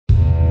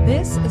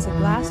This is a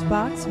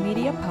Glassbox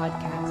Media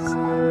podcast.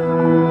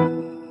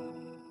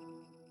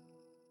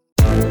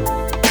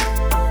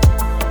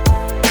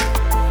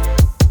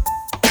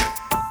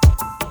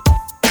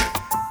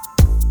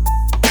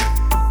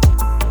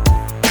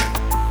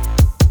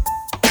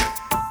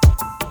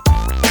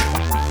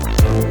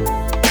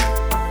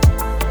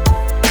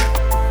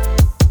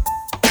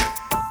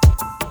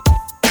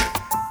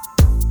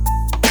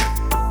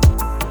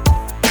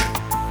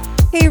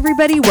 Hey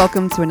everybody,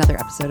 welcome to another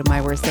episode of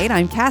My Worst Date.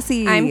 I'm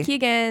Cassie. I'm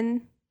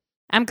Keegan.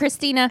 I'm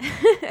Christina.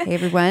 Hey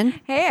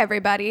everyone. Hey,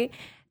 everybody.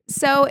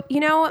 So,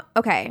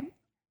 okay.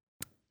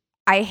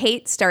 I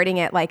hate starting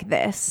it like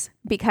this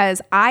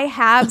because I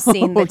have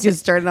seen the just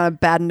started on a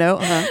bad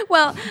note, huh?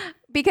 well,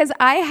 because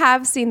I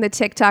have seen the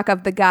TikTok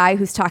of the guy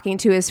who's talking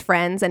to his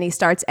friends and he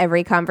starts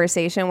every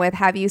conversation with,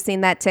 have you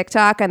seen that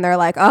TikTok? And they're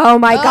like, oh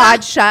my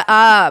God, shut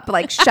up.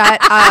 Like, shut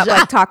up.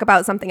 Like, talk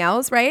about something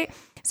else, right?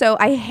 So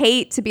I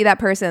hate to be that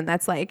person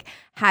that's like,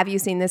 have you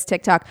seen this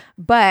TikTok?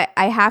 But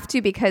I have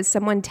to because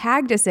someone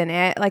tagged us in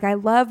it. Like, I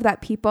love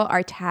that people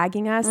are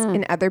tagging us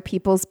in other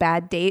people's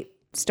bad date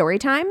story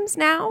times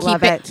now.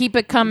 Keep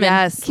it coming.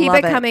 Yes, Keep love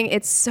it coming.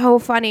 It's so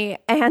funny.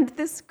 And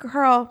this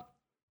girl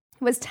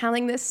was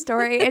telling this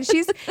story and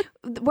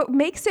what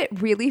makes it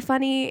really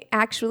funny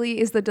actually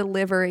is the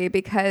delivery,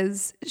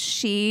 because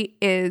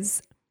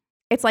it's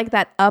like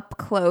that up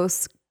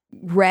close,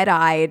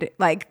 red-eyed,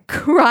 like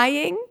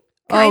crying.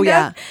 Oh,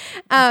 yeah.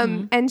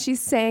 And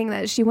she's saying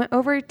that she went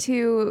over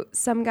to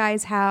some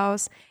guy's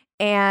house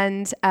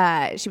and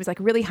she was like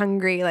really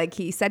hungry. Like,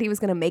 he said he was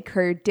going to make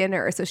her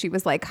dinner. So she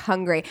was like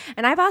hungry.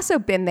 And I've also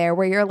been there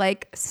where you're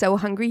like so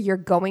hungry, you're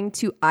going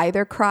to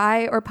either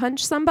cry or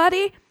punch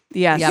somebody.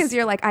 Yes. Because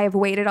you're like, I have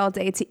waited all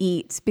day to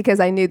eat because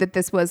I knew that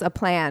this was a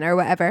plan or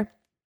whatever.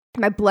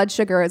 My blood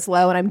sugar is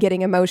low and I'm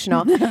getting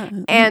emotional.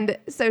 And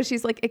so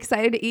she's like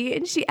excited to eat.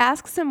 And she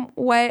asks him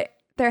what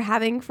they're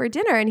having for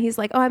dinner, and he's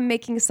like, oh, I'm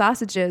making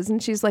sausages.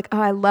 And she's like, oh,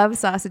 I love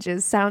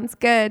sausages, sounds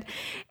good.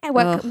 And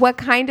what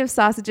kind of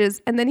sausages?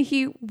 And then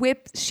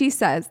she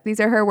says, these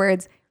are her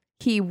words,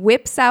 he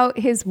whips out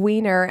his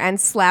wiener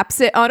and slaps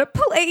it on a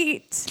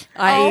plate.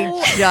 No.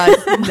 I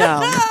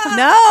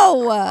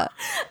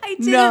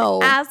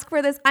didn't ask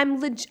for this.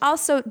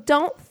 Also,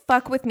 don't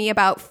fuck with me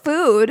about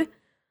food.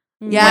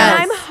 Yes.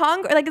 When I'm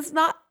hungry, like,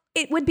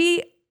 it would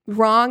be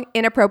wrong,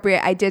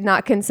 inappropriate. I did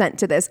not consent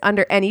to this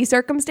under any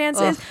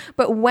circumstances.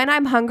 But when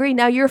I'm hungry,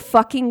 now you're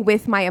fucking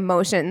with my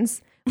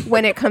emotions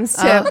when it comes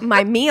to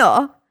my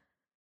meal.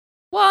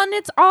 Well, and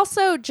it's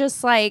also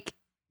just like,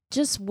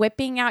 just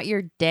whipping out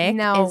your dick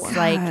is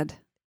like,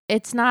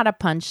 it's not a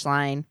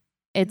punchline.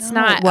 It's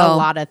not a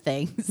lot of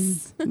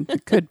things.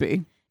 It could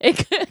be.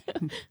 It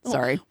could.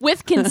 Sorry.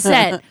 With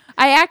consent.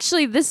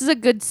 This is a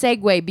good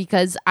segue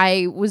because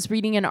I was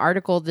reading an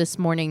article this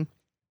morning,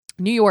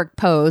 New York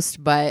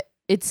Post, but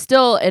it's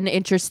still an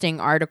interesting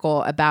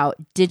article about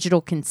digital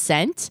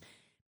consent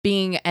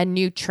being a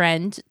new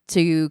trend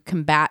to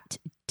combat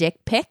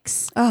dick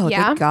pics. Oh,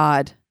 thank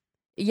God.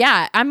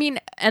 Yeah, I mean,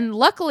 and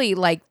luckily,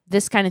 like,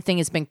 this kind of thing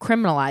has been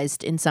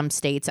criminalized in some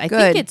states. I Good.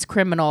 think it's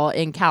criminal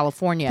in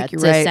California to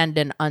send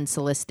an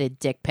unsolicited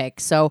dick pic.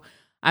 So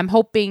I'm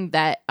hoping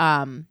that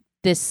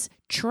this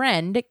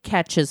trend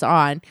catches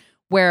on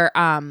where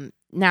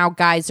now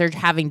guys are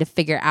having to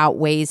figure out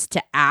ways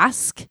to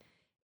ask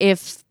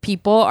if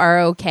people are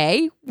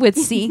okay with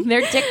seeing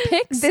their dick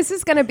pics. This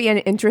is going to be an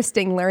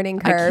interesting learning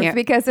curve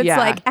because it's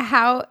like,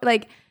 how,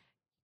 like,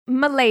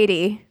 my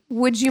lady,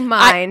 would you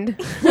mind?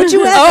 Would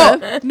you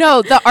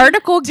No, the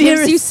article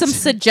gives you some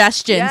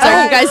suggestions. Yes.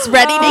 Are you guys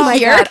ready to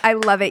hear? God, I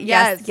love it.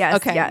 Yes.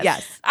 Okay.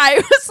 Yes. I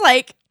was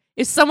like,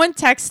 if someone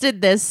texted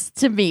this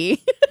to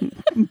me,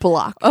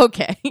 Block.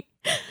 okay.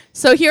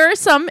 So here are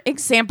some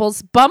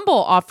examples. Bumble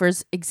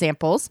offers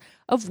examples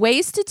of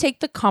ways to take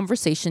the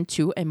conversation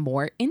to a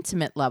more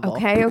intimate level.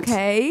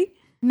 Okay.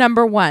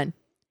 Number 1,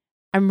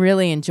 I'm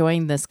really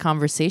enjoying this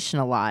conversation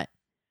a lot.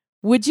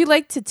 Would you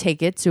like to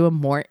take it to a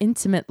more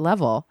intimate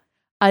level?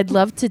 I'd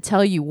love to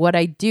tell you what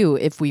I'd do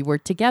if we were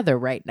together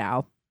right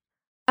now.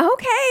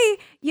 Okay.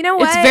 You know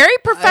what? It's very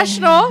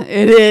professional.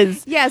 It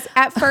is. Yes.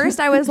 At first,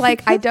 I was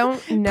like, I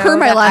don't know. Per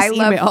my that last I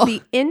love email.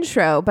 the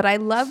intro, but I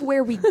love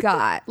where we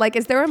got. Like,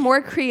 is there a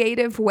more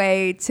creative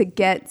way to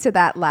get to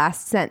that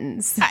last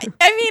sentence? I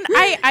mean,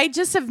 I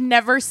just have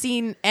never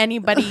seen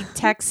anybody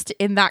text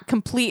in that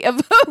complete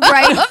of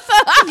Right?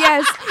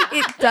 Yes.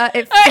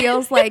 It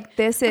feels like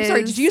this is.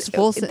 sorry, did you use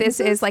full This sentences?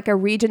 is like a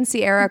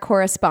Regency era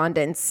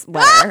correspondence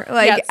letter.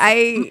 Like,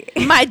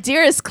 Yes. My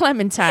dearest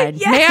Clementine,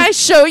 may I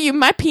show you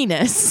my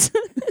penis?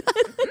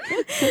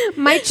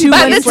 my 2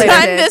 By the months time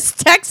later. this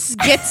text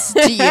gets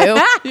to you,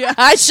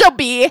 I shall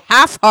be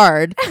half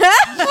hard.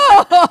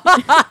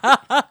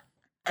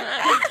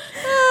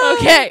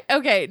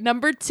 Okay.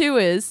 Number 2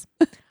 is,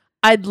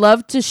 I'd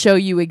love to show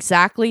you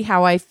exactly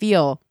how I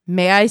feel.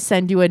 May I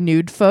send you a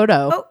nude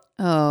photo?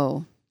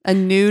 Oh. A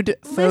nude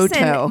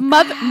photo.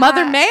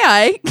 Mother, may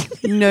I?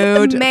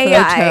 Nude May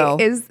photo.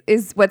 I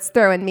is what's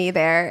throwing me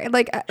there.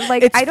 Like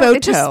It's I don't. It photo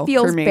just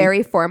feels for me.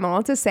 very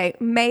formal to say,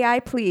 "May I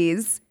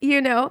please?"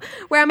 You know,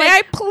 where I'm May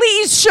like, I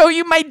please show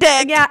you my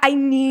dick? yeah, I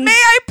need May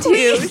I to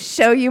please?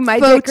 show you my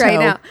dick right Photo.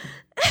 now.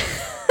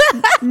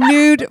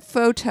 Nude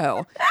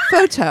photo.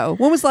 Photo.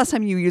 When was the last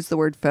time you used the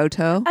word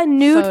photo? A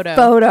nude Photo.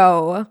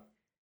 photo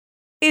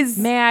is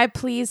May I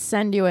please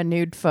send you a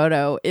nude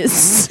photo?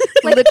 Is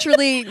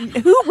Literally,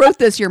 who wrote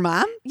this? Your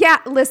mom? yeah.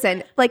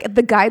 Listen, like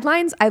the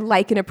guidelines, I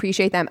like and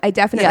appreciate them. I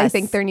definitely Yes.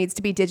 think there needs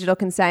to be digital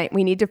consent.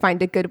 We need to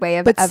find a good way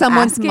of But of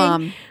someone's asking.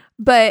 mom.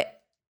 But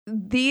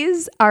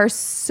these are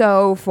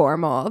so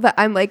formal that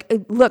I'm like,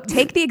 look,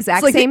 take the exact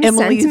It's like same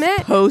Emily's sentiment.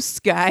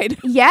 post guide.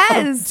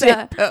 Yes.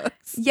 Dick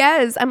posts.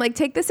 Yes. I'm like,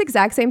 take this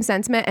exact same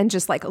sentiment and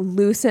just like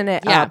loosen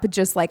it Yeah. up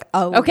just like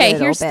a okay. little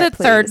Here's bit,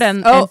 the third please.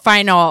 and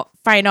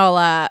final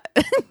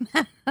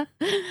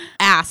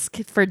ask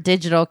for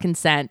digital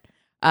consent.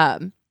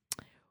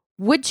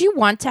 Would you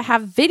want to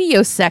have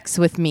video sex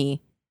with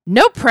me?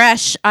 No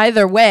press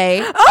either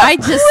way. I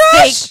just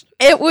think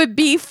it would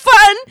be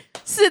fun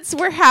since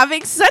we're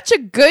having such a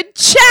good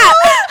chat.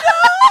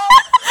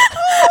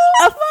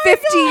 A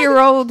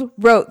 50-year-old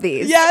wrote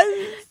these. Yes.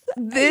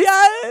 This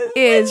Yes.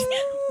 is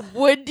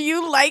Would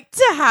you like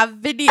to have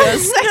video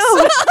sex?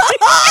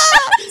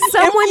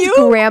 someone's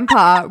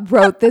grandpa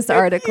wrote this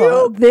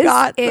article. you This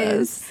got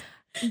is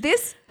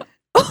this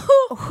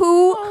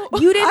who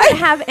you didn't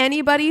have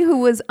anybody who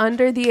was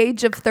under the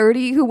age of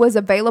 30 who was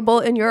available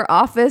in your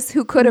office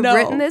who could have No.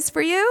 written this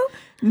for you?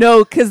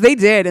 No, because they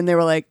did, and they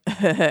were like,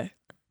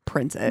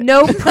 print it.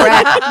 No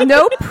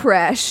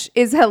presh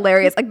is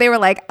hilarious. Like they were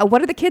like,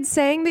 what are the kids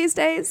saying these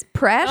days?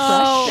 Presh?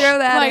 Throw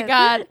that my in.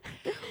 god.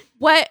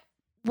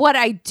 What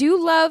I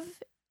do love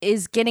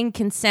is getting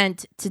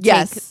consent to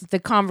Yes. take the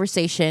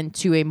conversation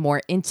to a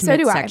more intimate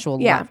do I.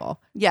 sexual Yeah.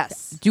 level.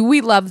 Yes. Do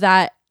we love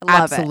that?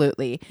 Love it.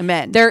 Absolutely.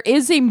 Amen. There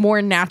is a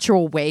more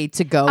natural way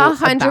to go.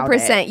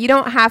 100%. You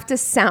don't have to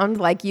sound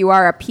like you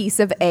are a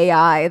piece of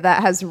AI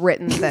that has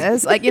written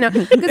this. Like, you know,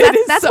 because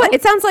that's what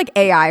it sounds like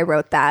AI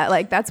wrote that.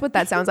 Like, that's what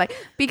that sounds like.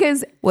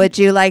 Because Would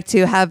you like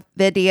to have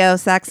video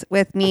sex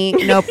with me?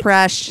 No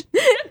press.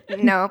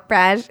 no,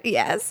 Brash,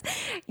 yes.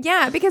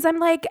 Yeah, because I'm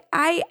like,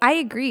 I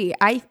agree.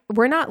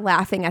 We're not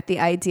laughing at the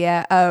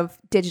idea of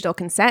digital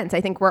consent.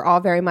 I think we're all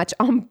very much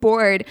on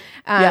board.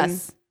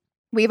 Yes.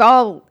 We've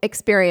all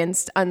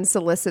experienced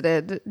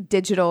unsolicited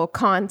digital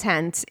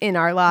content in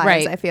our lives,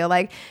 Right. I feel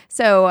like.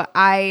 So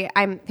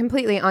I'm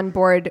completely on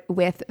board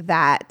with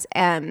that.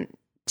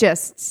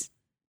 Just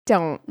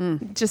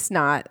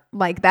not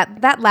like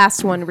that. That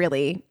last one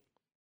really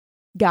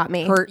got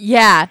me. Hurt.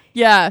 Yeah,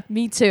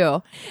 me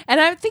too. And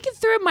I'm thinking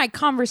through my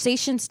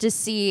conversations to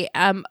see,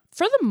 for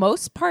the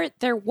most part,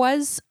 there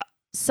was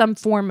some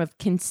form of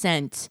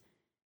consent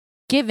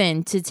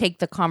given to take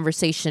the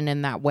conversation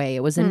in that way.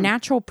 It was a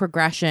natural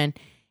progression.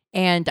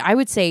 And I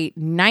would say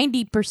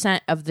 90%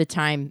 of the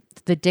time,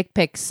 the dick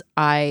pics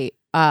I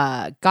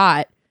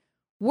got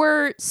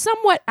were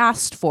somewhat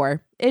asked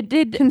for. It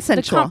did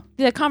Consensual.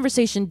 The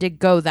conversation did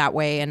go that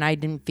way, and I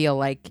didn't feel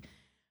like.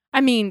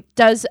 I mean,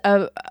 does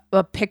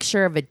a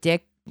picture of a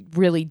dick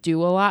really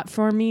do a lot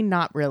for me?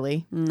 Not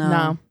really.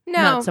 No,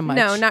 not so much.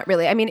 No, not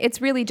really. I mean,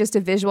 it's really just a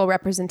visual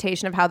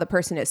representation of how the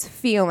person is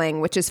feeling,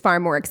 which is far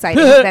more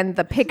exciting than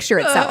the picture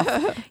itself.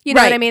 You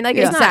know what I Right. mean? Like,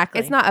 Yeah.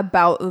 it's not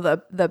about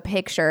the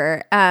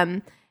picture.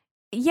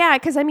 Yeah,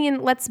 because I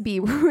mean, let's be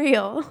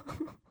real.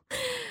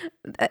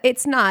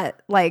 It's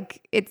not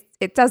like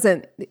it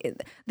doesn't.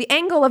 The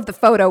angle of the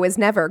photo is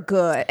never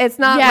good. It's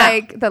not Yeah.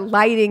 like the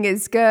lighting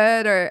is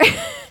good or.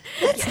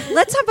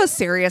 Let's have a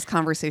serious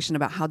conversation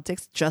about how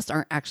dicks just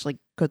aren't actually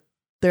good.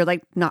 They're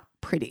like not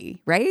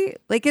pretty, right?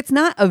 Like it's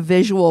not a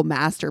visual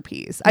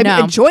masterpiece. I mean,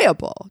 No.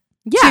 enjoyable,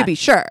 Yeah. to be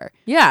sure,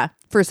 Yeah.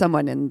 for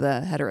someone in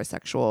the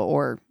heterosexual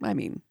or, I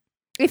mean,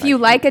 If you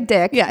like a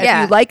dick, yeah,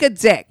 if you like a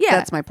dick, Yeah.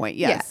 that's my point.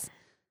 Yes.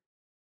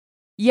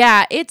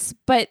 Yeah,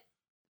 but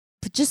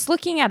just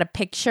looking at a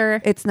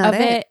picture It's not of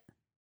it.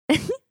 it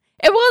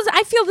was.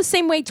 I feel the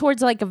same way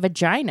towards like a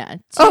vagina.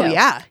 Too. Oh,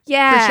 yeah.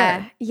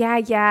 Yeah, sure.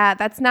 yeah.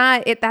 That's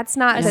not it. That's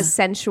not the Yeah.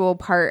 sensual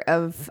part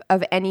of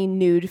any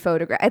nude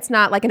photograph. It's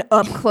not like an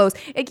up close.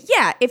 Like,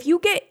 yeah, if you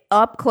get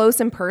up close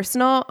and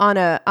personal on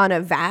a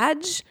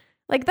vag,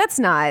 like that's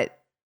not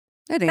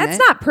That ain't that's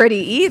it. not pretty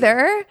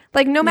either.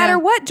 Like no matter No.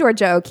 what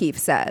Georgia O'Keeffe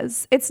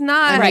says, it's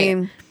not. I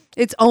mean,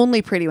 it's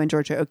only pretty when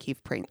Georgia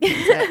O'Keeffe paints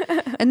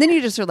it. And then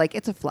you just are like,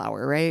 it's a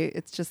flower, right?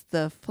 It's just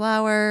the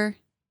flower.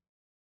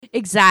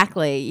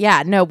 Exactly.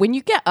 Yeah. No, when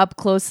you get up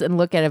close and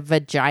look at a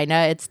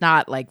vagina, it's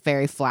not like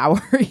very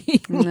flowery.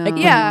 No. Like, when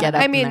you Yeah, get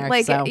up I in mean, there,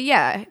 like, so.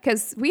 yeah,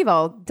 because we've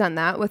all done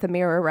that with a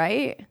mirror,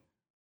 right?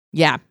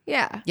 Yeah.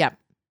 Yeah, Yeah.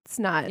 it's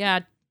not. Yeah.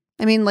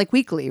 I mean, like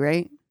weekly,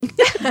 right?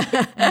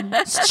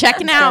 Just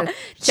checking out.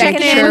 Checking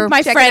Checking in with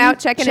my checking friend. out,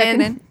 checking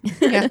in.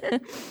 Yeah.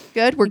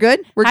 Good? We're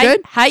good? We're Hi-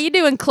 good? How you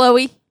doing,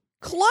 Chloe?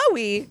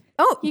 Chloe.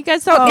 Oh, You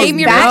guys don't Oh, name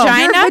your that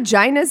vagina? your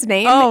vagina's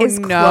name Oh, is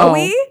no.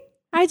 Chloe?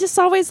 I I just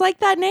always like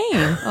that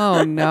name.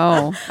 Oh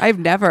no, I've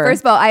never.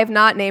 First of all, I have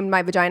not named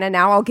my vagina.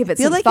 Now I'll give it I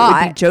feel some like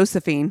thought. it would be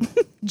Josephine.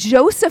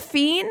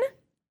 Josephine?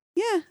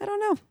 Yeah, I don't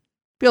know.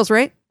 Feels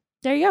right.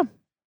 There you go.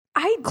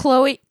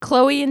 Chloe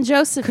and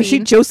Josephine. Because she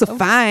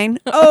Josephine.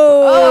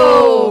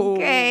 Oh,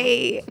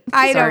 Okay.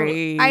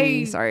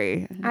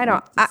 Sorry.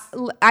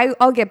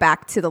 I'll get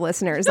back to the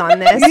listeners on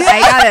this. I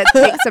gotta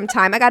take some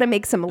time. I gotta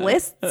make some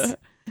lists.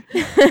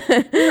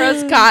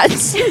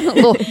 Rosecott.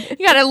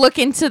 You gotta look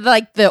into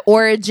the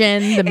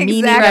origin, the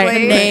meaning of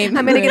the name.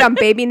 I'm gonna get on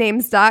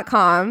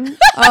babynames.com. Look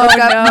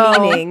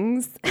up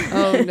meanings.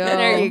 Oh no.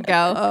 There you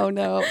go. Oh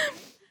no.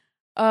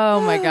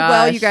 Oh my gosh.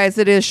 Well, you guys,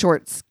 it is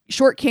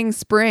Short King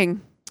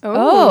Spring.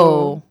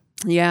 Oh.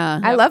 Yeah.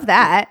 I love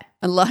that.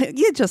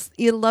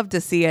 You love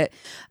to see it.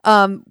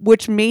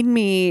 Which made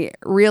me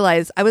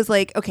realize, I was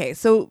like, okay,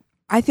 so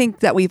I think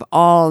that we've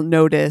all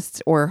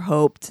noticed or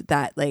hoped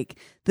that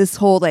this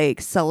whole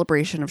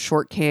celebration of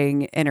Short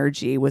King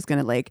energy was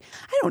going to I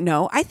don't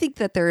know. I think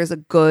that there is a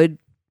good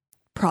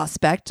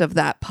prospect of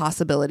that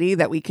possibility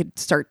that we could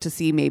start to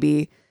see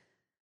maybe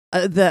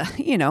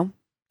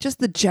just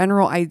the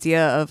general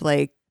idea of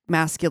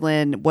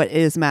masculine, what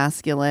is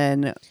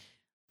masculine,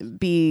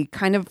 be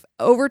kind of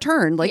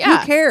overturned. Who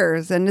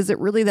cares? And is it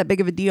really that big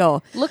of a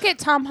deal? Look at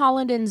Tom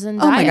Holland and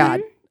Zendaya. Oh my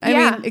God. I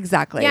Yeah. mean,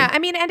 exactly. Yeah, I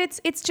mean, and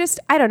it's just,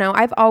 I don't know.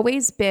 I've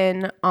always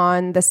been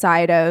on the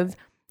side of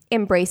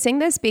embracing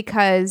this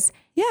because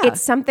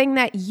it's something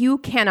that you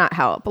cannot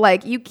help.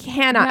 You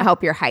cannot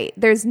help your height.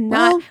 There's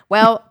not,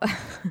 well,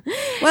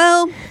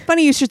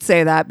 funny you should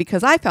say that,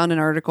 because I found an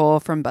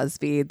article from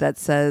BuzzFeed that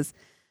says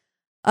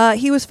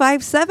he was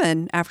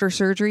 5'7". After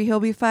surgery, he'll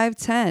be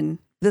 5'10".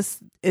 This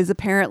is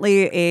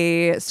apparently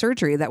a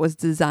surgery that was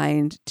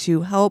designed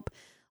to help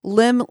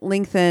limb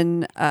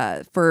lengthen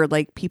for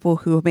people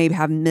who maybe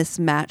have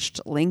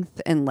mismatched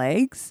length in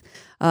legs.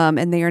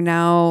 And they are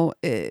now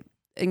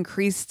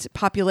increased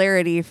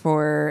popularity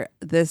for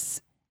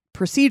this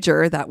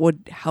procedure that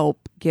would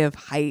help give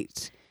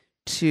height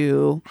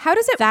to. how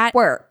does it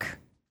work?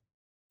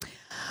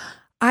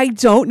 I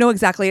don't know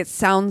exactly. It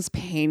sounds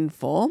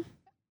painful.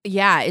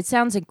 Yeah, it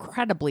sounds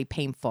incredibly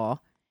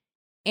painful.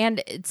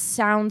 And it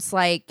sounds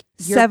like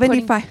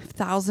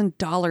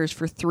 $75,000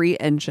 for 3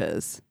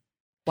 inches.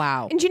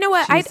 Wow. And you know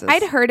what? Jesus.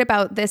 I'd heard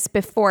about this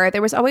before.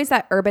 There was always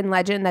that urban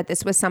legend that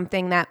this was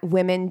something that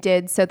women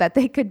did so that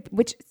they could,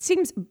 which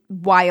seems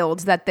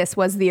wild that this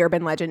was the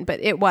urban legend, but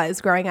it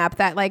was growing up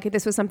that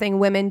this was something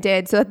women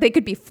did so that they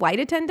could be flight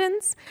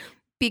attendants,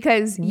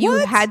 because you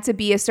had to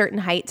be a certain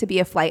height to be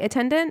a flight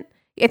attendant.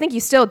 I think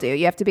you still do.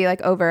 You have to be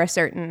over a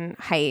certain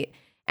height.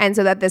 And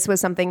so that this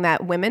was something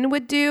that women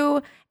would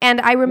do.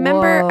 And I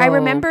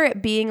remember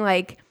it being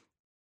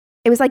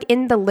it was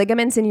in the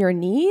ligaments in your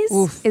knees.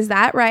 Oof. Is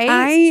that right?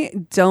 I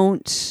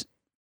don't.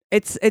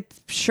 It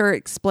sure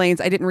explains.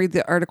 I didn't read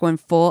the article in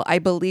full. I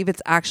believe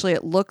it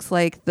looks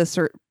like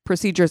the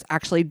procedure is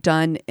actually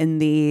done in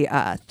the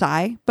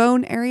thigh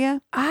bone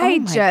area.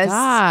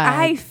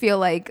 I feel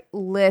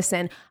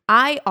listen,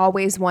 I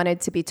always wanted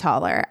to be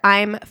taller.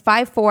 I'm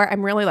 5'4".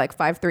 I'm really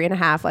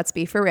 5'3.5". Let's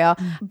be for real.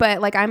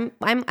 But I'm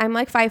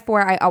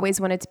 5'4". I always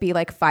wanted to be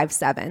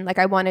 5'7".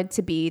 I wanted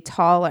to be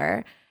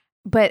taller,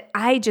 but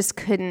I just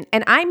couldn't.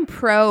 And I'm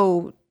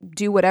pro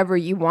do whatever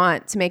you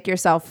want to make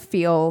yourself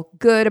feel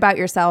good about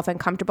yourself and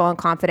comfortable and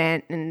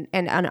confident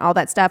and all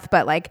that stuff.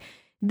 But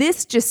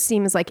this just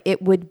seems like it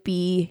would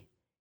be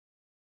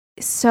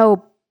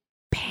so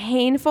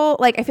painful.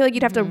 I feel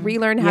you'd have to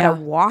relearn how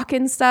to walk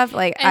and stuff.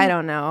 I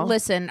don't know.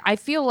 Listen, I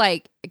feel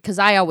because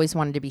I always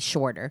wanted to be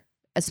shorter.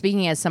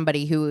 Speaking as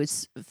somebody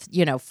who's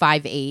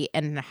 5'8"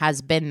 and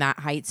has been that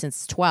height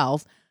since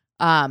 12,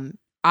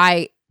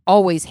 I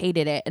always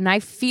hated it. And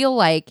I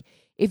feel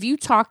if you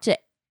talk to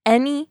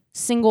any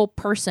single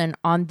person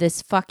on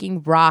this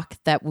fucking rock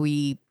that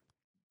we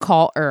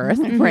call Earth,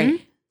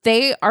 right,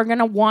 they are going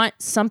to want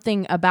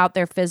something about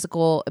their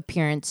physical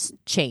appearance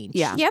change.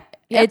 Yeah. Yep.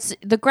 It's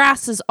the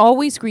grass is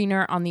always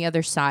greener on the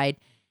other side.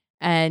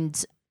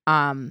 And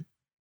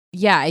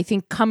I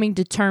think coming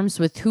to terms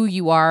with who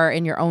you are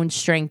and your own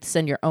strengths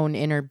and your own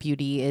inner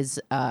beauty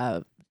is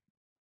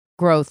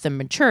growth and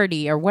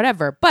maturity or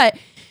whatever. But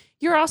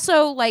you're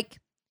also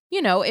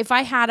if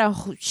I had a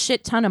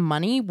shit ton of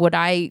money, would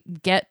I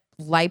get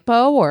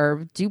lipo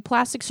or do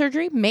plastic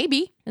surgery?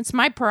 Maybe. It's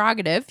my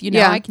prerogative.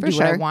 I can do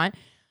what I want.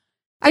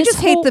 I just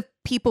hate that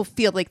people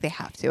feel like they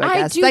have to, I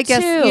guess. Do I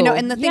guess, too.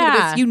 And the thing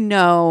is, you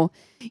know,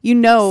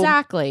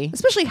 exactly.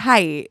 Especially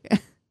height.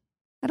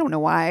 I don't know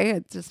why.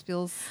 It just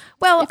feels.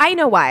 Well, I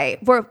know why.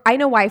 I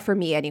know why for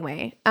me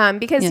anyway.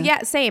 Because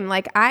same.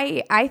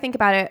 I think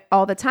about it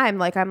all the time.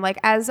 I'm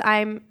as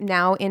I'm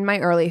now in my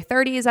early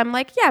 30s, I'm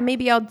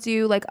maybe I'll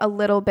do a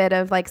little bit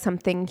of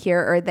something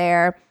here or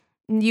there.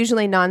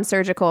 Usually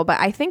non-surgical,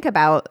 but I think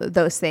about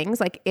those things.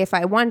 If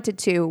I wanted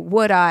to,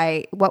 what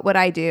would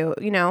I do?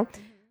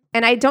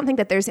 And I don't think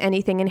that there's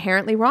anything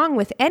inherently wrong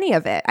with any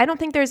of it. I don't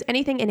think there's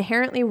anything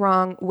inherently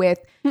wrong with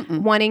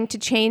wanting to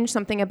change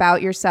something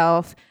about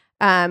yourself.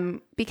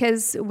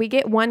 because we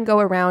get one go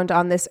around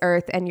on this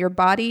earth, and your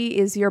body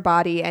is your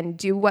body, and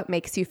do what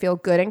makes you feel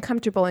good and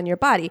comfortable in your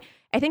body.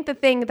 I think the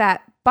thing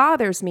that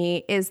bothers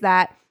me is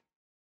that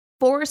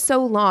for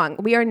so long,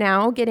 we are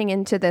now getting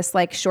into this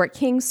like short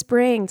king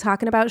spring,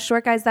 talking about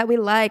short guys that we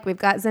like. We've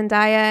got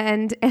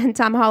Zendaya and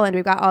Tom Holland.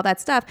 We've got all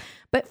that stuff.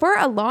 But for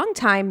a long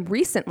time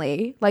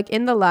recently, like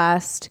in the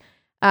last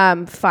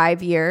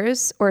 5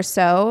 years or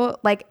so,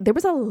 like there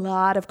was a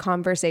lot of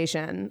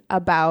conversation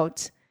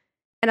about,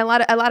 and a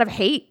lot of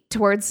hate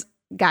towards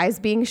guys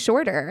being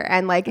shorter,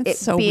 and like It's it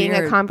so being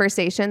weird. a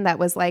conversation that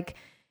was like,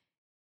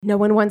 no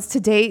one wants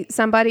to date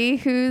somebody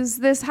who's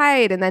this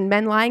height, and then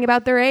men lying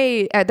about their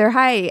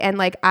height. And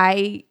like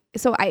I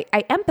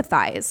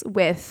empathize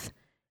with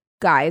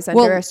guys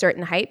under a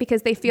certain height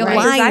because they feel lying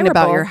undesirable.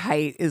 about your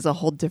height is a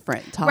whole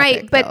different topic.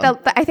 Right,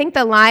 but I think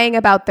the lying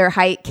about their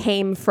height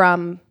came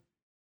from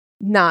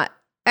not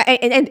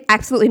and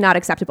absolutely not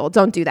acceptable.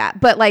 Don't do that.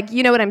 But like,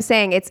 you know what I'm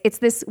saying? It's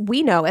this,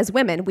 we know as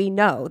women, we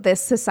know this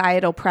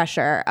societal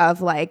pressure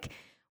of like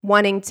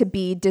wanting to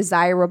be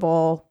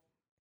desirable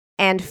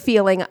and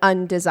feeling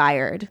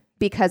undesired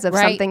because of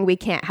something we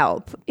can't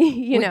help.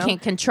 We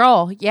can't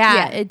control.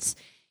 Yeah.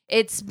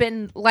 It's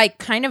been like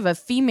kind of a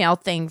female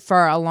thing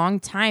for a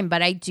long time,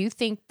 but I do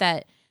think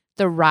that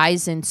the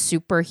rise in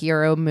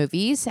superhero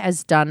movies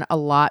has done a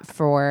lot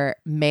for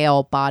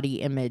male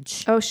body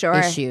image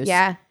issues.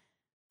 Yeah.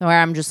 Where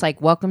I'm just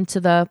like, welcome to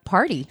the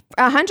party.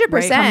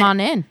 100%. Come on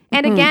in.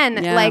 And again,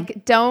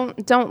 like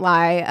don't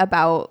lie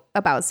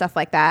about stuff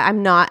like that.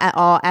 I'm not at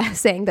all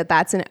saying that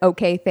that's an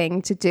okay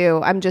thing to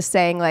do. I'm just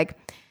saying like,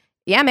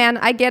 yeah, man,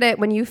 I get it.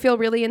 When you feel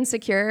really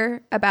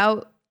insecure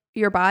about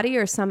your body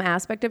or some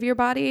aspect of your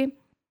body,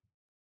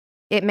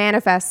 it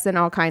manifests in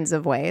all kinds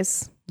of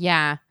ways.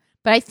 Yeah.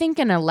 But I think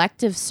an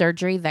elective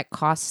surgery that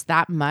costs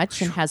that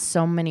much and has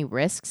so many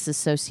risks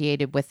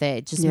associated with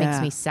it, just makes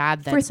me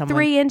sad that for someone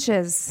 3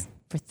 inches.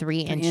 for 3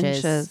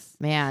 inches.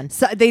 Man.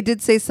 So they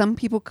did say some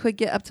people could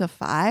get up to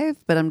 5,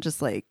 but I'm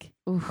just like,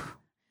 oof.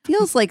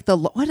 Feels like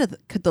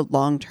could the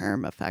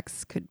long-term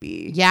effects could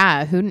be?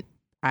 Yeah,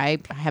 I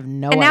have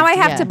no idea. And now I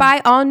have to buy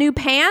all new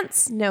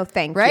pants? No,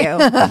 thank you.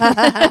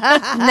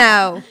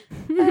 No.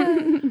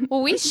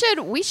 Well, we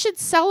should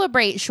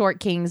celebrate short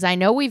kings. I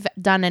know we've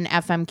done an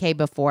FMK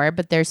before,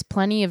 but there's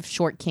plenty of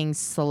short kings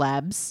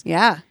celebs.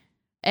 Yeah.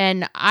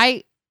 And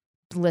I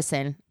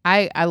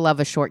love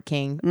a short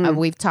king.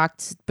 We've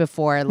talked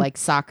before, like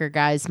soccer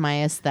guys,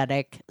 my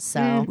aesthetic.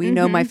 So We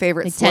know my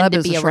favorite they celeb tend to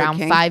is be a short around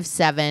king.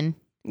 5'7".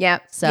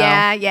 Yep. So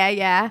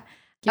Yeah.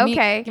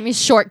 Give me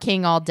short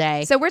king all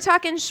day. So we're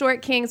talking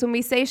short kings. When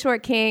we say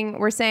short king,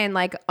 we're saying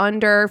like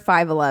under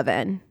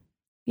 5'11".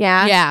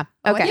 Yeah. Yeah.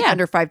 Okay. Yeah.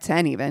 Under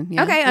 5'10" even.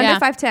 Yeah. Okay. Yeah.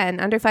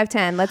 Under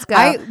 5'10". Let's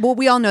go.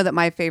 We all know that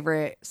my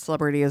favorite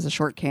celebrity is a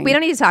short king. We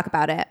don't need to talk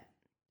about it.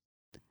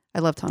 I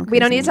love Tom Cruise. We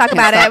don't need to talk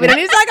about it. We don't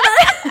need to talk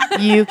about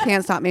it. You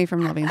can't stop me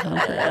from loving Tom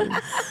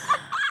Cruise.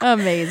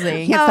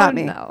 Amazing. You can't stop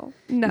me. No.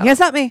 You can't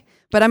stop me.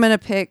 But I'm going to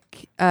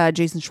pick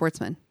Jason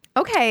Schwartzman.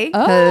 Okay.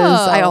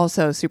 Because I Oh.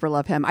 also super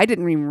love him. I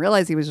didn't even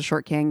realize he was a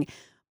short king.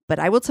 But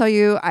I will tell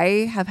you,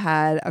 I have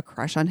had a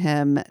crush on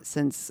him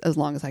since as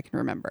long as I can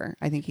remember.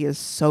 I think he is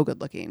so good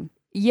looking.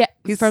 Yeah,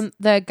 He's- from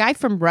the guy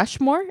from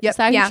Rushmore. Yep. Is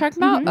that who Yeah. you're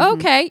talking about? Mhm.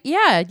 Okay,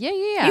 yeah. He's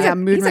Yeah, a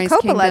Moonrise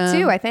Coppola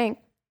Kingdom. too, I think.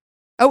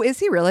 Oh, is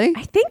he really?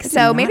 I think did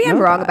so. not Maybe I'm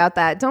know wrong that. about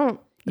that. Don't,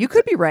 You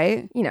could be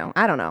right.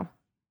 I don't know.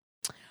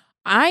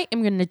 I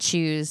am going to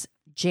choose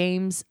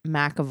James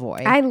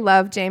McAvoy. I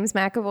love James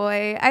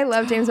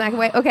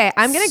McAvoy. Okay,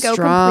 I'm going to go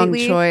Strong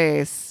completely.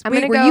 choice. I'm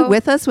Wait, gonna were go- you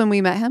with us when we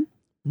met him?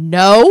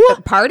 no.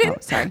 Pardon? Oh,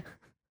 sorry.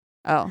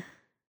 Oh,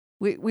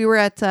 we were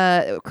at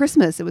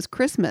Christmas. It was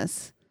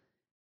Christmas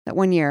that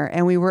one year,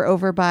 and we were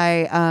over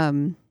by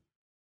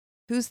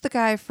who's the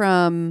guy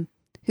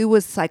who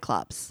was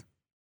Cyclops?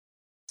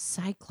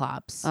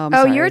 Cyclops. I'm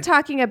Oh, sorry. you're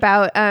talking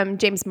about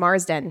James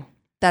Marsden.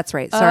 That's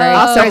right. Sorry. Oh,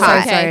 Also sorry,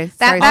 hot. sorry. That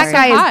Sorry, that sorry.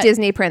 guy Hot. is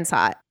Disney Prince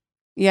hot.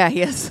 Yeah,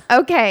 he is.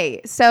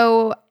 Okay,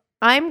 so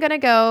I'm going to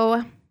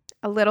go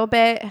a little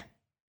bit.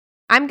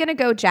 I'm going to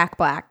go Jack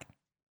Black.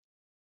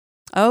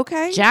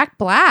 Okay. Jack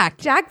Black.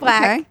 Jack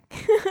Black.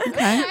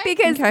 Okay.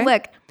 Because Okay.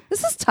 look,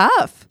 This is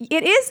tough.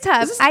 it is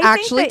tough. This is I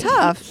actually think that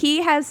tough.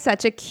 He has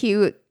such a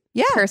cute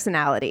Yeah.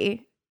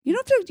 personality. You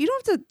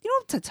don't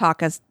have to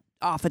talk us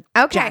off of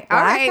Okay, Jack all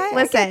Black. right, I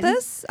listen. get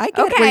this. I get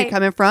where Okay. you're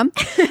coming from.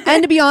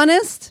 And to be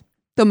honest,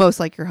 the most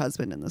like your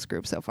husband in this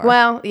group so far.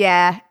 Well,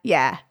 yeah.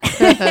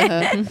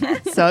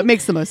 So it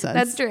makes the most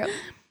sense. That's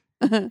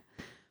true.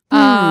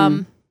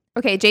 Um,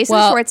 Okay, Jason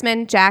Well-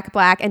 Schwartzman, Jack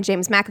Black, and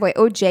James McAvoy.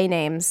 Oh, J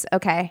names.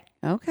 Okay.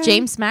 Okay.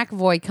 James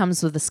McAvoy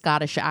comes with a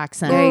Scottish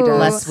accent, Yeah, he does.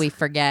 lest we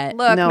forget.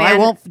 Look, no, man, I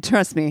won't.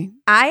 Trust me.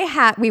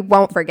 we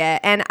won't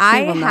forget. And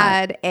I will not.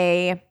 had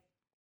a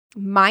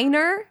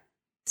minor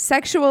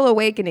sexual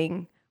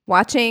awakening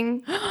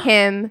watching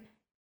him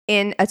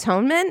in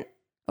Atonement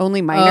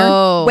Only minor.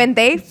 Oh, when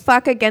they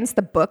fuck against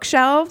the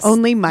bookshelves.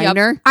 Only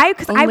minor. I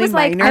Only was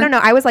like, minor? I don't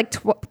know, I was like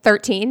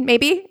 13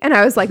 maybe. And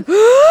I was like,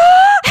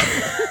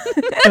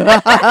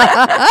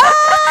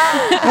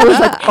 I was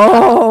like,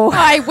 oh.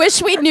 I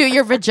wish we knew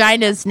your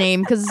vagina's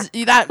name because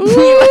that.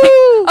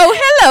 Oh,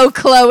 hello,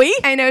 Chloe.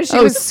 I know she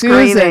Oh, was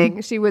Susan.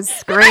 screaming. She was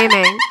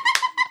screaming.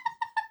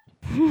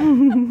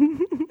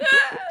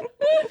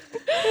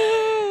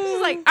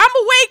 She's like, I'm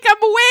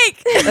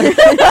awake.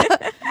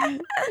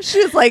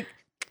 She was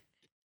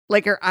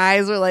like her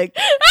eyes were like,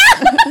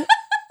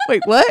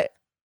 wait, what?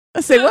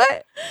 I say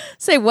what?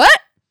 Say what?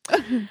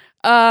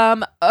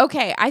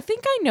 Okay, I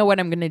think I know what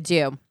I'm gonna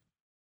do.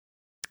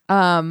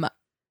 I'm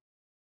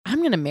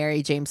gonna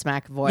marry James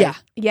McAvoy. Yeah.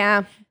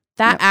 Yeah.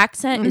 That Yep.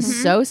 accent is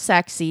Mhm. so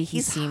sexy. He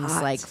He's seems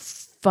hot. like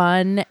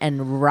fun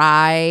and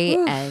wry,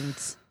 Oof. and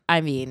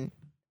I mean,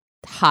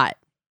 hot,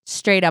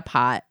 straight up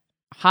hot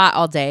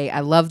all day. I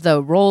love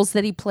the roles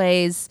that he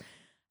plays.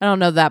 I don't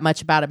know that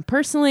much about him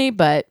personally,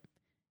 but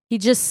he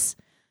just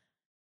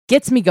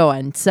gets me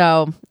going.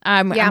 So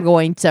I'm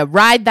going to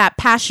ride that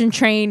passion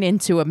train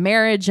into a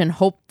marriage and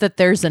hope that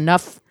there's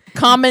enough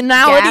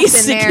commonalities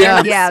Gas in to there.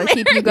 keep Yeah, us to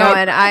keep you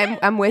married. going.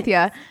 I'm with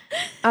you.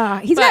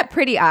 He's But- got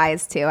pretty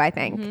eyes too, I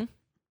think. Mhm.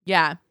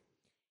 Yeah.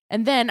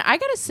 And then I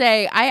gotta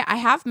say, I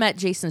have met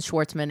Jason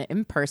Schwartzman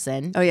in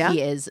person. Oh, yeah?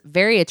 He is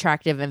very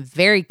attractive and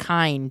very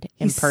kind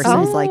in He person.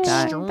 seems like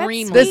that. that's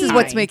Extremely sweet. This is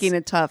what's kind. making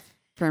it tough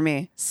for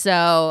me.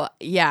 So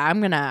yeah,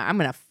 I'm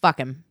gonna fuck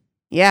him.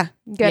 Yeah.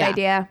 Good Yeah.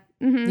 idea.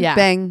 Mhm. Yeah,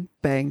 Bang,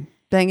 bang,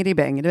 bangity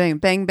bangity bang,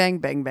 bang, bang,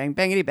 bang, bang,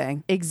 bangity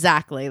bang.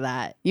 exactly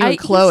that. You and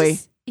Chloe.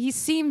 He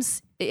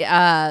seems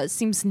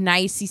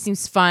nice. He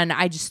seems fun.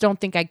 I just don't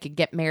think I could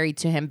get married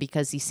to him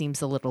because he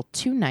seems a little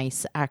too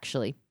nice,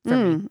 actually, for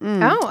me.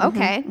 Oh,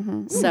 okay.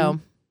 So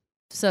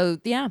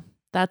yeah,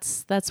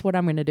 that's what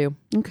I'm gonna do.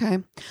 Okay.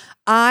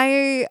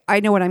 I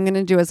know what I'm going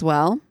to do as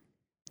well.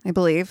 I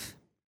believe.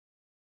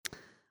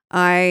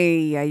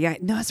 Yeah.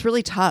 No, it's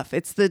really tough.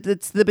 It's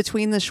the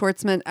between the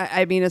Schwartzman.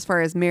 I mean, as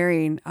far as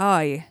marrying,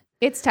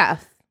 It's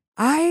tough.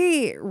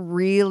 I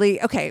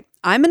really okay.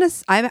 I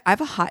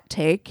have a hot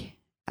take,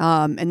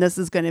 and this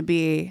is going to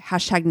be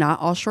 #not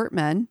all short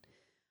men,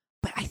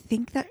 but I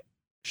think that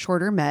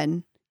shorter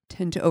men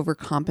tend to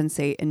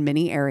overcompensate in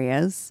many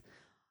areas.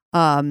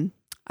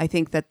 I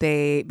think that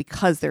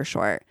because they're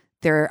short,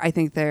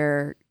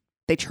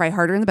 they try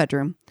harder in the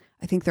bedroom.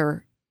 I think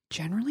they're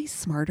generally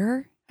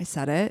smarter. I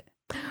said it.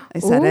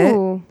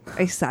 Ooh.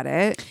 I said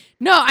it.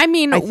 No, I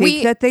mean, I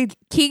think that they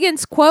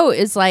Keegan's quote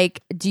is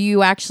like, "Do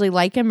you actually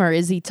like him, or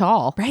is he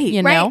tall?" Right.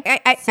 You know.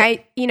 Right.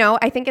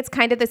 I think it's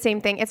kind of the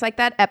same thing. It's like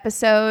that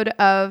episode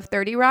of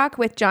 30 Rock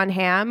with John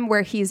Hamm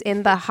where he's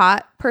in the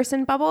hot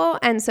person bubble.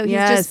 And so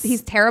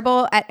he's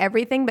terrible at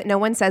everything, but no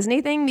one says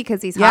anything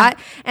because he's hot.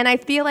 And I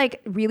feel like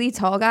really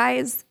tall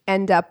guys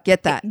end up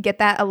Get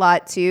that a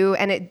lot too.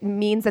 And it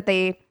means that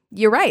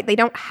you're right. They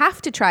don't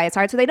have to try as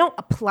hard, so they don't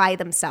apply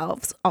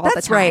themselves all the time.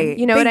 That's right.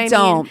 You know what I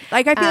don't. mean?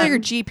 Like I feel like your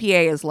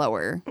GPA is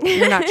lower.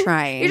 You're not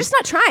trying. You're just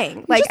not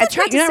trying. Like I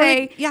tried to you're not say,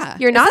 really- yeah,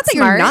 you're It's not that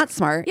smart. You're not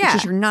smart. Yeah. It's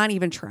just you're not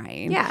even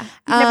trying. Yeah,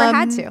 you've never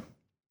had to.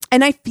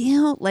 And I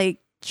feel like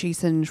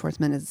Jason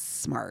Schwartzman is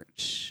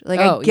smart. Like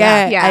Oh,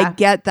 I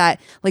get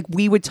that. Like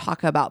we would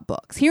talk about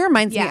books. He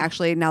reminds me Yeah.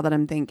 actually, now that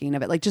I'm thinking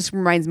of it, like just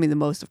reminds me the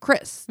most of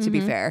Chris, to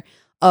be fair,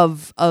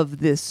 of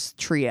this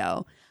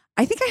trio.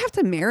 I think I have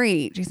to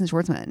marry Jason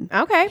Schwartzman.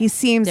 Okay. He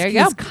seems There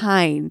you he's go.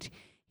 kind.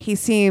 He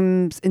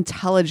seems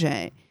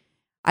intelligent.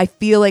 I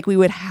feel like we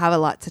would have a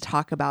lot to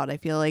talk about. I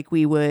feel like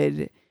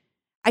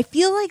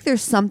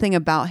there's something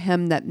about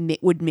him that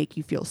would make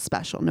you feel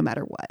special no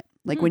matter what.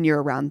 Like when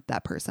you're around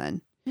that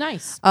person.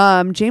 Nice.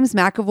 James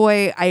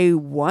McAvoy,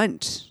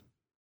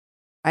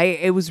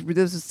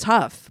 this was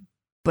tough,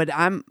 but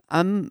I'm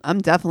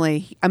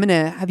definitely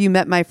gonna. Have you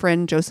met my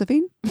friend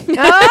Josephine?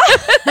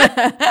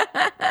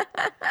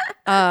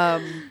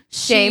 James,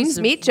 She's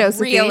meet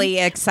Josephine. Really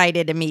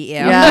excited to meet you.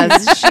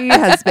 Yes, she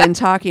has been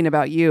talking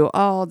about you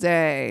all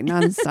day,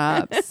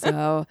 nonstop.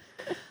 So,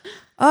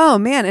 oh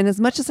man! And as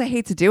much as I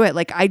hate to do it,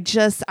 like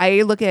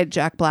I look at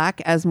Jack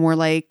Black as more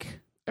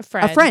like A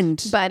friend. a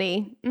friend.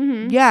 buddy.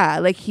 Mm-hmm. Yeah,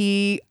 like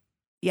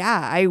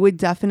I would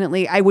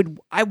definitely. I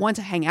want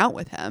to hang out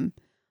with him.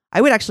 I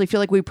would actually feel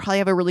like we probably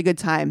have a really good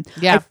time.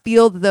 Yeah. I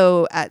feel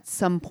though at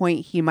some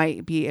point he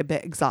might be a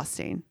bit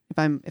exhausting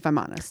if I'm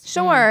honest.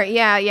 Sure.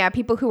 Yeah.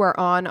 People who are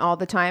on all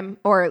the time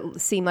or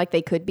seem like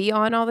they could be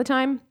on all the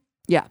time.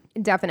 Yeah.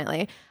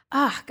 Definitely.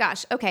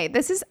 Gosh. Okay.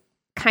 This is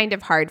kind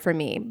of hard for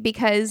me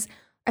because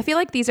I feel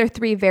like these are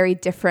three very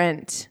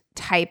different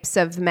types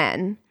of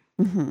men.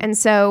 Mm-hmm. And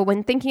so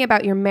when thinking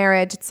about your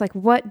marriage, it's like,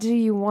 what do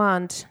you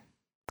want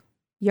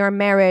your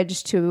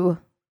marriage to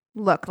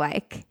look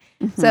like?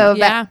 So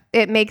Yeah. that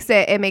it makes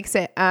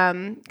it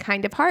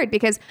kind of hard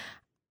because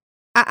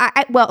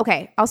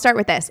I'll start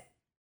with this.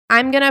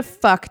 I'm going to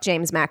fuck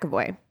James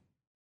McAvoy.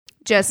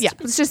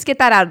 Let's just get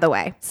that out of the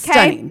way. Okay.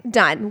 Stunning.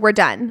 Done. We're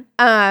done.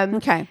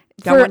 Okay.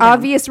 Got For one down.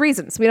 obvious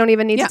reasons. We don't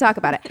even need to talk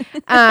about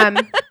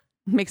it.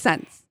 Makes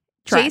sense.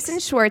 Tracks. Jason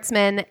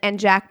Schwartzman and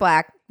Jack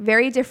Black,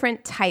 very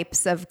different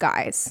types of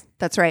guys.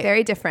 That's right.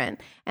 Very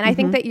different. And I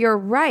think that you're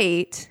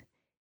right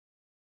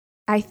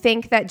I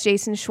think that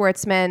Jason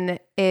Schwartzman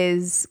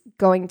is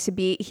going to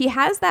be, he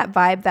has that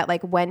vibe that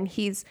like when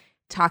he's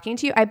talking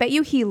to you, I bet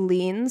you he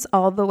leans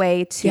all the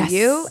way to Yes.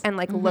 you and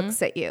like Mhm.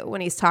 looks at you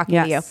when he's talking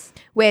to you, Yes.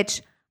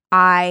 which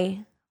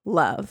I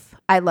love.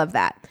 I love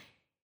that.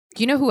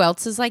 Do you know who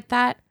else is like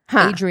that?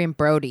 Huh. Adrian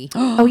Brody.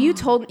 Oh,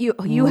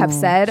 you have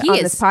said He on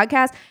is- this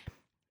podcast,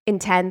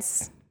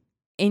 intense.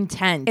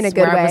 Intense. In a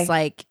good where I way. was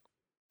like,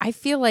 I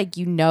feel like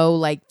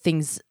like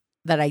things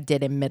that I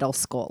did in middle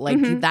school. Like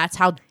Mhm. that's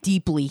how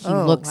deeply he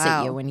Oh, looks wow.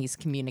 at you when he's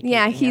communicating.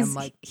 Yeah, I'm he's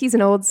like, he's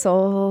an old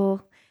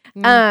soul.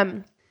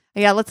 mm.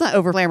 Yeah, let's not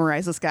over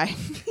glamorize this guy.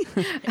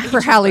 For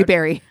Halle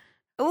Berry.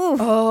 Ooh.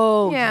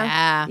 oh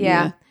Yeah.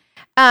 yeah.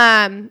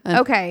 Yeah. Uh,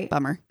 Okay.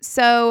 Bummer.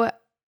 So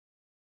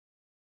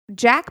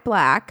Jack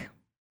Black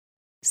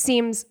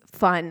seems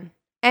fun.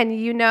 And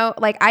you know,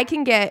 like I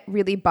can get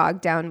really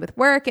bogged down with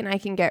work and I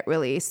can get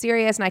really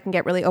serious and I can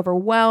get really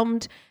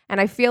overwhelmed.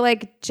 And I feel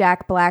like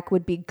Jack Black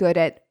would be good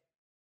at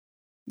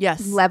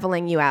Yes.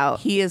 leveling you out.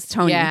 He is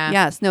Tony. Yeah.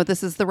 Yes. No,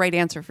 this is the right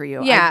answer for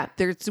you. Yeah.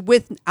 There's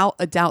without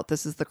a doubt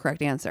this is the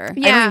correct answer. I don't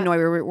Yeah. even know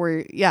where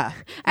we're yeah.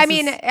 I This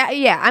mean, is-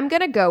 yeah, I'm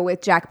going to go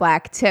with Jack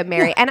Black to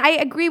marry. And I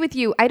agree with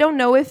you. I don't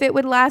know if it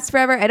would last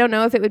forever. I don't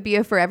know if it would be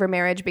a forever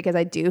marriage because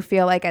I do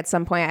feel like at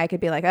some point I could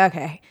be like,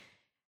 okay,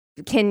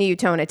 can you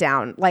tone it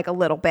down like a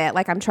little bit?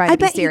 Like I'm trying to I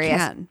be bet serious. he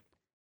can.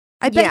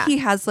 I bet Yeah. he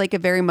has like a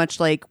very much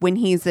like when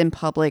he's in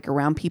public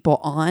around people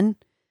on,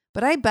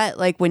 but I bet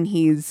like when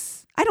he's,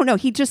 I don't know,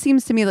 he just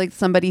seems to me like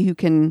somebody who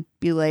can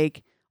be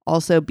like,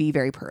 also be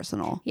very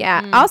personal.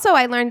 Yeah. Mm. Also,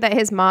 I learned that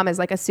his mom is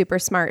like a super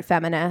smart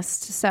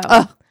feminist. So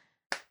Ugh.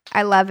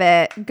 I love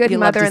it. Good You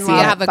love to see mother-in-law. it.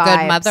 You have a good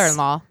vibes.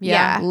 mother-in-law.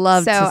 Yeah.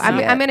 Love so to see I'm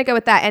it. going to go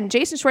with that. And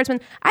Jason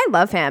Schwartzman, I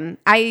love him.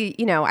 I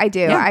do.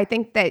 Yeah. I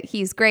think that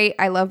he's great.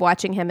 I love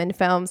watching him in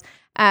films.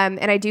 And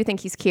I do think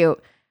he's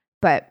cute,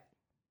 but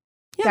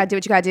Yeah. gotta do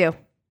what you gotta do.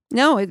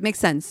 No, it makes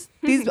sense.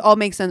 These all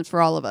make sense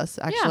for all of us,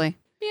 actually.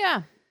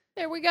 Yeah.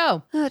 There we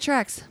go.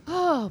 Tracks.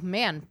 Oh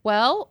man.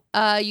 Well,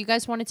 you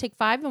guys want to take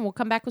 5 and we'll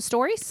come back with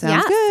stories?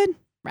 Sounds good.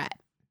 Right.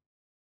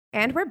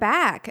 And we're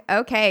back.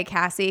 Okay,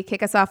 Cassie,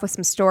 kick us off with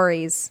some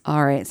stories.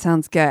 All right,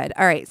 sounds good.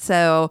 All right,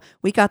 so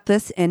we got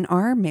this in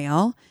our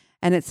mail,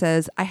 and it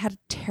says, I had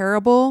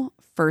terrible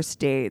first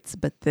dates,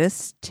 but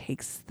this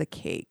takes the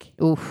cake.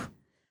 Oof.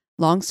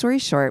 Long story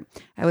short,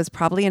 I was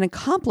probably an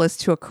accomplice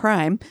to a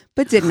crime,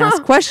 but didn't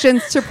ask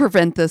questions to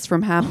prevent this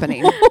from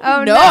happening.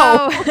 Oh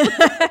no.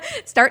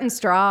 Starting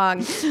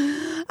strong.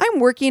 I'm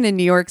working in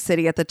New York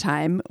City at the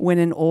time when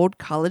an old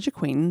college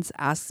acquaintance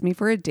asks me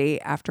for a date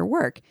after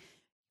work.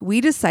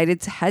 We decided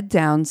to head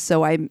down,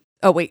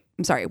 we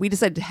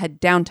decided to head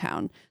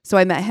downtown. So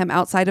I met him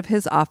outside of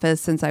his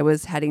office since I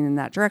was heading in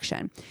that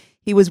direction.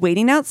 He was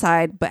waiting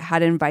outside, but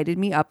had invited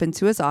me up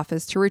into his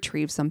office to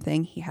retrieve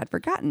something he had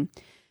forgotten.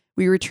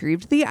 We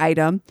retrieved the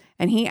item,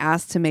 and he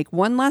asked to make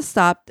one last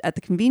stop at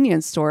the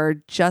convenience store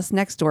just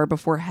next door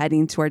before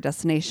heading to our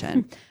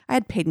destination. I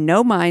had paid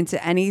no mind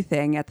to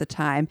anything at the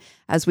time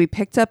as we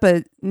picked up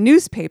a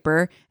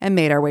newspaper and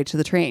made our way to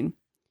the train.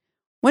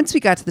 Once we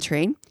got to the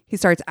train, he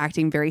starts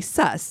acting very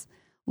sus,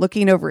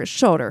 looking over his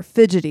shoulder,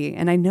 fidgety,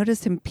 and I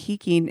noticed him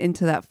peeking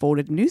into that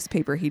folded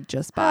newspaper he'd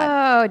just bought.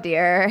 Oh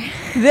dear.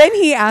 Then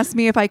he asked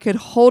me if I could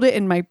hold it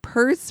in my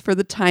purse for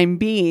the time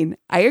being.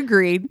 I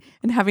agreed,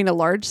 and having a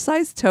large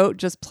size tote,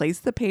 just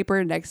placed the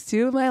paper next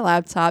to my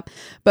laptop,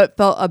 but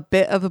felt a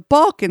bit of a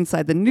bulk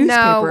inside the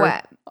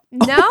newspaper.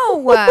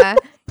 No.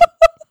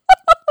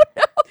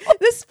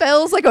 This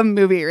feels like a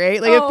movie,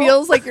 right? Like it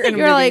feels like you're in a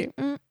You're movie.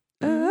 like,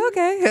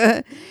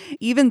 Okay.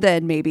 Even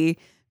then, maybe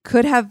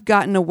could have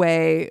gotten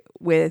away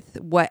with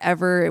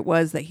whatever it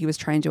was that he was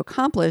trying to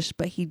accomplish,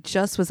 but he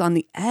just was on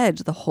the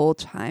edge the whole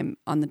time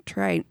on the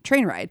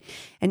train ride,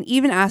 and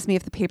even asked me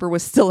if the paper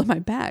was still in my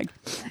bag.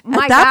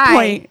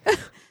 My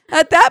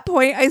At that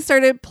point, I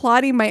started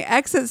plotting my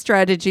exit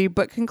strategy,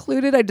 but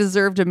concluded I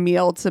deserved a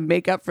meal to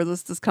make up for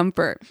this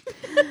discomfort.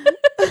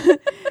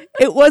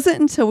 It wasn't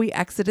until we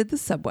exited the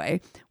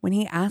subway when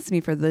he asked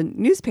me for the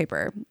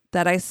newspaper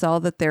that I saw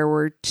that there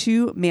were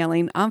 2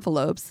 mailing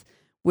envelopes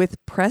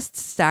with pressed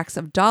stacks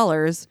of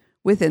dollars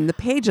within the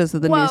pages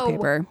of the Whoa.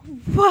 newspaper.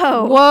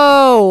 Whoa.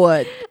 whoa.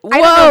 I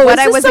don't know what is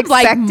I this was some,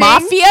 like expecting.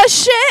 mafia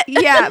shit.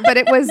 Yeah, but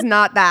it was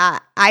not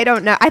that. I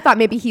don't know. I thought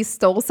maybe he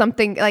stole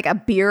something like a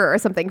beer or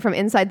something from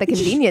inside the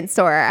convenience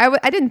store.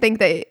 I didn't think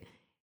that.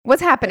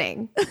 What's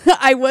happening?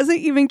 I wasn't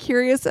even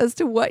curious as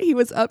to what he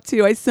was up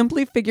to. I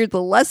simply figured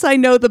the less I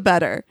know, the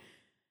better.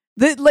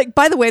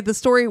 By the way, the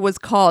story was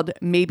called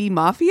Maybe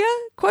Mafia? ?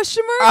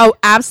 Oh,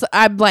 absolutely.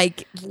 I'm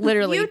like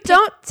literally. You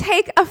don't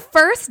take a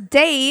first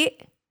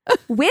date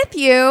with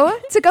you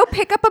to go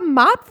pick up a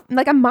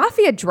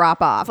mafia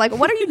drop off. Like,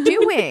 what are you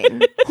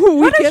doing?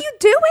 What are you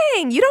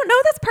doing? You don't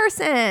know this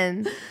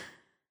person.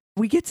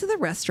 We get to the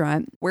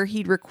restaurant where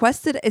he'd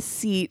requested a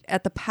seat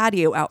at the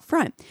patio out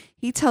front.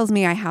 He tells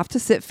me I have to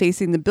sit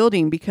facing the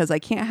building because I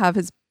can't have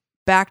his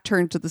back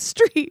turned to the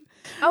street.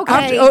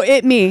 Okay.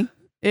 It me.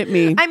 I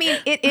mean,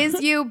 it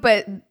is you,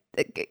 but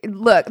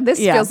Look, this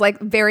Yeah. feels like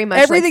very much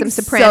Everything's like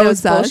some Sopranos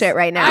so sus. bullshit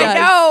right now. I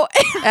know.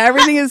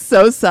 Everything is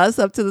so sus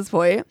up to this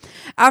point.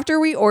 After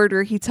we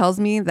order, he tells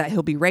me that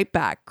he'll be right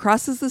back,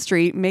 crosses the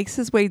street, makes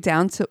his way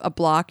down to a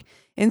block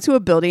into a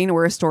building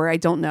or a store, I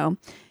don't know,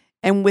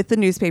 and with the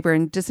newspaper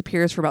and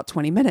disappears for about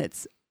 20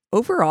 minutes.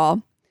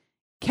 Overall,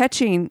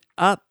 catching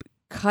up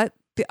cut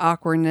the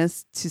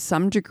awkwardness to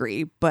some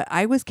degree, but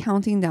I was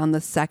counting down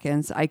the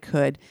seconds I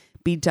could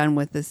be done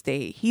with this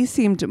date. He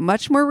seemed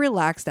much more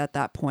relaxed at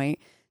that point.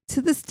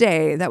 To this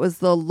day, that was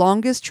the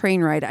longest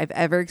train ride I've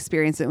ever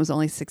experienced. It was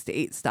only 6 to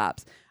 8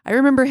 stops. I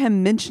remember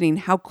him mentioning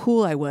how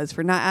cool I was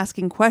for not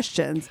asking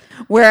questions,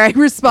 where I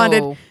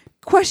responded, Oh.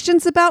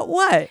 questions about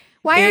what?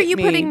 Why are Ate you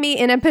putting me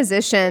in a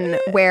position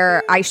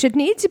where I should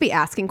need to be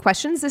asking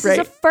questions? This is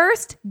a Right.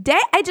 first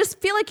date. I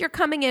just feel like you're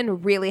coming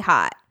in really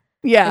hot.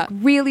 Yeah. Like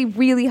really,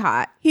 really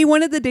hot. He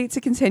wanted the date to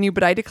continue,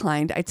 but I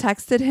declined. I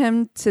texted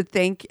him to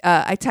thank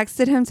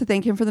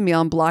him for the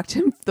meal and blocked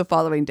him the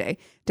following day.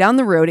 Down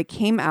the road, it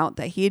came out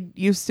that he had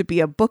used to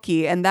be a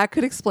bookie, and that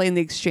could explain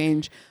the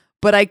exchange,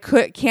 but I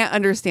can't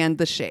understand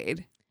the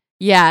shade.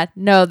 Yeah,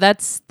 no,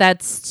 that's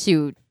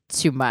too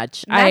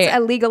much. That's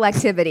illegal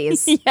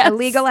activities. Yes.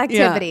 Illegal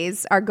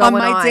activities are going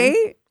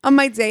on. On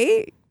my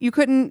date, you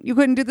couldn't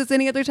do this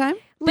any other time?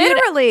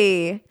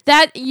 Literally.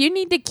 That you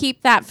need to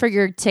keep that for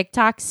your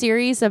TikTok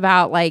series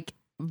about like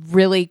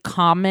really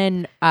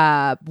common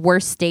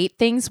worst date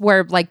things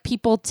where like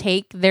people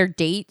take their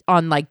date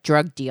on like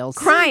drug deals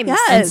Crimes.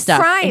 and stuff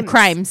Crimes. and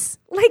crimes.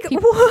 Like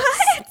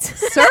what?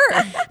 Sir.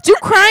 Do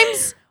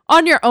crimes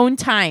on your own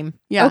time.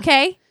 Yeah.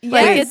 Okay?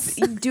 Yes.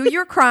 Do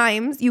your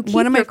crimes. You keep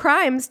One of my- your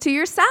crimes to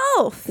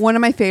yourself. One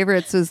of my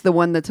favorites is the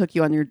one that took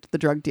you on the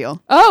drug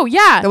deal. Oh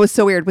yeah. That was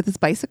so weird with his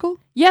bicycle.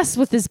 Yes,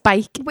 with his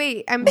bike.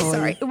 Wait, I'm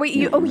sorry. Wait,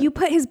 you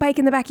put his bike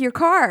in the back of your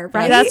car,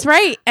 right? That's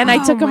right. And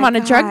I Oh took him my on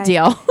a drug God.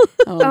 deal.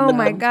 Oh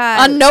my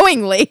God.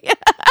 Unknowingly.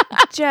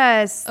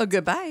 Just Oh,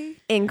 goodbye.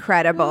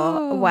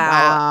 incredible.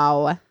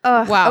 Wow. Wow.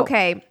 Ugh, Wow.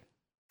 Okay.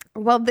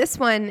 Well, this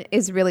one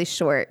is really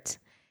short,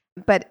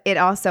 but it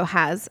also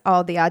has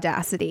all the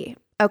audacity.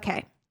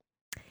 Okay.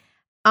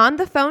 On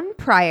the phone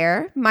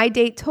prior, my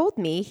date told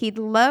me he'd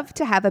love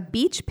to have a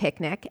beach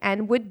picnic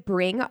and would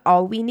bring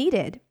all we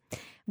needed.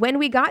 When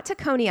we got to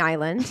Coney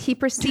Island, he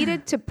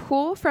proceeded to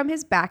pull from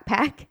his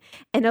backpack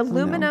an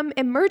aluminum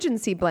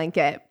emergency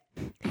blanket.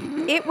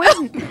 It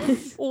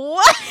was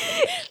What?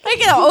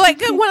 Like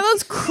one of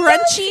those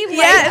crunchy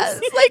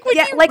Yes. Like when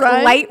yeah, you like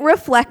run. light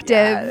reflective,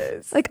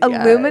 Yes, like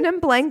yes. aluminum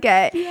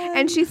blanket.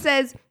 And she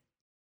says,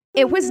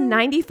 it was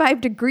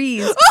 95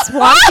 degrees,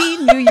 swampy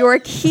New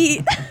York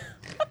heat.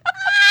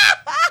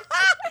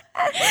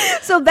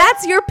 So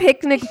that's your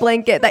picnic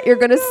blanket that you're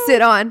going to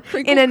sit on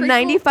in a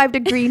 95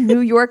 degree New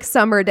York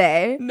summer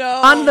day. No.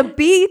 On the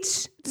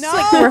beach. No.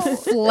 like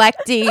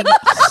reflecting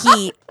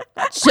heat.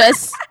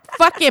 Just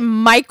fucking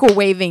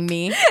microwaving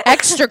me.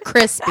 Extra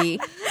crispy.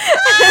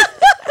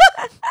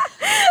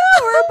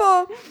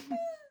 Horrible.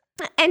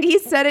 And he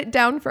set it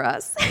down for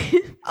us.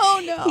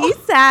 Oh no. He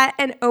sat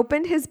and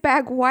opened his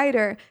bag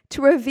wider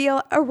to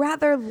reveal a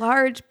rather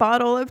large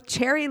bottle of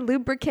cherry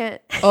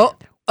lubricant. Oh.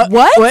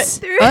 What?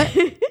 Through,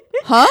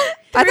 Huh?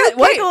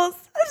 through giggles.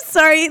 I'm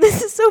sorry.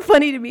 This is so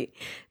funny to me.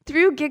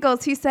 Through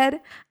giggles, he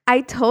said,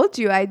 I told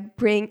you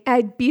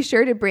I'd be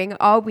sure to bring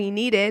all we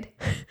needed.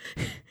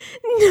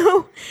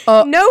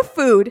 No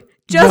food,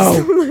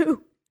 just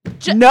lube.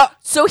 No.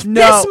 So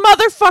No. this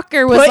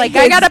motherfucker was Put like,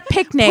 I his- got a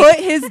picnic. Put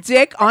his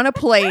dick on a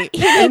plate.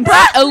 He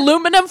brought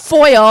aluminum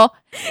foil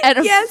and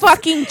a Yes.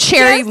 fucking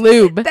cherry Yes.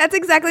 lube. That's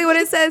exactly what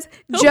it says.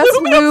 Just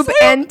Aluminum lube foil.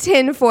 and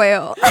tin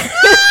foil.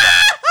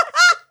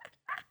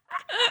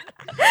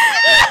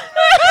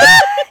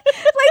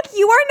 Like,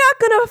 you are not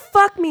gonna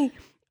fuck me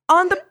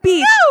on the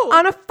beach, No.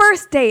 on a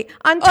first date,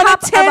 on On a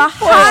top of tin a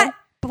foil. hot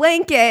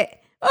blanket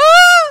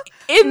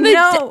In the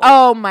No.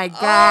 oh my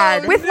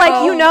god. with, like,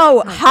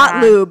 hot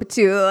God. lube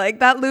too. Like,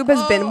 that lube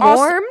has been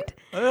warmed.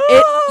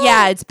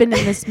 It's been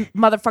in this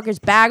motherfucker's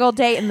bag all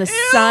day in the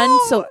sun.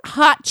 So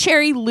hot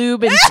cherry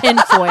lube and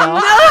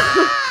tinfoil.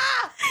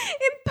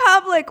 In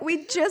public,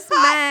 we just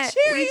met.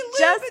 We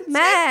just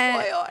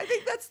met. I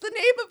think that's the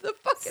name of the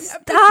fucking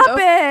Stop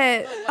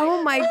it.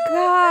 Oh my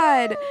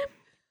God.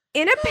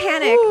 In a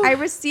panic, I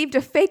received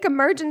a fake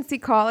emergency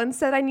call and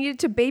said I needed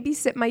to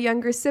babysit my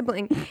younger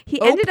sibling.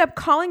 He ended up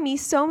calling me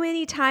so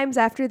many times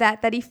after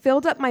that he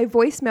filled up my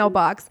voicemail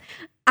box.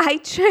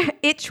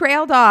 It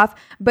trailed off,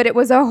 but it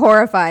was a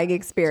horrifying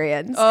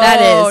experience. That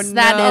is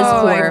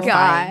oh my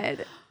horrifying.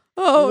 God.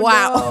 Oh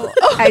Wow.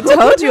 no. I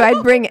told you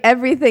I'd bring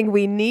everything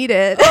we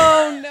needed.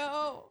 Oh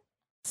no.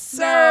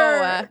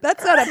 Sir.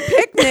 That's not a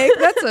picnic.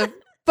 That's a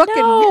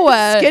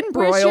fucking skin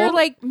broil. Where's your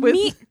like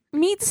with-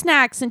 meat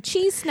snacks and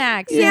cheese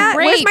snacks? Yeah, and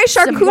where's grapes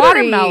my and charcuterie?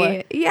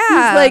 watermelon? Yeah.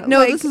 He's like,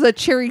 no, this is a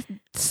cherry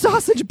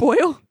sausage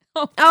boil.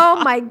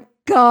 Oh my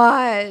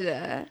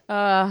God.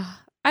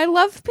 I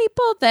love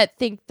people that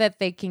think that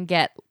they can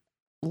get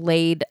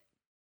laid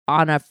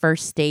on a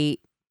first date,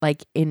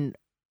 like in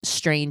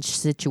strange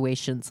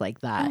situations like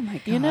that. Oh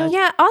my You know,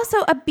 Yeah, also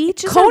a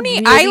beach is Coney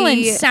a really,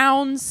 Island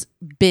sounds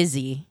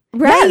busy.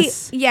 Right.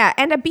 Yes. Yeah.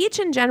 And a beach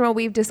in general,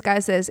 we've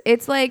discussed this.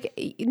 It's like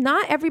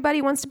not everybody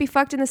wants to be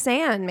fucked in the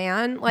sand,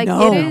 man. Like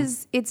No.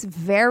 it's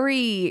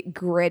very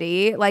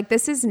gritty. Like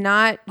this is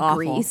not Awful.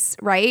 Grease,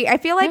 right? I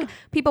feel like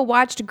people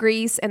watched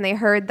Grease and they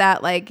heard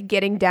that like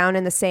getting down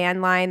in the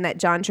sand line that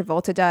John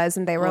Travolta does.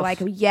 And they were like,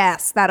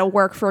 yes, that'll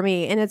work for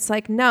me. And it's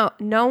like, no,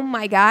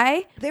 my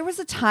guy. There was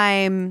a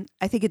time,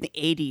 I think in the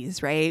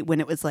 80s, right? When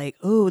it was like,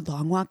 oh,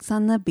 long walks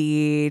on the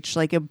beach.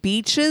 Like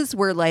beaches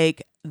were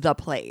like the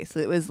place.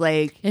 It was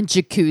like, And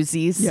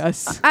jacuzzis.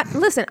 yes.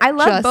 Listen, I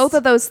love Just- both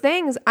of those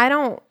things.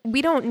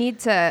 We don't need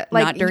to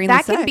like Not during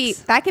that the can be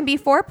sex. that can be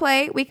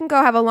foreplay. We can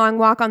go have a long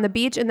walk on the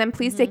beach and then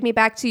please take me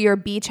back to your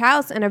beach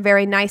house in a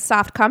very nice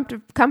soft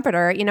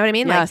comforter. You know what I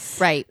mean? Yes.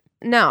 Right.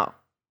 Like no.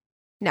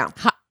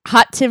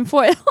 Hot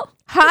tinfoil.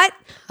 Hot.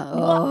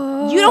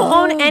 Oh. You don't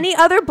own any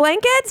other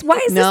blankets? Why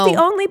is No. this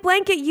the only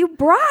blanket you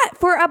brought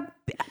for a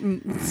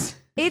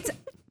It's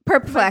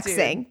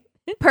perplexing.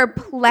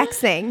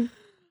 Perplexing.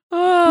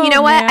 Oh, You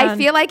know what? I man.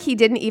 feel like he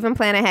didn't even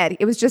plan ahead.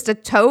 It was just a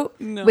tote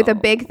with a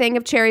big thing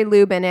of cherry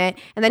lube in it.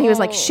 And then he was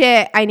like,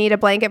 shit, I need a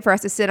blanket for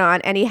us to sit on.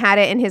 And he had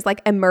it in his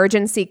like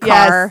emergency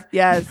car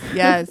Yes.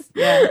 Yeah.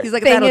 He's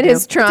like, thing that'll in do.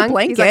 his It's a trunk.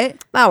 blanket. He's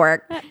like, that'll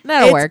work.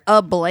 That'll It's work.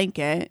 a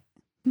blanket.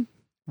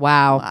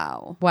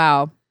 Wow.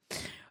 Wow.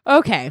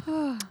 Okay.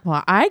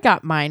 Well, I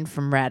got mine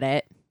from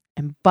Reddit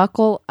and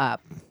buckle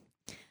up.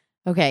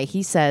 Okay.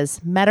 He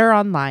says, met her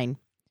online,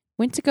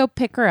 went to go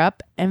pick her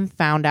up and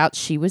found out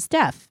she was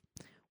deaf.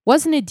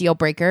 Wasn't a deal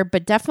breaker,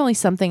 but definitely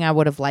something I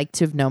would have liked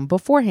to have known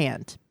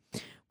beforehand.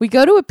 We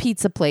go to a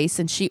pizza place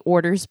and she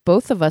orders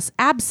both of us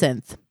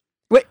absinthe.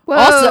 Wait, Whoa.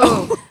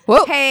 Also,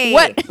 whoa, Hey.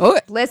 what? Oh,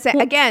 Listen,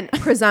 again,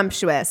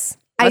 presumptuous.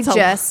 I That's a-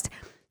 just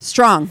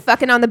strong.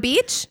 fucking on the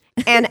beach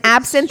and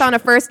absinthe on a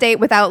first date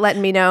without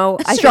letting me know.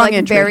 I feel Strong like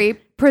entry. very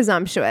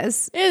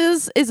presumptuous.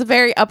 is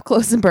very up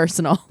close and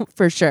personal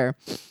for sure.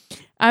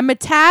 I'm a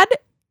tad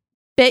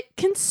bit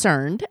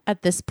concerned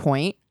at this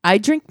point. I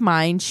drink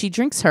mine, she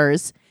drinks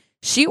hers.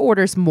 She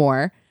orders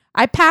more.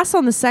 I pass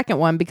on the second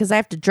one because I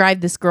have to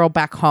drive this girl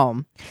back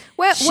home.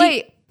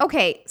 Wait.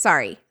 Okay,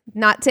 sorry.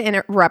 Not to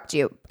interrupt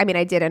you. I mean,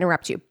 I did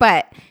interrupt you,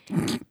 but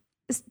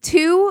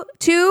two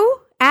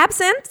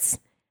absinthes?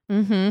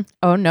 Mm-hmm.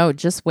 Oh no,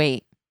 just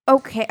wait.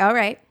 Okay, all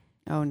right.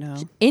 Oh no.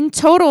 In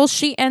total,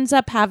 she ends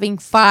up having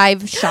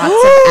 5 shots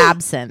of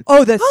absinthe.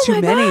 Oh, that's Oh too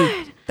my many.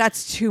 God.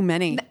 That's too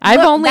many. I've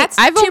Look, only that's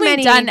too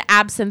many. done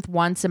absinthe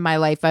once in my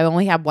life. I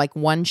only had like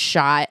 1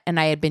 shot and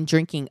I had been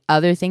drinking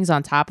other things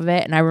on top of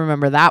it. And I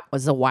remember that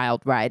was a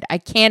wild ride. I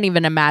can't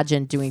even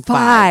imagine doing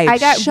 5. I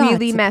got shots.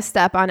 really messed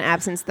up on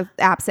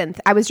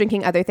absinthe. I was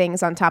drinking other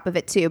things on top of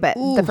it too, but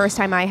the first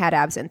time I had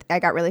absinthe, I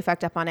got really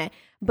fucked up on it.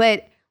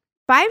 But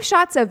 5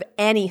 shots of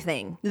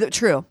anything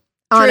True.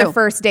 on True. a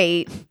first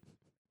date,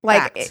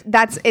 like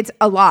Fact. it's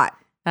a lot.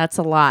 That's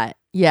a lot.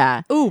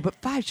 Yeah. Ooh, but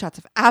 5 shots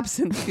of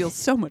absinthe feels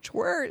so much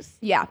worse.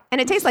 Yeah,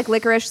 and it tastes like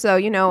licorice, so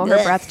you know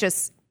her breath's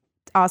just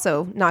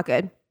also not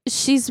good.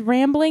 She's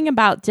rambling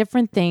about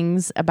different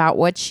things about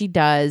what she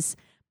does,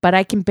 but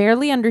I can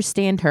barely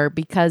understand her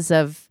because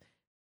of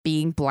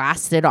being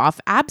blasted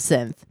off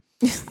absinthe.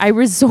 I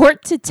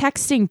resort to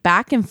texting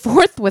back and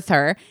forth with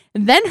her,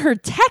 and then her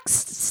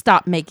texts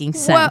stop making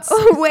sense.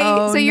 Whoa, wait,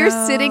 Oh, so you're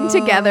sitting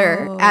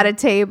together no. at a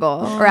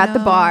table or at the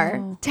bar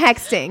no.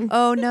 texting.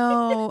 Oh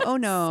no. Oh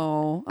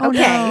no. Oh, Okay.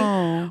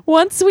 no.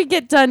 Once we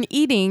get done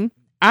eating,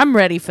 I'm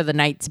ready for the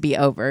night to be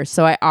over,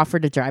 so I offer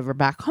to drive her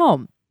back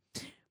home.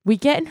 We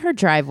get in her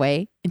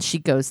driveway, and she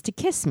goes to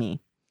kiss me.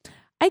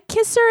 I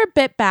kiss her a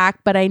bit back,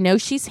 but I know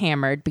she's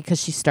hammered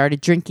because she started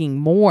drinking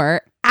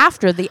more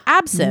after the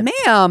absinthe.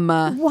 Ma'am.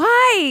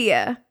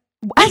 Why?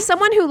 As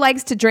someone who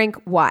likes to drink,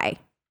 why?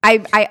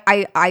 I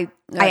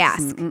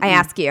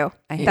ask you.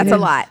 I hate That's it. a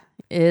lot.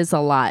 It is a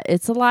lot.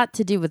 It's a lot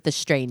to do with the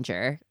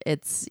stranger.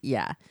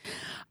 Yeah.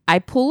 I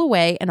pull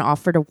away and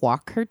offer to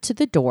walk her to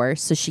the door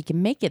so she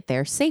can make it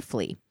there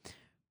safely.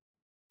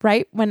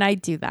 Right when I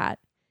do that,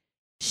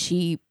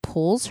 she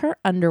pulls her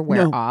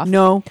underwear off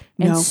No.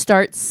 and No.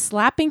 starts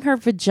slapping her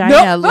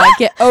vagina like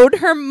it owed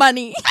her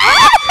money.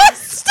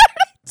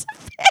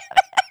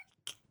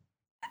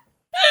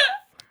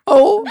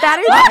 Oh,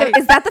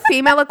 Is that the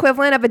female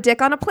equivalent of a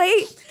dick on a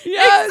plate?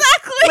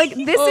 Exactly. Like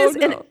this is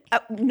an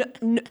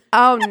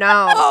oh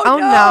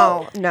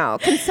no.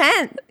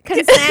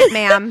 Consent,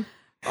 ma'am.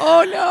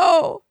 Oh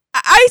no.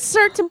 I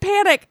start to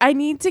panic. I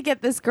need to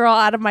get this girl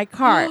out of my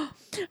car.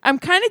 I'm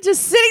kind of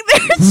just sitting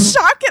there in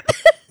shock at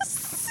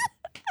this.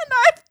 And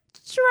I've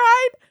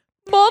tried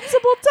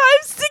multiple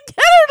times to get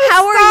her to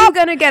How are stop, you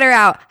gonna get her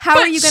out? How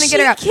are but you gonna get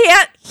her out? She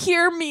can't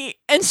hear me,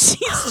 and she's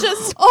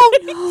just Oh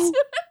no.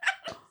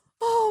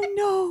 Oh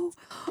no.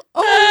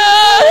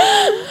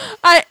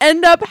 I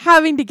end up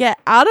having to get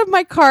out of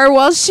my car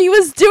while she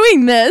was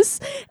doing this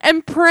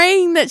and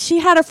praying that she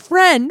had a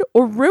friend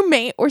or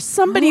roommate or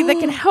somebody that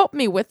can help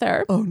me with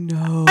her. Oh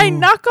no. I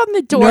knock on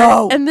the door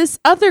No. and this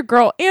other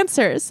girl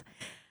answers.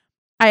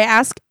 I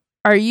ask,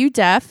 "Are you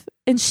deaf?"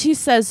 And she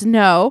says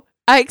no.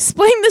 I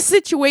explain the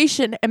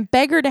situation and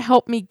beg her to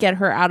help me get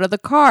her out of the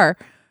car.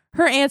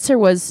 Her answer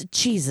was,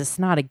 Jesus,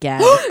 not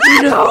again.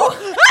 No.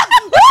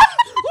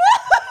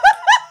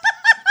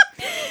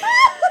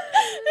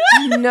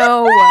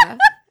 No.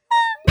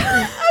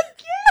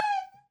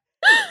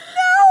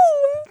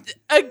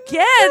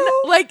 Again?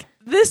 Like,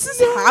 this has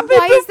happened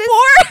Why is this-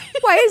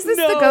 before? Why is this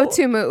the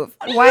go-to move?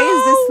 Why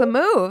is this the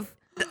move?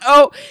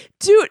 Oh,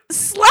 dude,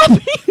 slapping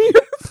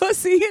your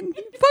Pussy in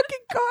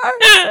fucking car.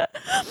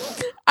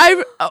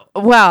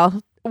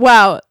 wow.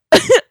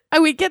 I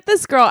would get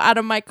this girl out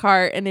of my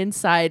car and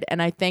inside, and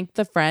I thanked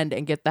the friend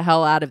and get the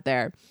hell out of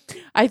there.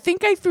 I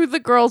think I threw the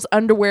girl's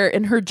underwear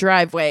in her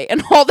driveway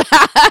and hauled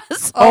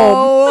ass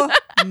home.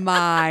 Oh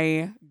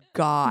my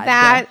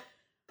God.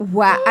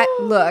 Wow.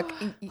 Look,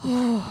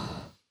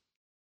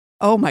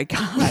 Oh my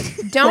God.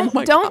 don't Oh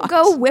my don't gosh.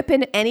 go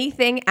whipping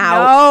anything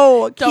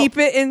out No, keep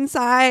it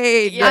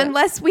inside.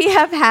 unless we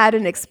have had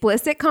an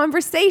explicit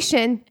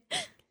conversation.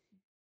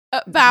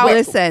 About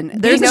Listen, We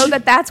there's know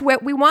that that's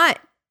what we want.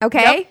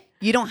 Okay. Yep.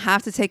 You don't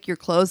have to take your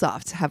clothes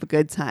off to have a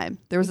good time.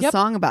 There was a Yep.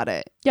 song about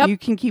it. Yep. You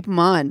can keep them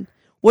on.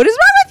 What is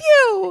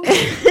wrong with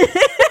you?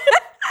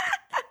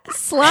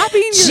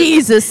 Slapping your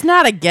Jesus,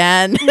 not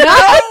again.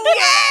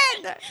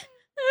 again.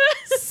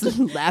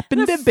 Slapping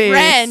the bitch.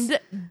 Friend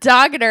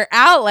dogging her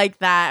out like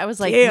that. I was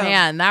like, Damn.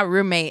 man, that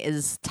roommate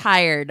is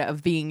tired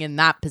of being in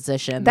that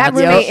position. That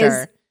That's for roommate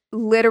sure. is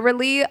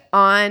literally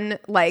on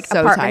like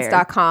So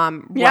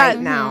apartments.com Yeah. right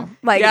now.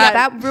 Like Yeah.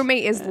 that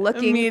roommate is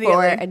looking Immediately.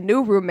 for a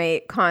new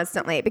roommate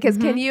constantly because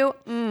can you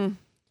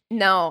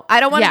no, I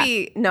don't want to Yeah.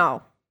 be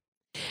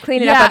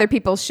cleaning up Yeah. other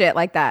people's shit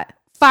like that.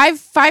 Five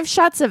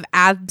shots of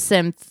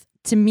absinthe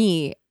to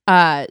me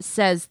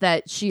says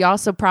that she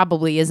also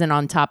probably isn't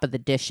on top of the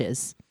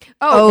dishes.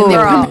 Oh,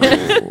 girl.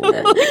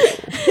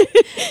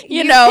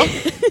 You know,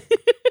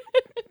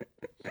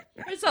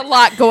 there's a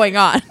lot going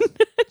on. She's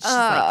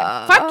like,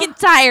 I'm fucking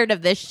tired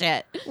of this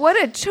shit.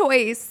 What a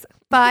choice.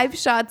 5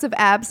 shots of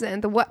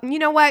absinthe. What you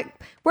know what?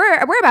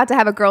 We're about to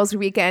have a girls'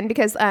 weekend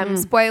because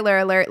spoiler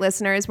alert,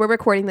 listeners, we're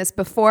recording this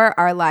before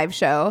our live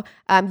show.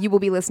 You will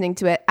be listening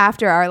to it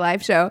after our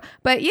live show.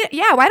 But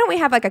yeah, why don't we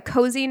have like a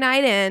cozy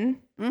night in?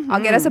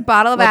 I'll get us a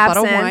bottle of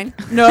Bottle absinthe.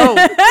 of wine. No,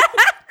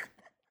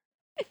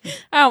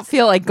 I don't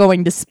feel like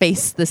going to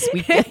space this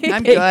weekend.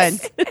 I'm good.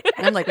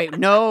 I'm like, wait,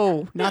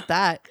 no, not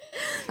that.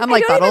 I'm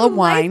like, I don't bottle even of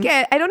wine. Like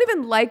it. I don't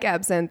even like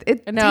absinthe.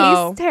 It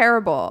No. tastes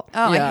terrible.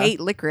 Oh, Yeah. I hate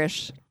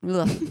licorice.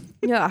 Ugh.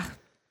 Yeah.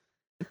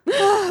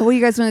 Well,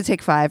 you guys want to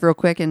take 5 real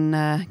quick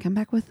and come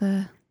back with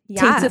a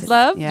Tainted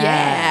love?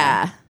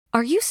 Yeah.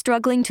 Are you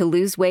struggling to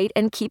lose weight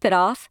and keep it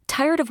off?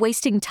 Tired of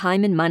wasting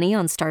time and money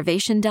on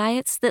starvation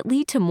diets that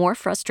lead to more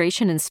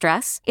frustration and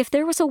stress? If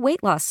there was a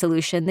weight loss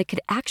solution that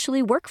could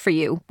actually work for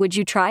you, would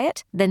you try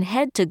it? Then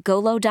head to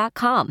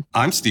Golo.com.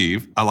 I'm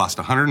Steve. I lost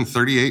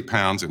 138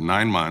 pounds in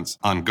 9 months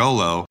on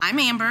Golo. I'm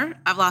Amber.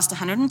 I've lost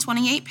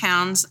 128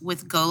 pounds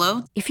with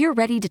Golo. If you're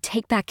ready to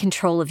take back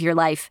control of your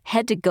life,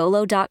 head to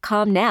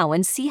Golo.com now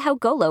and see how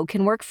Golo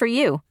can work for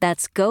you.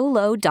 That's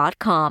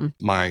Golo.com.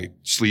 My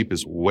sleep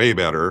is way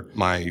better.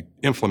 My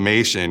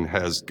inflammation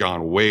has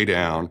gone way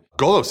down.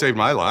 Golo saved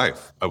my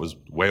life. I was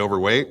way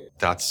overweight.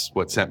 That's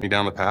what sent me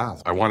down the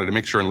path. I wanted to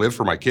make sure and live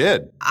for my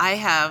kid. I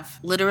have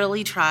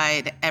literally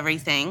tried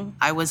everything.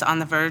 I was on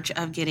the verge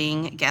of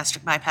getting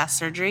gastric bypass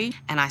surgery,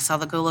 and I saw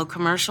the Golo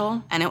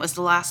commercial, and it was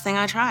the last thing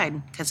I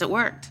tried because it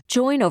worked.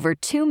 Join over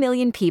 2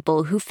 million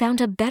people who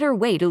found a better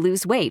way to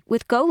lose weight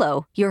with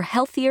Golo. Your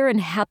healthier and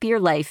happier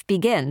life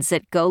begins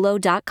at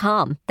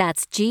Golo.com.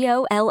 That's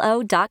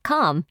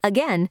Golo.com.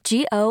 Again,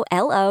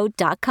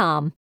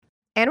 Golo.com.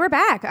 And we're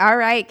back. All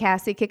right,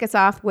 Cassie, kick us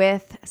off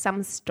with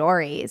some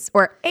stories.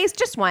 Or Ace,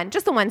 just one.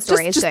 Just the one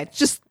story is good.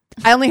 Just,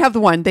 I only have the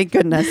one. Thank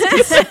goodness.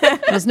 I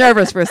was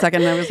nervous for a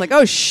second. And I was like,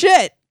 oh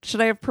shit. Should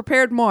I have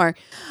prepared more?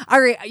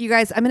 All right, you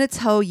guys, I'm going to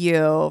tell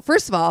you.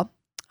 First of all,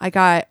 I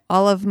got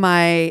all of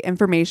my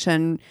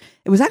information.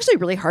 It was actually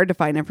really hard to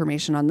find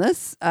information on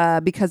this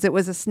because it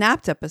was a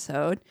snapped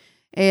episode,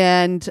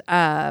 and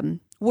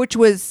which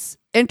was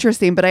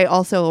interesting. But I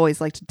also always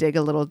like to dig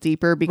a little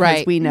deeper because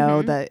Right. we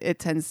know that it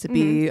tends to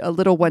be a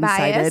little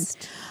one-sided.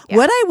 Biased. Yeah.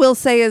 What I will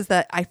say is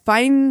that I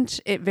find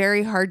it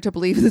very hard to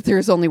believe that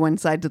there's only one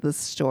side to the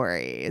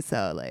story.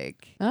 So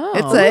like,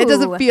 it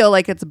doesn't Ooh. feel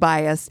like it's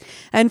biased.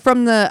 And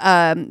from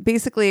the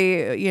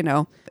basically, you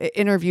know, it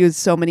interviews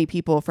so many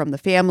people from the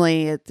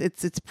family.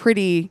 It's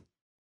pretty.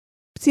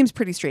 Seems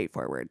pretty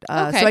straightforward.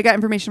 Okay. So I got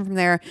information from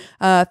there.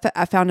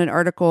 I found an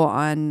article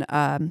on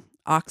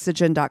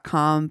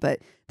oxygen.com, but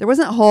there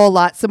wasn't a whole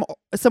lot.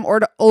 Some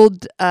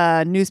old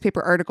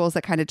newspaper articles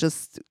that kind of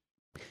just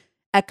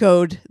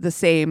echoed the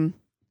same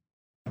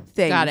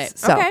things. Got it.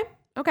 So,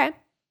 Okay.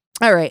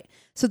 all right.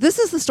 So this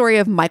is the story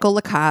of Michael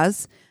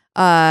Lacaze.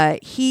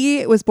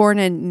 He was born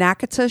in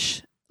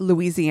Natchitoches,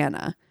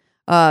 Louisiana.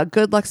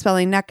 Good luck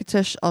spelling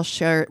Natchitoches. I'll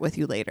share it with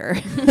you later.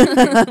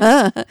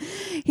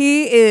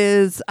 He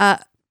is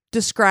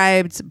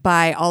described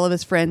by all of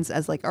his friends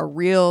as like a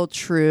real,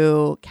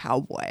 true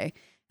cowboy.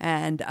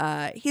 And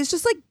he's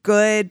just like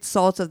good,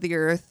 salt of the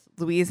earth,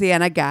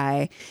 Louisiana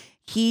guy.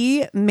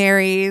 He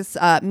meets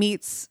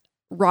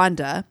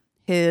Rhonda,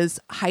 his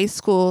high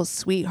school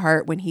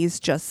sweetheart when he's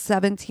just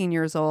 17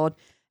 years old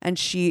and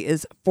she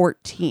is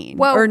 14.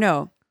 Whoa. Or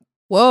no.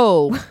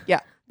 Whoa. Yeah.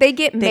 They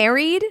get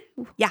married?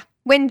 Yeah.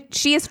 When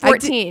she is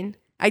 14.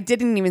 I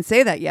didn't even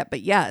say that yet,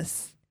 but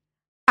yes.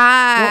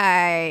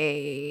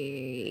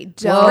 I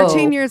don't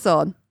 14 years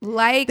old.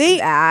 like They-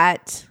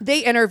 that. They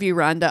interview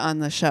Rhonda on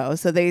the show.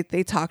 So they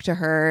talk to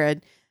her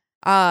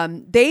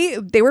and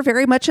they were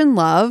very much in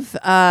love.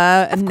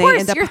 And Of they course,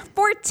 end up you're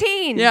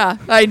 14. Yeah,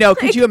 I know.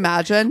 Could you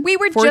imagine? We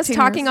were just 14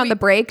 talking years- on the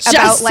break Just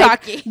about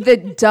like talking. the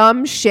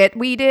dumb shit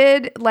we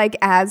did like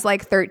as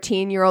like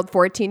 13-year-old,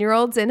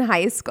 14-year-olds in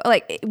high school.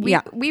 Like we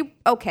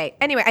okay.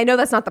 Anyway, I know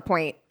that's not the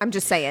point. I'm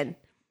just saying.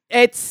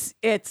 It's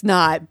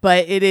not,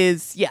 but it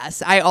is.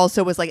 Yes, I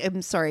also was like,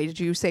 I'm sorry. Did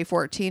you say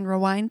 14?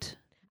 Rewind.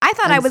 I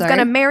thought I'm I was sorry? going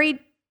to marry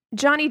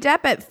Johnny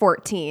Depp at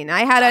 14.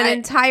 I had an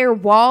entire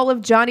wall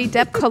of Johnny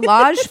Depp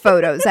collage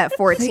photos at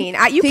 14.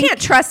 You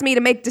can't trust me to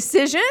make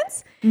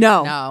decisions.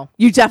 No,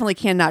 you definitely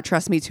cannot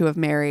trust me to have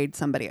married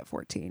somebody at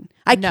 14.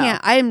 I No.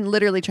 can't. I'm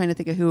literally trying to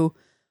think of who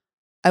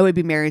I would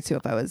be married to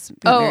if I was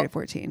married at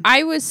 14.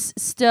 I was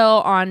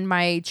still on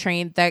my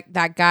train.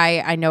 That guy,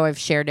 I know I've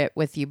shared it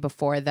with you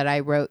before, that I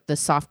wrote the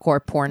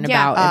softcore porn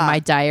Yeah. about in my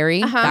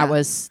diary. Uh-huh.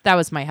 That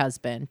was my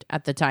husband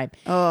at the time.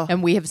 Oh.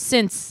 And we have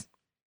since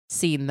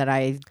seen that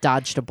I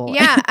dodged a bullet.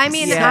 Yeah, I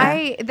mean,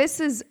 Yeah. this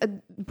is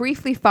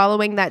briefly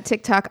following that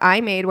TikTok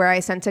I made where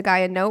I sent a guy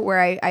a note where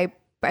I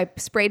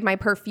sprayed my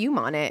perfume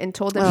on it and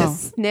told him to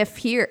sniff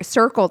here,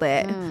 circled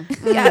it.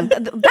 Yeah,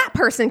 that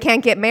person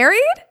can't get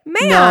married,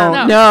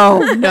 man.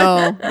 No.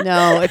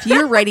 If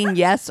you're writing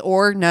yes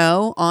or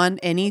no on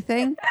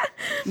anything,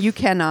 you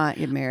cannot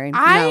get married.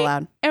 You're not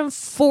allowed. I am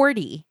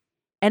 40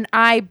 and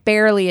I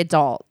barely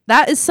adult.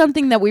 That is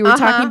something that we were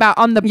talking about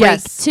on the break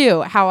Yes.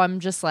 too. How I'm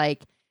just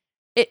like,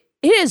 it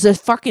is a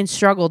fucking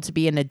struggle to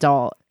be an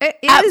adult. It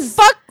At is.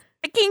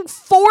 fucking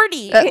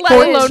 40, let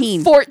 14.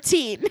 alone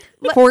 14.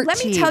 Let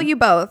 14. me tell you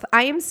both.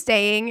 I am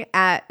staying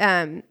at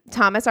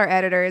Thomas, our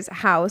editor's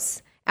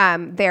house.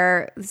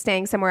 They're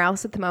staying somewhere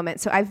else at the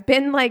moment. So I've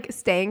been like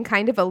staying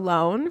kind of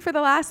alone for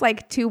the last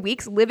like 2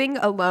 weeks, living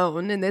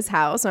alone in this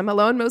house. I'm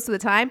alone most of the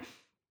time.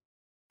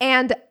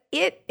 And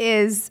it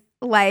is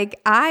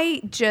like,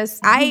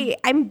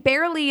 I'm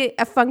barely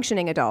a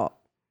functioning adult.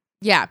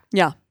 Yeah.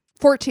 Yeah.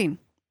 14.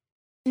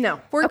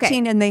 No.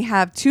 14 and they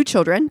have 2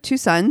 children, 2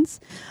 sons.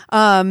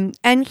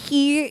 And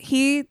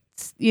he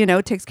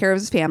takes care of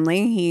his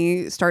family.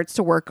 He starts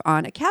to work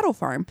on a cattle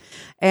farm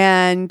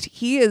and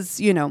he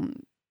is,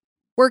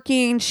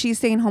 working. She's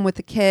staying home with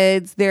the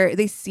kids.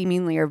 They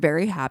seemingly are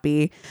very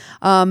happy.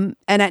 And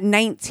at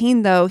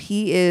 19 though,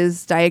 he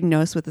is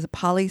diagnosed with a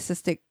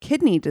polycystic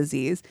kidney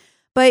disease,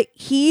 but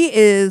he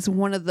is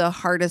one of the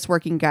hardest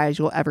working guys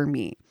you'll ever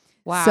meet.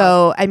 Wow.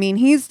 So, I mean,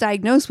 he's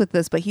diagnosed with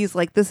this, but he's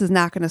like, this is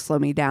not going to slow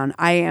me down.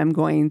 I am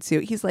going to,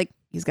 he's like,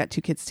 he's got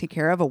 2 kids to take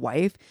care of, a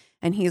wife.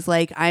 And he's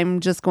like, I'm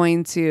just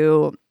going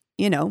to,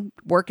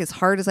 work as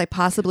hard as I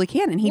possibly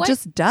can. And he What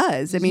just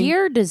does. I mean,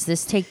 year does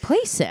this take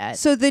place at?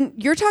 so then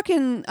you're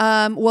talking,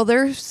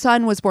 their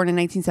son was born in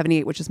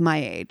 1978, which is my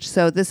age.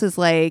 So this is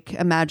like,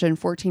 imagine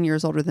 14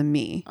 years older than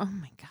me. Oh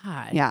my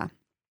God. Yeah.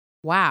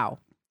 Wow.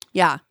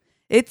 Yeah.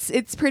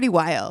 It's pretty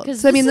wild.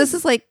 'Cause So, I mean, this this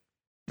is like,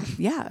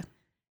 yeah.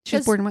 She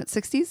was 'Cause- born in what,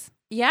 60s?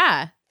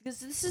 Yeah.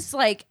 Because this is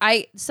like,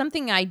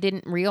 something I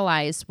didn't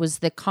realize was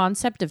the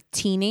concept of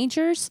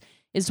teenagers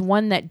is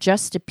one that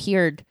just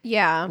appeared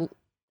Yeah.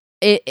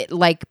 it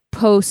like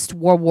post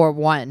World War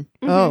One.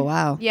 Oh,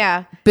 wow.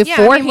 Yeah.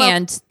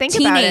 Beforehand, think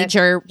about it.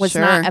 teenager was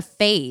not Sure. a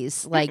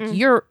phase. Like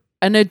you're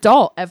an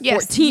adult at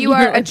Yes, 14. you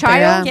are You're a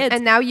child, kids.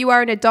 and now you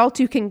are an adult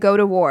who can go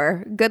to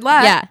war. Good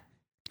luck. Yeah.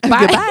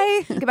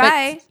 Goodbye.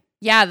 Goodbye.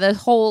 Yeah, the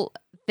whole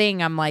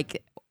thing, I'm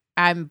like,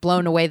 I'm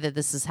blown away that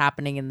this is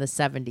happening in the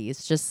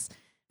 70s. Just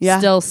Yeah.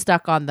 still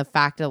stuck on the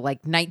fact of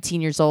like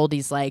 19 years old,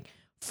 he's like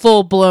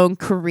full blown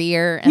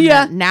career. And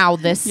Yeah. then now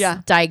this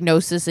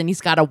diagnosis, and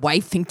he's got a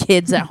wife and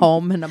kids at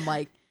home. And I'm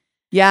like,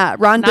 Yeah.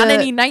 Rhonda. not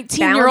any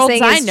 19-year-olds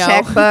Balancing I his know.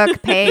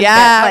 checkbook, paying.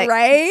 Yeah, like,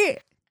 right?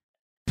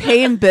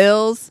 Paying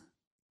bills.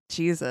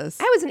 Jesus.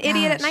 I was an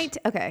idiot at Gosh.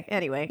 19. Okay.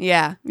 Anyway.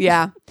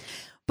 Yeah.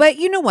 But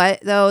you know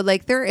what, though?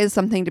 Like, there is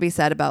something to be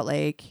said about,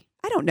 like,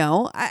 I don't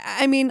know.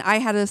 I mean, I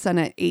had a son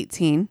at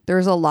 18.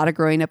 There's a lot of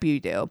growing up you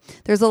do.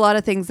 There's a lot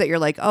of things that you're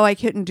like, oh, I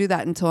couldn't do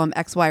that until I'm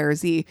X, Y, or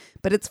Z.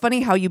 But it's funny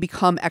how you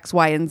become X,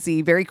 Y, and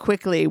Z very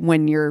quickly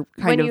when you're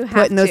When you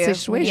put in those have to.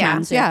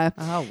 situations. Yeah.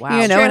 Yeah. Oh,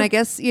 wow. You know, True. and I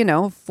guess,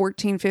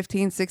 14,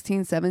 15,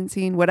 16,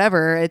 17,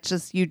 whatever. It's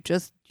just, you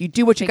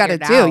do what you got to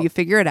Figure it do. out. You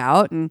figure it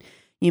out and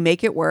you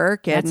make it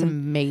work. And That's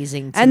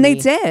amazing. To and they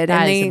me. did. That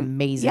and is they,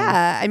 amazing.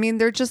 Yeah. I mean,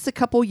 they're just a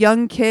couple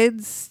young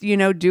kids,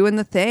 doing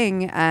the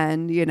thing.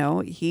 And,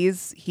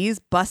 he's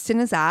busting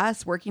his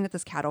ass working at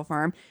this cattle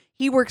farm.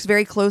 He works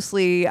very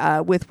closely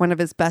with one of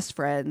his best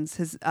friends.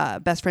 His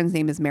best friend's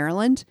name is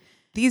Maryland.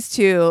 These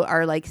two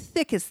are like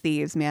thick as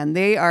thieves, man.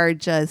 They are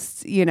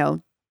just,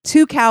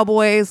 2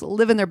 cowboys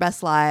living their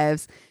best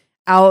lives.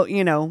 out,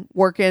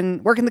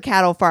 working the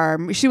cattle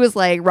farm. She was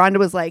like, Rhonda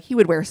was like, he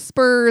would wear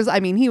spurs. I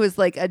mean, he was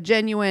like a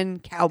genuine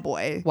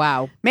cowboy.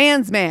 Wow.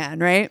 Man's man,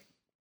 right?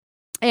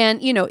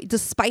 And,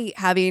 despite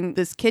having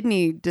this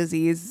kidney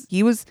disease,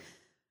 he was,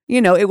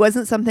 it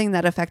wasn't something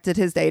that affected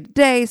his day to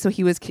day. So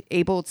he was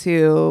able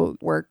to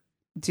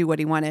do what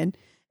he wanted.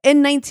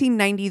 In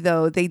 1990,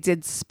 though, they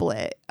did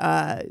split.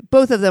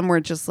 Both of them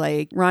were just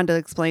like, Rhonda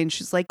explained,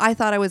 she's like, I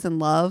thought I was in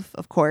love,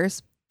 of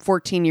course.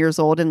 14 years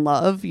old in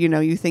love, you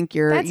think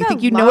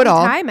you know it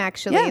all. Time,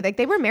 actually. Yeah. Like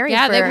they were married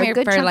for a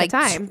good chunk of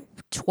time.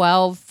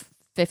 12,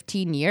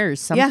 15 years,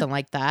 something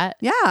like that.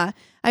 Yeah.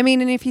 I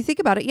mean, and if you think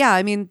about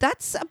it,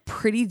 that's a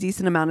pretty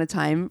decent amount of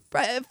time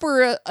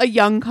for a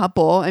young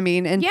couple. I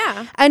mean,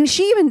 and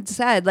she even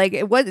said like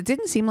it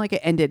didn't seem like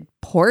it ended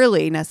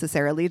poorly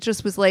necessarily. It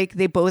just was like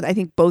I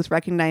think both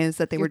recognized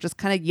that they were just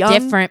kind of young,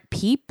 different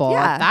people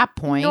at that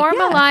point.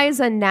 Normalize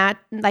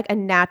a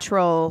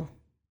natural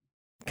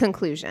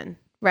conclusion.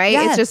 Right?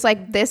 Yes. It's just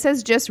like this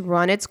has just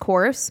run its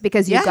course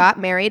because you got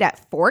married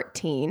at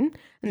 14.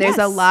 And there's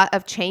a lot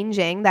of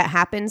changing that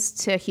happens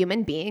to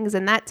human beings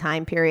in that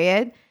time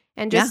period.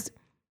 And just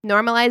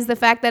normalize the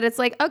fact that it's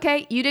like,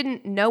 okay, you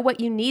didn't know what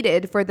you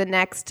needed for the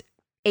next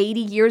 80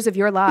 years of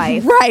your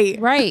life.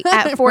 Right.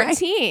 At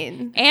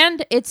 14.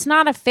 And it's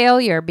not a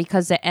failure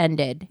because it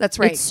ended. That's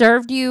right. It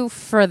served you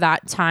for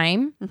that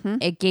time. Mm-hmm.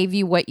 It gave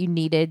you what you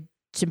needed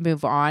to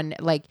move on.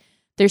 Like,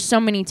 there's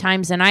so many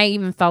times, and I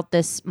even felt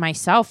this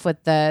myself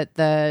with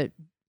the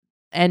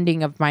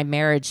ending of my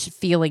marriage,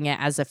 feeling it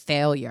as a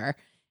failure.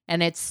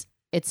 And it's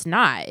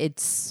not.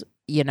 It's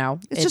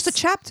just a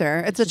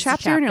chapter. It's a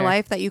chapter in your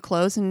life that you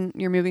close and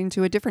you're moving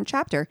to a different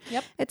chapter.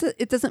 Yep.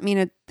 It doesn't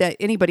mean that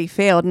anybody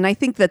failed. And I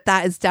think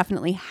that is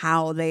definitely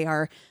how they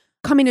are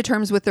coming to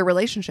terms with their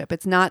relationship.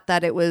 It's not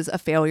that it was a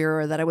failure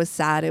or that it was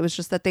sad. It was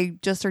just that they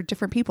just are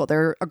different people.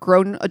 They're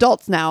grown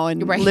adults now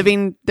and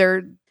living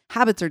their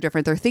habits are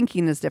different. Their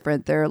thinking is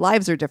different. Their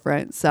lives are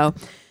different. So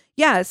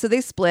so they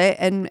split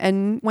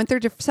and went their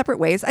separate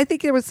ways. I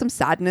think there was some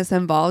sadness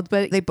involved,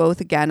 but they both,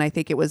 again, I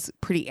think it was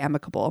pretty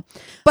amicable.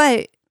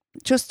 But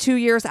just 2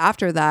 years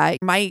after that,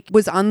 Mike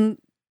was on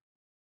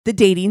the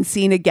dating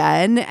scene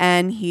again,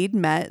 and he'd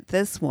met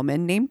this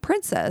woman named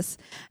Princess.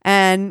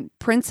 And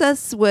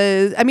Princess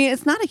was,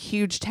 it's not a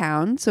huge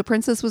town, so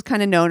Princess was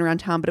kind of known around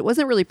town, but it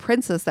wasn't really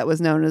Princess that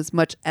was known as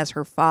much as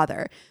her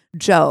father,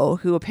 Joe,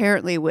 who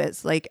apparently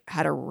was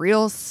had a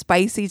real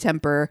spicy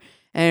temper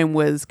and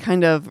was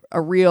kind of a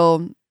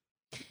real...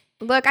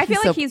 Look, I feel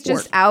like he's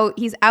just out.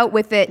 He's out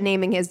with it,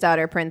 naming his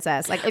daughter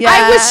Princess. I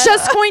was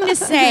just going to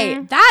say,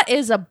 that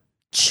is a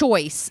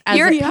choice as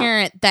a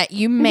parent that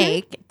you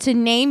make to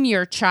name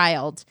your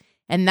child,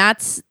 and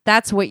that's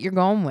what you're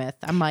going with.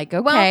 I'm like,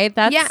 okay,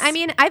 that's... Yeah,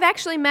 I've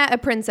actually met a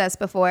princess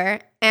before,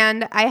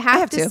 and I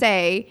have to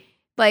say,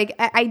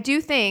 I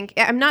do think,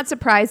 I'm not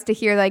surprised to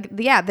hear,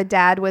 the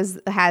dad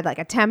had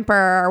a temper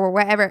or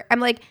whatever. I'm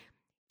like,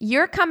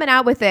 you're coming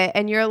out with it,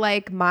 and you're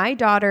like, my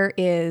daughter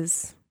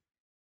is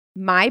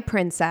my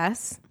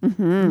princess.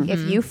 Mm-hmm. If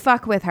you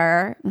fuck with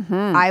her,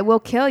 I will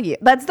kill you.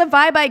 That's the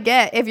vibe I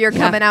get if you're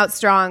coming out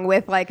strong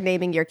with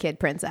naming your kid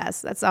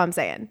Princess. That's all I'm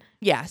saying.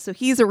 Yeah, so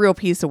he's a real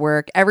piece of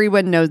work.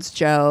 Everyone knows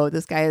Joe.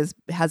 This guy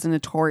has a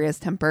notorious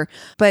temper.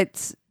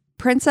 But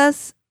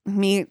Princess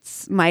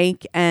meets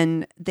Mike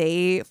and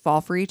they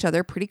fall for each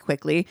other pretty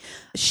quickly.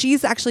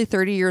 She's actually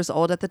 30 years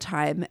old at the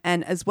time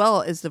and as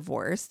well is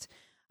divorced.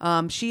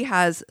 She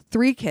has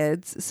 3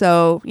 kids.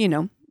 So,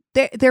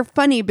 they're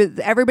funny, but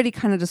everybody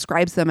kind of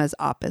describes them as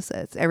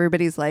opposites.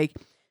 Everybody's like,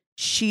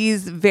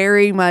 she's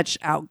very much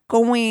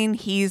outgoing.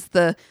 He's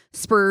the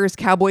spurs,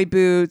 cowboy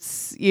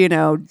boots,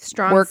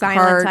 strong, work silent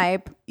hard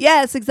type.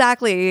 Yes,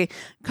 exactly.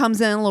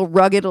 Comes in a little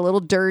rugged, a little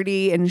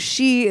dirty, and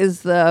she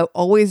is the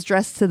always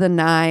dressed to the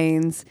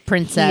nines,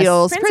 princess,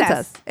 heels,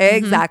 princess.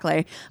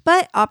 Exactly.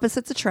 But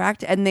opposites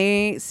attract, and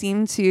they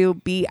seem to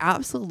be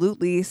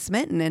absolutely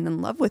smitten and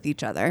in love with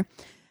each other.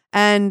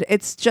 And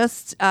it's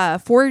just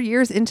 4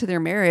 years into their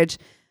marriage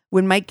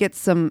when Mike gets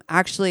some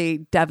actually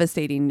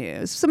devastating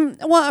news.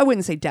 I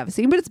wouldn't say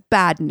devastating, but it's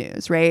bad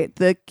news, right?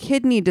 The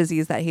kidney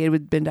disease that he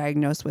had been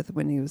diagnosed with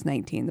when he was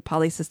 19, the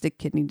polycystic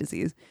kidney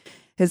disease,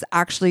 has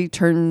actually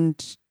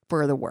turned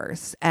for the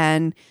worse.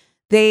 And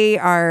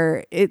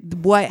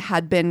what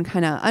had been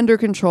kind of under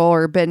control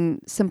or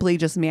been simply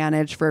just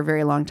managed for a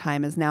very long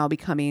time is now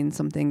becoming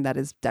something that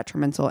is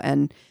detrimental.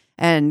 And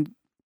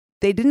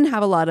they didn't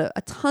have a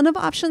ton of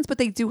options, but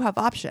they do have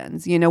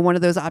options. One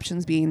of those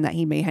options being that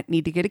he may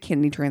need to get a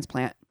kidney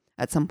transplant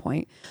at some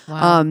point.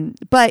 Wow.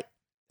 But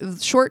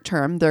short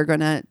term, they're going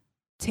to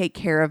take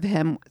care of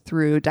him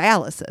through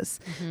dialysis.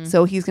 Mm-hmm.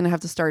 So he's going to have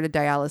to start a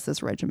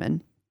dialysis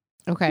regimen.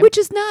 Okay. Which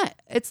is that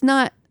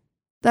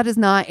is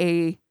not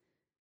a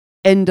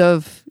end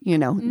of,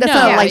 that's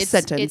not a life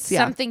sentence. It's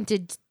something to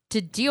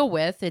deal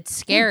with. It's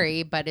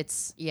scary, but it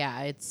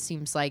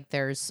seems like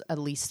there's at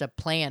least a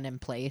plan in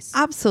place.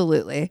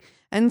 Absolutely.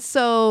 And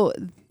so,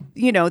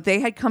 they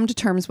had come to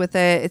terms with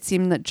it. It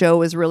seemed that Joe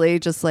was really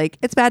just like,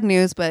 it's bad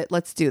news, but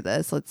let's do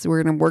this.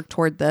 We're going to work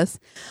toward this.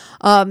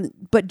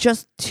 But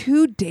just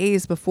 2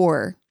 days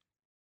before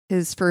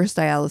his first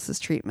dialysis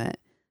treatment,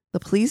 the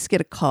police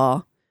get a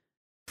call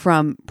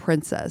from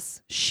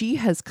Princess. She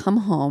has come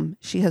home.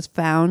 She has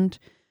found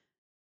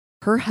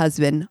her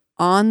husband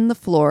on the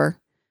floor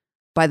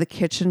by the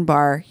kitchen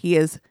bar. He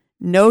is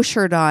no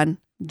shirt on,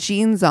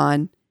 jeans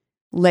on,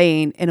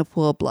 laying in a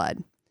pool of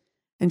blood.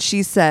 And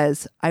she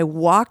says, I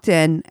walked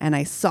in and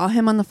I saw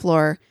him on the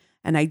floor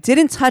and I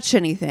didn't touch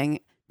anything,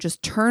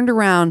 just turned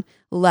around,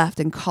 left,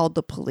 and called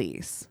the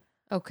police.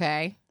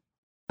 Okay.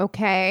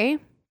 Okay.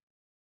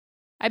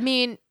 I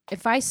mean,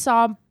 if I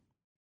saw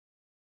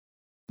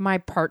my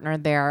partner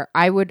there,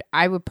 I would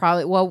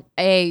probably,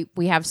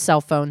 we have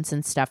cell phones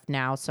and stuff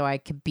now, so I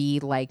could be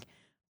like,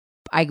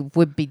 I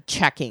would be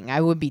checking. I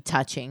would be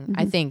touching. Mm-hmm.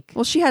 I think.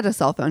 Well, she had a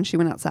cell phone. She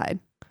went outside.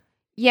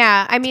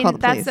 Yeah, I mean, call the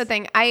that's police. the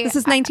thing. This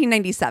is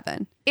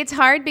 1997. It's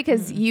hard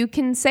because you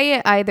can say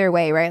it either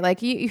way, right? Like,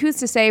 who's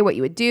to say what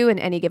you would do in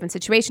any given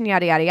situation,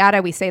 yada, yada,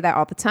 yada. We say that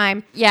all the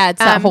time. Yeah, it's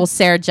that whole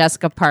Sarah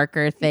Jessica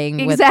Parker thing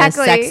exactly. with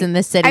the Sex in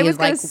the City. I was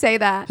going to say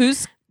that.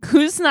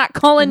 Who's not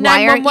calling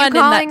 911 Why aren't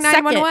you calling in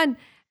that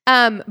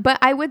 911? But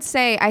I would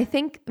say, I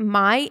think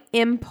my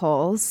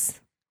impulse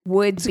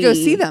would be to go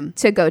see them.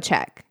 To go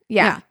check.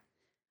 Yeah.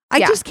 I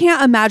just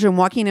can't imagine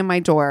walking in my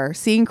door,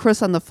 seeing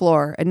Chris on the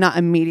floor, and not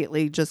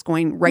immediately just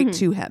going right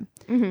to him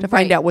to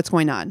find out what's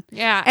going on.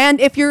 Yeah.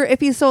 And if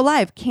he's still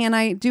alive, can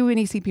I do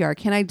any CPR?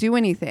 Can I do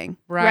anything?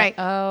 Right.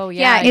 Oh,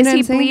 yeah. Yeah.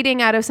 Is he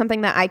bleeding out of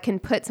something that I can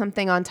put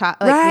something on top?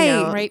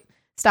 Like, Right.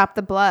 Stop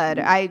the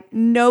blood.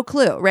 No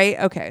clue. Right.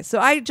 Okay. So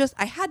I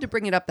had to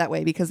bring it up that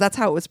way because that's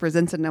how it was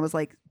presented. And I was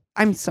like,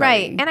 I'm sorry.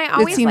 Right. And I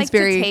always like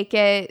to take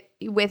it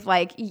with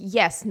like,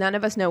 yes, none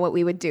of us know what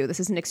we would do.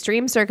 This is an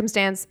extreme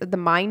circumstance. The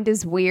mind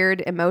is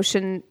weird.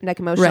 Emotional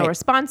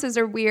responses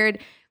are weird.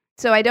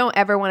 So I don't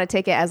ever want to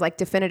take it as like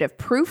definitive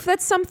proof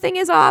that something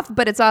is off,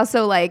 but it's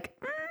also like.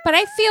 But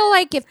I feel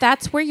like if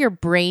that's where your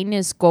brain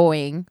is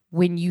going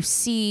when you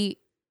see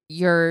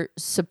your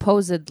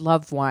supposed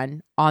loved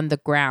one on the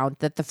ground,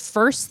 that the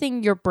first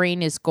thing your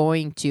brain is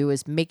going to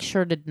is make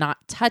sure to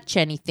not touch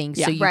anything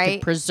so you can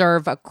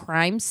preserve a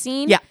crime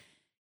scene. Yeah.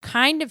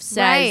 Kind of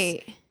says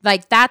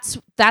like that's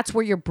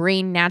where your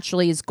brain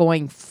naturally is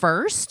going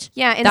first.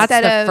 Yeah, that's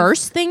the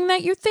first thing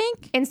that you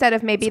think. Instead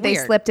of maybe they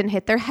slipped and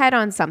hit their head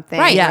on something,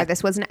 or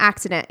this was an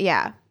accident.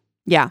 Yeah.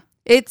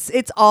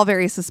 It's all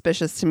very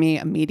suspicious to me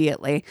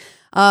immediately.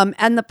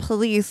 And the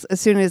police,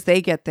 as soon as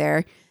they get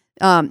there,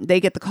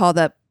 they get the call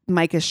that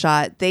Mike is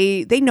shot.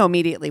 They know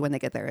immediately when they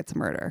get there it's a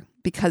murder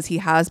because he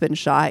has been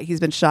shot.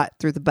 He's been shot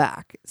through the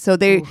back. So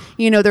they,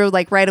 they're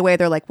like right away.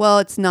 They're like, well,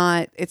 it's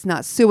not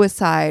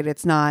suicide.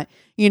 It's not.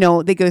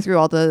 They go through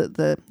all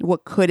the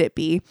what could it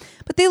be?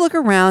 But they look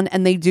around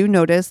and they do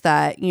notice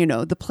that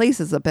the place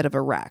is a bit of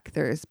a wreck.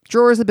 There's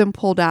drawers have been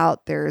pulled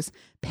out. There's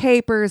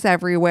papers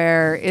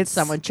everywhere. It's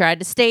someone tried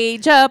to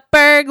stage a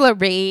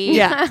burglary.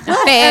 Yeah,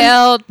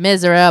 failed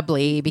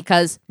miserably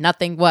because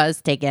nothing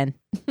was taken.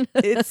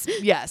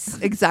 Yes,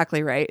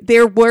 exactly right.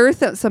 There were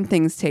some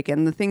things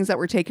taken. The things that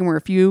were taken were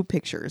a few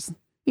pictures.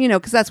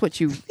 Because that's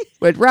what you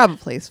would rob a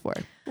place for.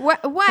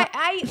 What?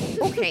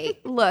 Okay,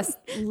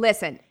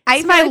 listen.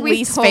 It's my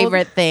least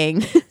favorite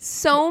thing.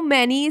 So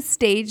many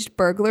staged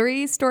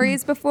burglary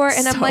stories before,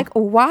 and I'm like,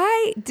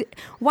 why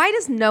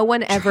does no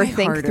one ever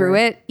think through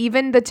it,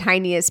 even the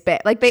tiniest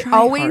bit? Like they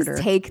always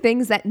take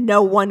things that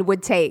no one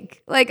would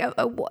take, like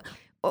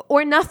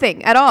or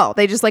nothing at all.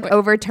 They just like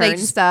overturn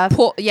stuff.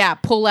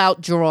 Pull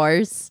out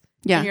drawers.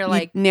 Yeah, and you're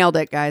like, nailed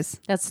it, guys.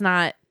 That's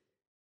not.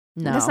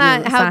 No, that's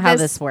not how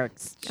this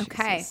works.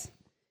 Okay, Jesus.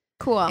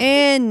 Cool.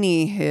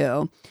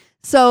 Anywho,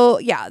 so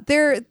yeah,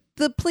 the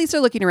police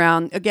are looking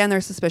around again. They're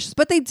suspicious,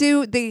 but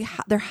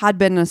there had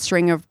been a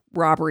string of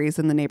robberies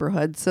in the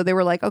neighborhood, so they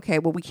were like, okay,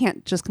 well, we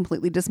can't just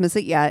completely dismiss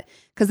it yet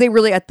because they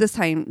really at this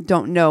time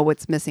don't know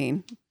what's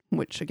missing,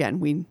 which again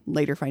we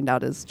later find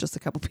out is just a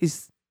couple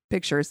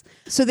pictures.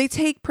 So they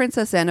take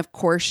Princess in. Of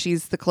course,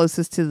 she's the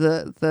closest to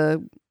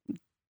the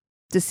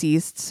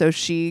deceased, so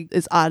she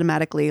is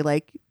automatically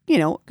like.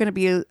 Going to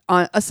be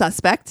a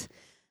suspect.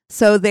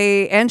 So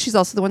she's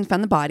also the one who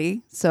found the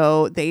body.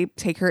 So they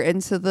take her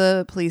into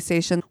the police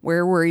station.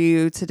 Where were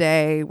you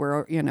today?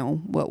 Where,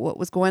 what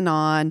was going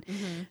on?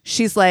 Mm-hmm.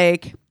 She's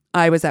like,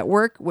 I was at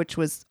work, which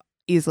was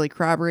easily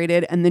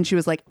corroborated. And then she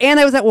was like, and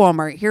I was at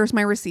Walmart. Here's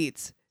my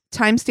receipts.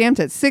 Time stamped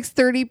at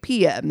 6:30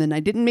 p.m. And I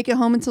didn't make it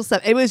home until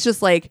 7. It was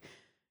just like,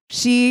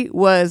 she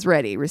was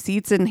ready.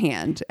 Receipts in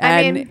hand.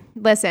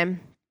 Listen,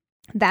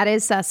 that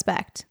is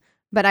suspect.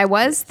 But I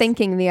was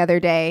thinking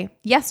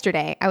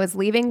yesterday, I was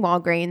leaving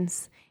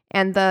Walgreens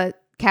and the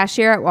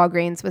cashier at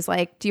Walgreens was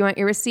like, do you want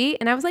your receipt?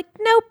 And I was like,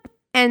 nope.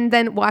 And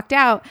then walked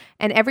out.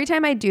 And every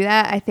time I do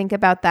that, I think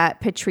about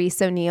that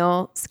Patrice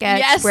O'Neill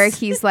sketch where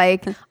he's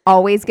like,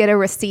 always get a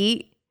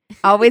receipt.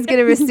 Always get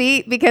a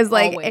receipt because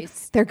like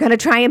Always. they're gonna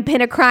try and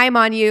pin a crime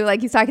on you.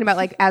 Like he's talking about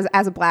like as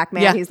a black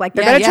man, Yeah. he's like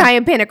they're Yeah, gonna yeah. try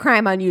and pin a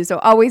crime on you. So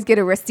always get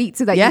a receipt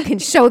so that Yeah. you can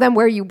show them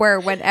where you were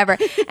whenever.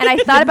 And I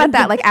thought about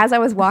that like as I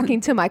was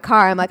walking to my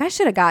car, I'm like I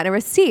should have gotten a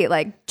receipt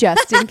like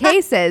just in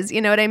cases.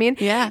 You know what I mean?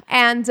 Yeah.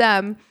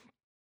 And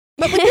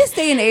But with this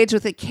day and age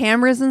with the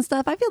cameras and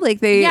stuff, I feel like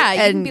they Yeah, you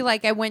can and be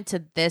like, I went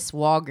to this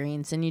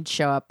Walgreens, and you'd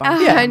show up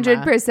on camera.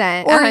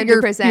 100%, or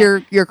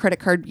 100%. your credit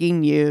card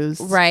being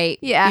used. Right.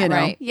 Yeah, you know.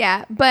 Right.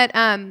 Yeah, but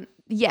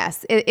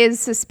yes, it is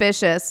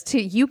suspicious.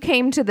 You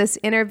came to this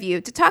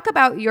interview to talk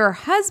about your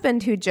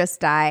husband who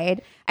just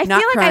died. I Not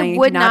feel like crying, I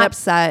would not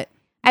upset.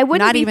 I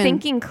wouldn't not be even-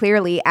 thinking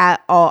clearly at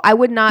all. I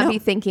would not No. be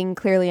thinking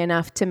clearly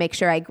enough to make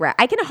sure I grab.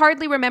 I can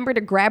hardly remember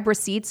to grab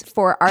receipts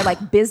for our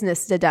like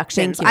business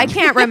deductions. Thank you. I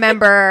can't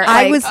remember.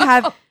 I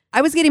like-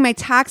 was getting my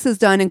taxes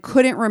done and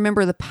couldn't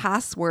remember the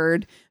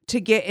password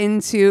to get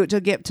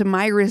to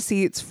my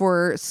receipts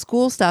for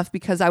school stuff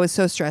because I was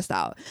so stressed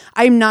out.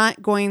 I'm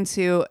not going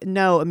to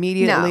know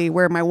immediately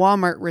where my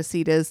Walmart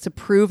receipt is to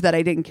prove that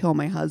I didn't kill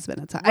my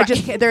husband. I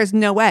just can't, there's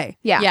no way.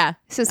 yeah, Yeah.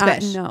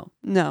 suspicious.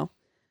 No.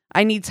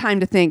 I need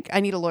time to think.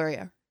 I need a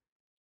lawyer.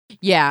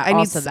 Yeah.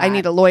 I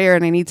need a lawyer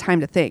and I need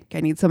time to think.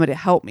 I need somebody to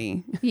help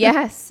me.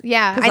 Yes,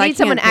 yeah. 'Cause I I need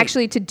someone can't think.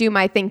 actually to do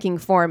my thinking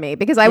for me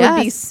because I would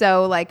be Yes.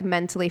 so like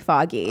mentally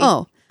foggy.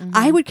 Oh,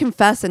 I would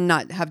confess and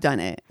not have done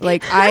it.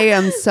 Like I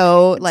am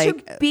so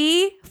like to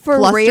be for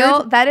flustered?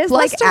 real, that is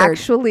like Flustered.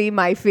 actually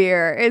my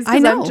fear. Is I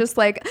because I'm know. just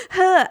like,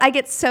 I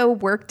get so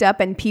worked up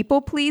and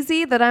people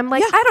pleasy that I'm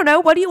like, I don't know.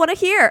 What do you want to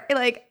hear?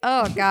 Like,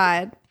 oh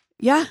God,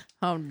 yeah.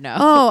 Oh no.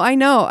 Oh, I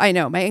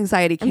know. My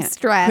anxiety I'm can't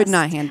stressed. could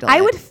not handle it.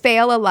 I would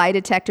fail a lie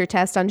detector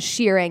test on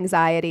sheer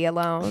anxiety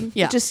alone.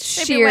 Yeah. Just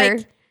They'd be sheer.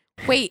 like,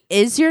 wait,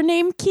 is your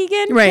name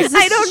Keegan? Right. Is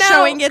this I don't know.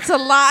 Showing it's a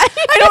lie.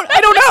 I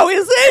don't know,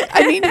 is it?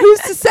 I mean, who's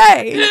to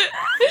say?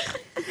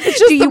 It's just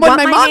do the you one want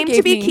my my mom name to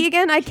gave be me.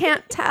 Keegan? I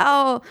can't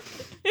tell.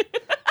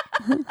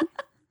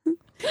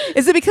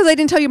 Is it because I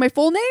didn't tell you my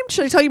full name?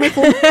 Should I tell you my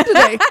full name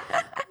today?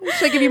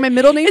 Should I give you my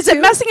middle name Is too?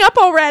 it messing up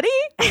already?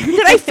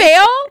 Did I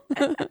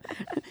fail?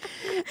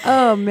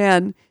 Oh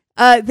man.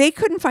 They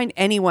couldn't find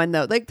anyone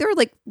though. Like they were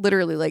like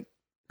literally like,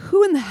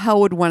 who in the hell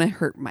would want to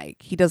hurt Mike?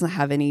 He doesn't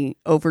have any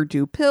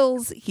overdue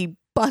pills. He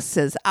busts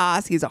his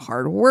ass. He's a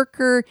hard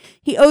worker.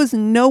 He owes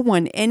no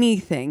one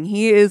anything.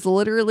 He is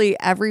literally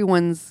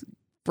everyone's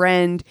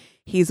friend.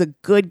 He's a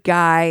good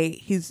guy.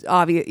 He's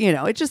obvious,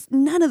 it just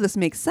none of this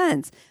makes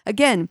sense.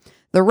 Again,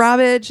 the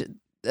robbery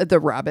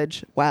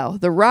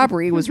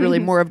was really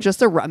more of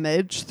just a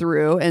rummage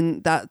through,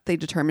 and that they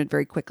determined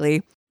very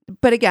quickly.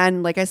 But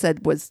again, like I said,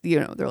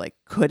 they're like,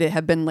 could it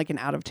have been like an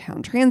out of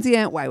town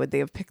transient? Why would they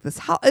have picked this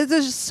house?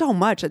 There's just so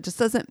much. It just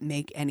doesn't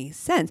make any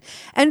sense.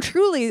 And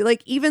truly,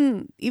 like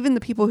even the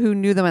people who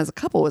knew them as a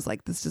couple was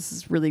like, this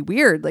is really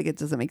weird. Like it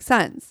doesn't make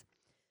sense.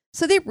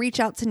 So they reach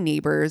out to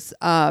neighbors,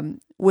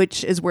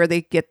 which is where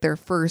they get their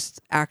first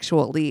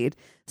actual lead.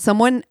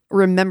 Someone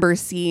remembers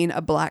seeing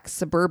a black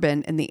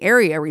Suburban in the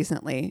area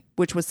recently,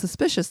 which was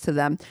suspicious to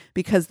them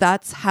because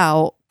that's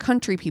how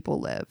country people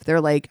live.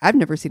 They're like, I've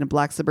never seen a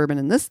black Suburban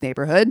in this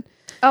neighborhood.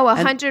 Oh,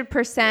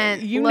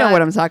 100%. You know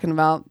what I'm talking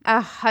about.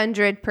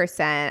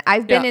 100%.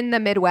 I've been in the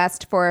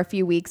Midwest for a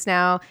few weeks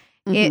now.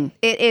 It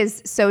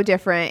is so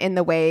different in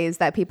the ways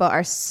that people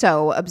are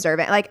so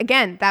observant. Like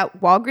again,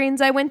 that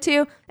Walgreens I went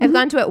to, I've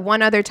gone to it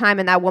one other time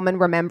and that woman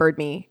remembered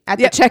me at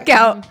the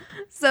checkout.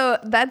 So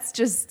that's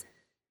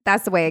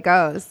the way it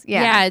goes.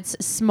 Yeah, it's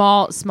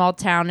small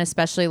town,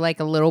 especially like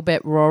a little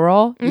bit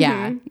rural.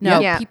 Yeah. No,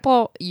 Yeah.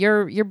 people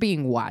you're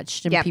being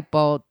watched and Yep.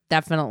 people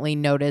definitely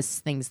notice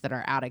things that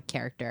are out of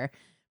character.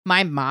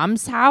 My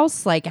mom's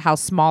house, like how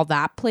small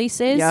that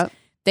place is, Yep.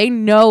 they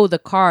know the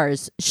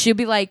cars. She'll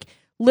be like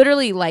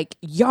literally like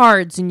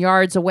yards and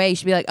yards away.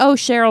 She'd be like, "Oh,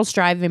 Cheryl's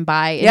driving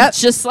by." And Yep.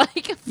 it's just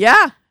like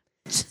Yeah.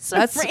 just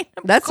That's- a random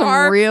that's some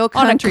car real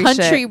country on a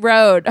country shit.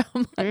 road.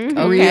 I'm like,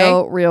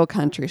 okay. Real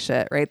country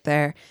shit right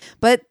there.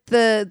 But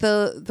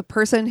the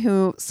person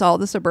who saw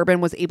the Suburban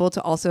was able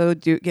to also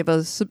give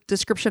a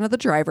description of the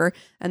driver,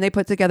 and they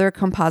put together a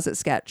composite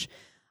sketch.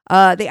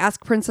 They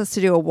asked Princess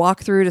to do a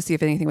walkthrough to see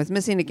if anything was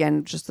missing.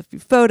 Again, just a few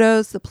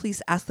photos. The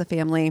police asked their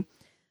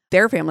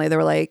family, they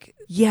were like,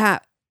 yeah,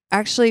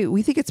 actually,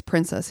 we think it's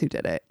Princess who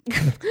did it.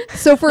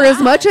 So for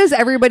as much as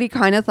everybody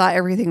kind of thought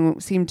everything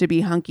seemed to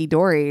be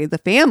hunky-dory, the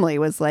family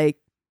was like,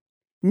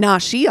 nah,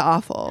 she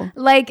awful.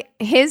 Like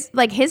his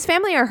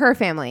family or her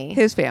family?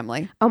 His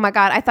family. Oh my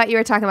God. I thought you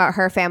were talking about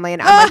her family.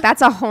 And I'm like,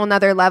 that's a whole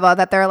nother level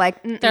that they're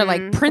like, They're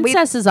like,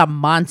 Princess is a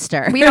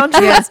monster. we don't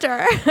trust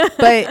her.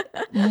 But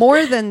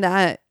more than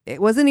that,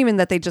 it wasn't even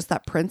that they just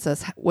thought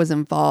Princess was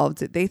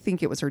involved. They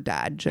think it was her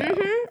dad, Joe.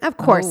 Of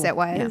course Oh, it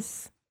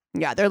was.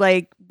 Yeah, they're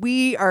like,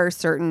 we are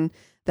certain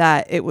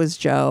that it was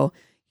Joe.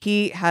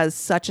 He has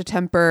such a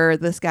temper.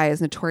 This guy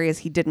is notorious.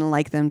 He didn't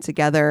like them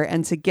together.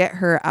 And to get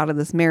her out of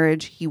this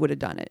marriage, he would have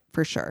done it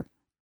for sure.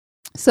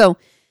 So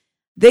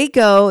They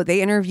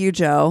interview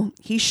Joe.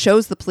 He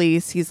shows the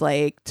police. He's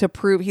like,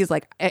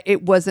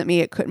 it wasn't me.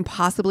 It couldn't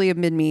possibly have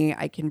been me.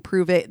 I can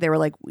prove it. They were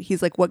like,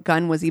 he's like, what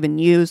gun was even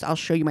used? I'll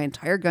show you my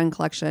entire gun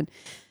collection.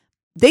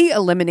 They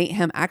eliminate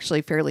him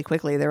actually fairly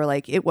quickly. They were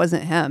like, it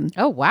wasn't him.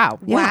 Oh, wow.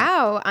 Yeah.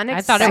 Wow. Unexpected.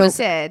 I thought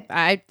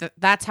it was,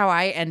 that's how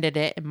I ended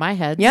it in my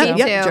head. Yep,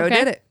 Me too. Joe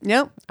did it.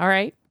 Yep. All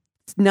right.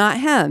 It's not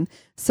him.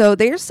 So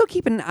they're still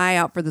keeping an eye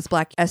out for this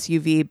black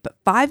SUV, but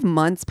 5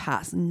 months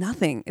pass.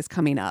 Nothing is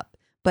coming up.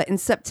 But in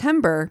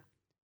September,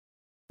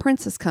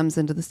 Princess comes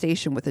into the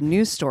station with a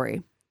news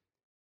story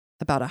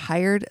about a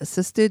hired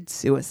assisted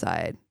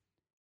suicide.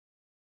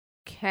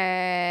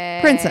 Okay.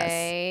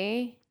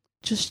 Princess.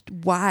 Just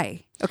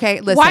why?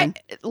 Okay, listen. Why?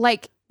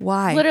 Like,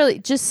 Why? literally,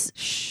 just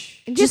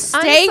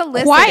stay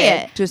unsolicited.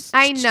 quiet. Just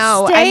I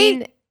know. Stay I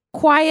mean,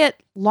 quiet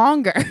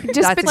longer.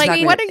 just That's like,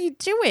 exactly what it. are you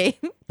doing?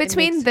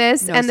 between makes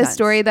this no and the sense.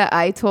 story that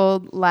I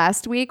told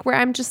last week, where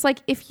I'm just like,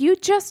 if you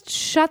just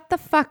shut the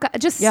fuck up,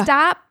 just Yeah.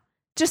 stop.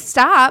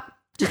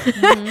 You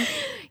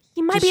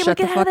might Just be able shut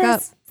to the get out of fuck up.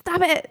 this.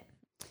 Stop it.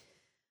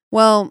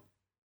 Well,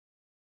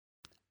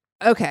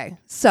 okay.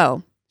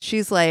 So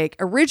she's like,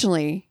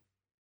 originally,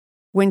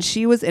 when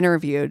she was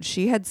interviewed,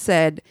 she had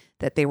said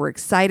that they were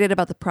excited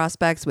about the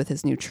prospects with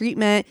his new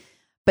treatment.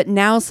 But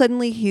now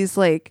suddenly he's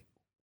like,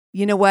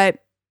 you know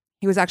what?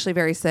 He was actually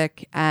very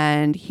sick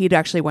and he'd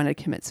actually wanted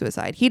to commit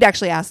suicide. He'd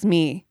actually asked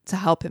me to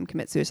help him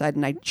commit suicide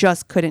and I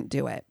just couldn't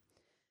do it.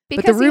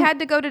 Because he had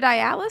to go to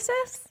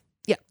dialysis?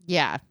 Yeah.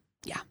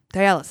 Yeah.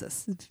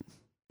 Dialysis.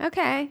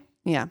 Okay.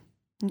 Yeah.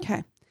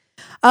 Okay.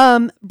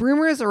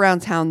 Rumors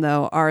around town,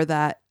 though, are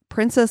that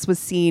Princess was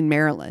seeing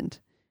Maryland,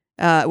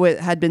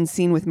 had been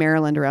seen with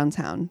Maryland around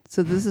town.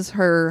 So this is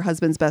her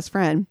husband's best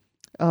friend.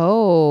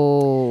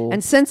 Oh.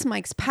 And since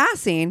Mike's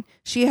passing,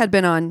 she had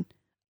been on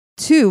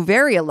 2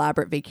 very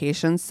elaborate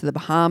vacations to the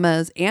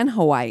Bahamas and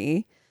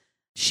Hawaii.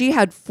 She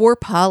had 4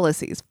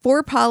 policies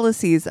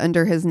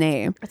under his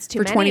name That's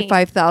too for many.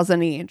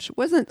 $25,000 each.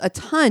 Wasn't a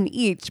ton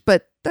each,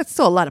 but that's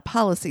still a lot of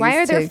policies. Why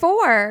are there to-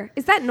 4?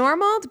 Is that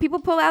normal? Do people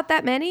pull out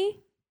that many?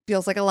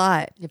 Feels like a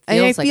lot. It And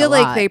I feels like feel a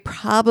like lot. they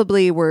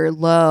probably were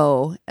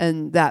low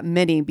and that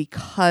many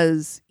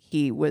because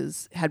he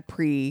had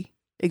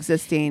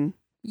pre-existing.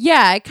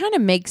 Yeah, it kind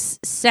of makes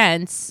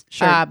sense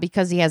Sure.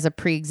 because he has a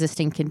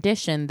pre-existing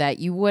condition that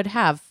you would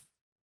have.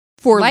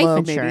 For Life low,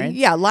 insurance. maybe.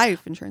 Yeah,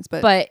 life insurance.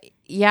 But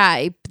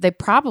yeah, they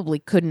probably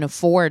couldn't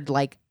afford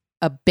like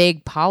a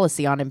big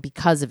policy on him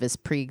because of his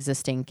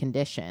pre-existing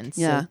conditions.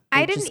 So Yeah.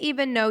 I they didn't just-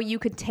 even know you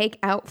could take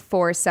out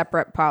 4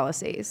 separate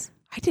policies.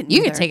 I didn't. You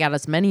can either. take out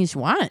as many as you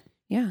want.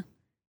 Yeah.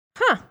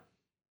 Huh.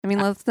 I mean,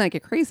 let's not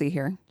get crazy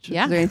here.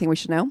 Yeah. Is there anything we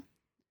should know?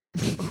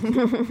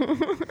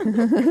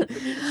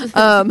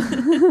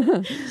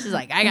 She's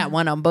like, I got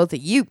one on both of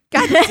you.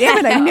 God damn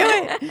it, I knew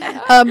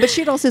it. But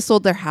she'd also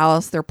sold their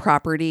house, their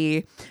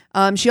property.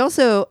 She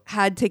also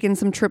had taken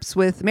some trips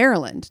with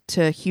Maryland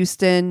to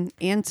Houston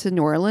and to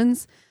New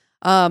Orleans.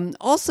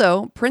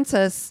 Also,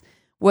 Princess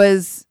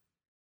was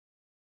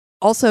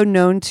also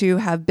known to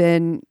have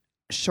been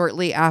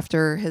shortly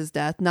after his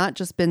death, not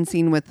just been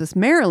seen with this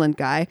Maryland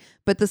guy,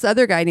 but this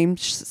other guy named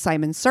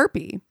Simon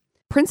Sarpy.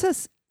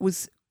 Princess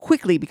was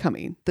quickly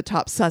becoming the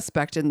top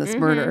suspect in this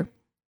murder.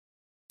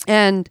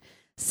 And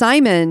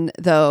Simon,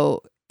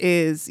 though,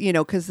 is,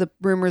 because the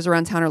rumors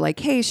around town are like,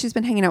 hey, she's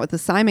been hanging out with the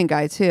Simon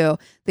guy too.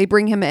 They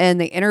bring him in,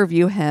 they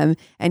interview him,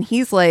 and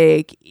he's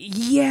like,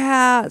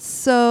 yeah,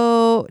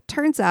 so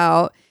turns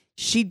out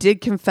she did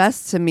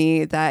confess to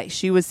me that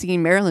she was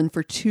seeing Marilyn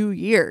for 2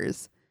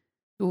 years.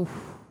 Oof.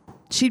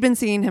 She'd been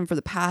seeing him for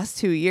the past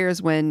 2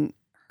 years when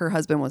her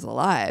husband was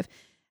alive.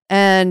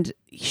 And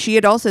she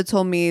had also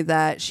told me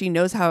that she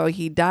knows how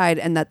he died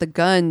and that the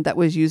gun that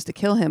was used to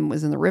kill him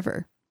was in the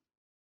river.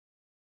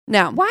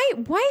 Now, Why?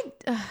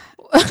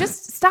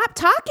 Just stop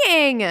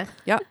talking.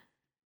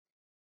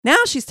 now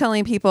she's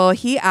telling people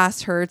he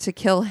asked her to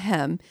kill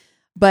him,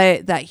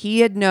 but that he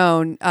had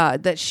known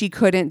that she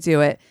couldn't do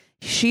it.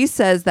 She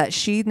says that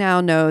she now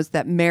knows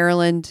that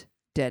Maryland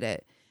did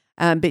it.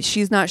 But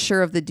she's not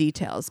sure of the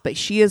details. But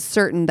she is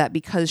certain that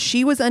because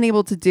she was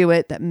unable to do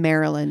it, that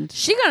Maryland.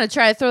 She gonna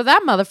try to throw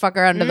that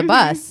motherfucker under the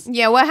bus.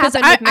 Yeah, what 'Cause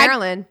happened with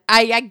Maryland?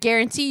 I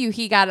guarantee you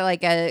he got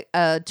like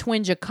a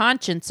twinge of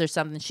conscience or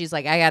something. She's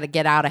like, I got to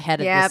get out ahead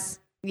of this.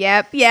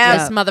 Yep.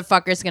 This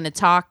motherfucker's gonna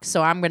talk,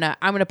 so I'm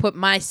gonna put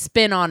my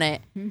spin on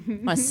it.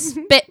 I'm gonna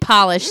spit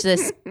polish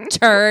this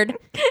turd.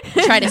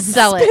 Try to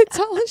sell it.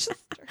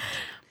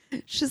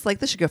 She's like,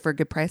 this should go for a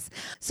good price.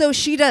 So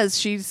she does.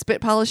 She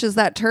spit polishes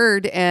that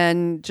turd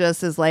and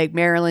just is like,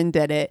 Marilyn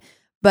did it.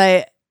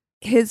 But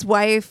his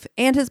wife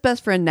and his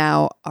best friend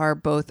now are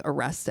both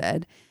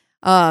arrested.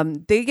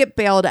 They get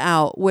bailed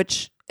out,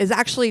 which is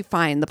actually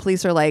fine. The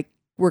police are like,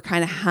 we're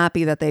kind of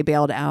happy that they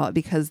bailed out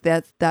because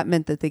that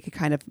meant that they could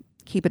kind of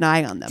keep an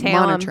eye on them, Tail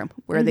 'em. monitor them.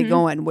 Where are they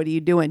going? What are you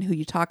doing? Who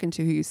you talking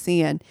to? Who you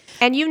seeing?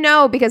 And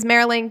because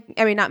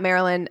not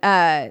Maryland,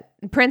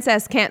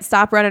 Princess can't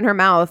stop running her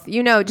mouth.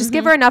 Just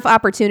give her enough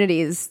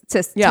opportunities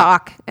to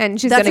talk, and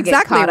she's going That's to get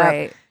exactly caught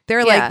right. up.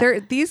 They're Yeah.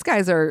 like, these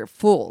guys are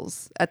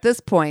fools. At this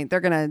point, they're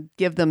going to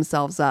give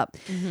themselves up.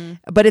 Mm-hmm.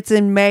 But it's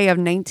in May of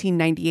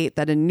 1998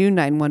 that a new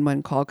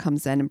 911 call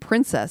comes in, and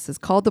Princess has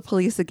called the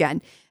police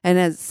again. And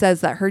it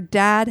says that her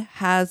dad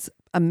has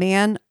a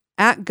man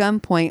at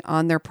gunpoint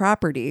on their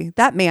property.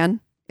 That man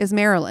is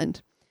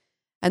Maryland.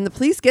 And the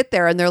police get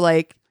there and they're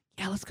like,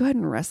 yeah, let's go ahead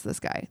and arrest this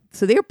guy.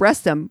 So they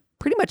arrest him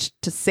pretty much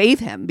to save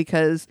him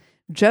because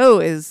Joe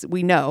is,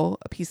 we know,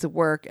 a piece of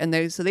work. And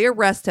they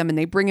arrest him and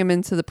they bring him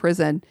into the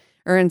prison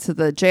or into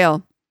the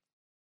jail.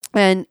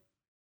 And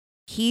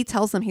he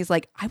tells them, he's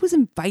like, I was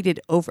invited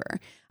over.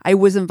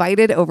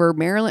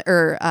 Maryland,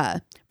 or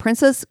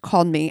Princess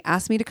called me,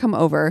 asked me to come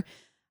over.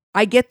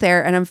 I get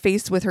there and I'm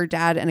faced with her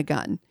dad and a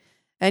gun.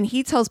 And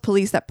he tells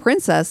police that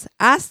Princess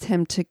asked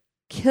him to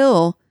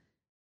kill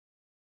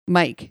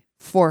Mike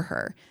for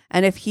her.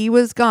 And if he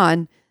was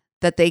gone,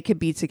 that they could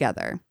be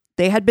together.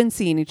 They had been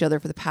seeing each other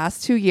for the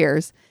past 2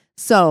 years.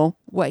 So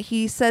what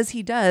he says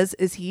he does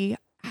is he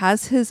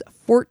has his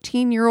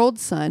 14-year-old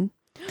son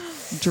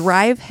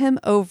drive him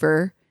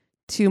over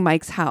to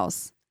Mike's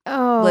house.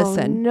 Oh,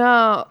 Listen.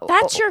 no.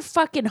 That's your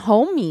fucking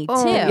homie,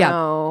 Oh, too. Yeah.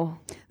 no.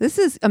 This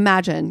is,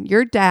 imagine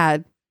your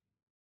dad's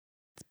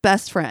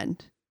best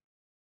friend.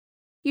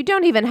 You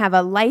don't even have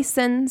a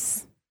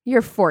license.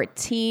 You're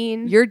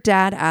 14. Your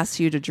dad asks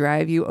you to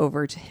drive you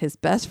over to his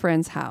best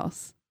friend's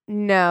house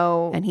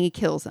No. and he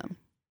kills him.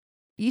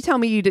 You tell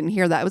me you didn't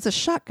hear that. It was a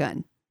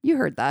shotgun. You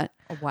heard that.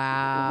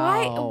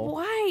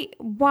 Wow.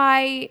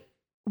 Why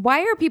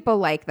are people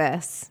like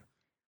this?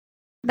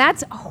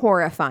 That's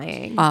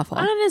horrifying. Awful.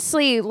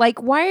 Honestly,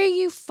 like, why are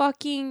you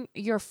fucking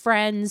your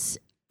friends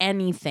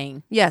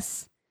anything?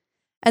 Yes.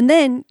 And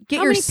then get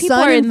How your many people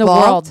son are in the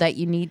involved. world that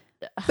you need?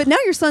 But now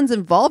your son's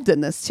involved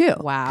in this too.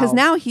 Wow. Because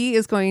now he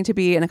is going to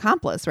be an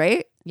accomplice,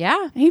 right?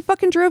 Yeah. He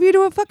fucking drove you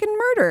to a fucking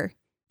murder.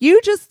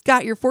 You just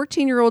got your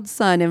 14-year-old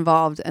son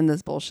involved in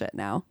this bullshit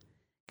now.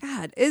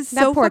 God, it's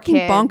That so poor fucking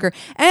kid. bonker.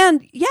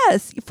 And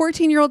yes,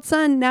 14-year-old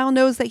son now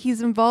knows that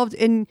he's involved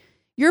in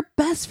your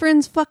best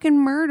friend's fucking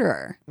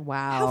murder. How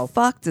Wow.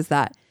 fucked is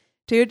that,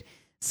 dude?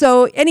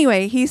 So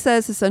anyway, he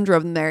says his son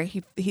drove him there.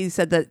 He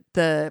said that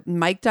the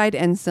Mike died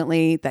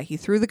instantly, that he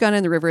threw the gun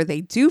in the river.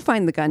 They do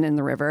find the gun in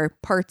the river,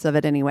 parts of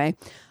it anyway.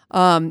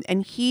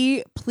 And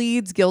he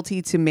pleads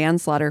guilty to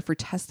manslaughter for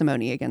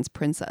testimony against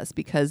Princess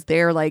because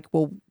they're like,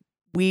 well,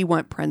 we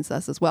want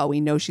Princess as well.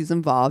 We know she's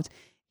involved.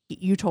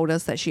 You told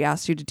us that she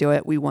asked you to do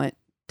it. We want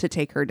to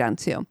take her down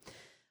too.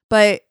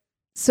 But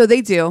so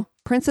they do.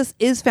 Princess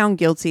is found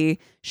guilty.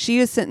 She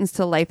is sentenced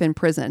to life in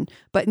prison.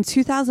 But in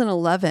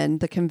 2011,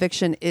 the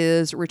conviction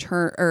is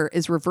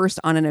reversed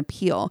on an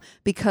appeal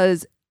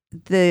because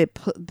they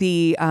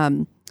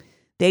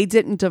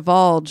didn't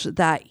divulge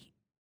that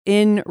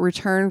in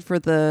return for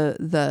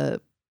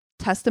the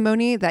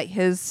testimony that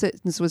his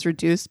sentence was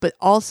reduced, but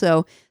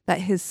also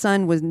that his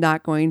son was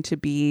not going to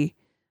be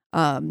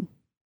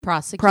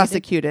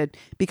prosecuted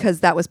because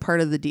that was part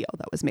of the deal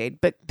that was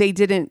made. But they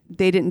didn't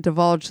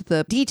divulge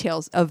the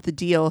details of the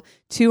deal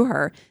to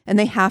her, and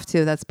they have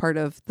to. That's part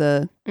of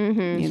the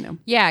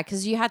Yeah,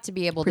 because you have to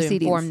be able to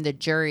Proceedings. inform the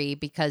jury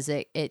because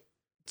it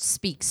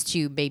speaks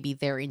to maybe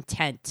their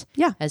intent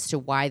as to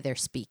why they're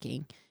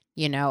speaking.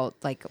 You know,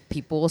 like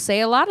people will say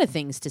a lot of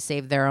things to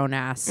save their own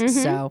ass.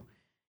 So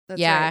That's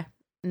yeah, right.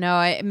 no,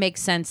 it makes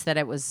sense that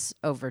it was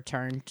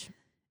overturned.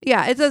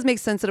 Yeah, it does make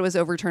sense that it was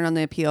overturned on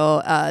the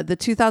appeal. The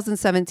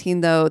 2017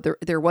 though,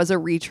 there was a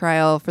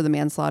retrial for the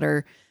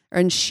manslaughter,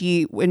 and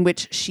in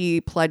which she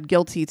pled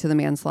guilty to the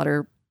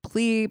manslaughter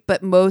plea,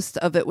 but most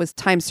of it was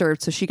time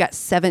served. So she got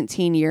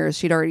 17 years.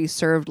 She'd already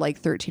served like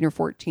 13 or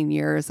 14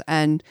 years,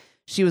 and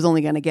she was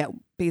only going to get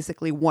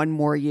basically one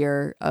more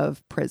year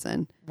of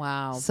prison.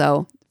 Wow.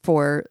 So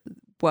for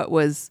what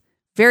was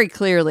very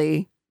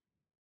clearly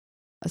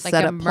a Like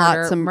setup plot,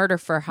 murder, some murder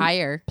for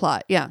hire.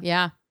 plot. Yeah.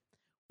 Yeah.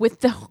 With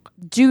the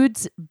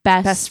dude's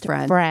best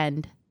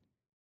friend.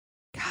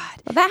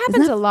 God. Well, that Isn't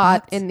happens that a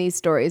lot fucked? in these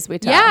stories we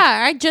tell.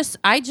 Yeah,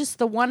 I just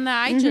the one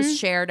that I just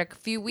shared a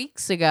few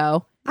weeks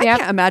ago. I Yep.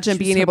 can't imagine She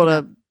was being able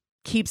hooking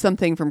to keep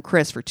something from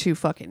Chris for 2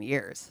 fucking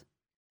years.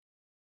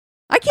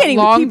 I can't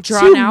even Long keep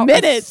drawn 2 out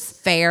minutes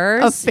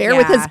affairs. affair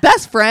with his Yeah.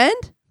 best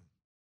friend.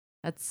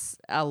 That's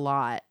a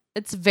lot.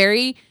 It's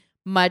very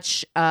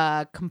much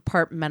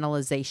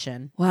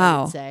compartmentalization. I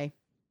Wow. would say.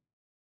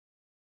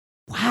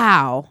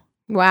 Wow.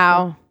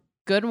 Wow.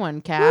 Good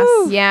one, Cass.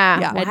 Woo. Yeah.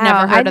 Yeah. I'd Wow.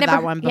 never heard of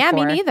that one Yeah,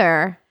 me before.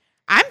 neither.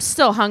 I'm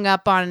still hung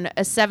up on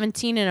a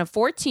 17 and a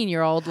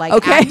 14-year-old like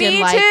Okay. acting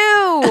Me like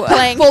too.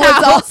 playing Full house.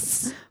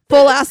 adults.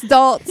 Full ass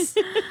adults.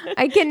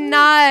 I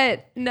cannot.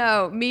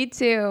 No, me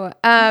too.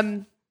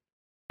 And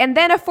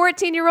then a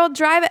 14-year-old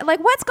drive it. Like,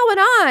 what's going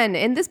on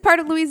in this part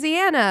of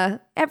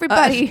Louisiana?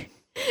 Everybody,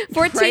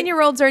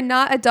 14-year-olds are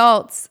not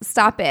adults.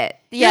 Stop it.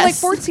 You're like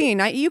Yes. 14.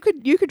 You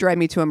could drive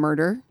me to a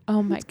murder.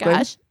 Oh my good.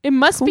 gosh. It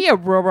must be a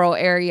rural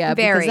area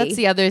Very. because that's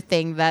the other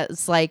thing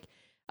that's like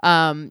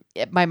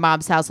at my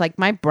mom's house. Like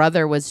my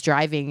brother was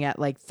driving at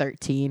like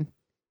 13.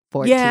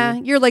 Yeah,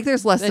 you're like,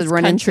 there's less to There's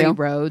run country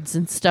into. roads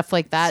and stuff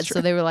like that.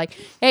 So they were like,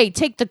 hey,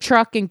 take the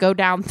truck and go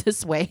down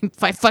this way.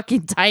 My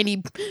fucking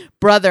tiny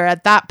brother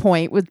at that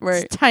point with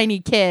this tiny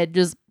kid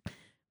just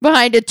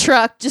behind a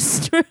truck,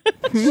 just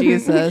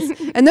Jesus.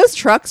 And those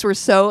trucks were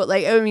so,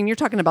 like, I mean, you're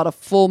talking about a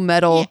full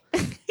metal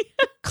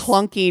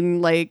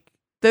clunking, like,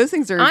 those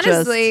things are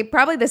honestly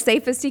probably the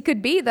safest he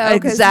could be, though.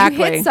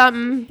 Exactly. You hit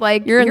something,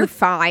 like, you're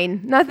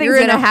fine. Nothing's you're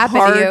in gonna a happen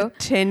hard to you.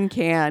 tin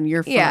can.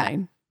 You're Yeah.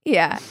 fine.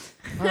 Yeah.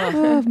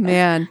 Oh,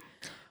 man.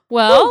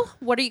 Well,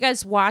 what are you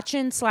guys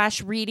watching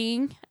 /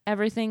 reading?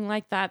 Everything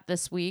like that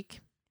this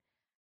week?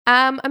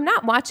 I'm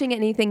not watching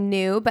anything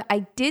new, but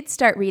I did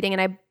start reading,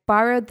 and I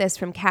borrowed this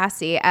from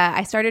Cassie.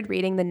 I started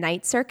reading The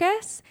Night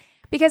Circus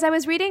because I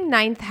was reading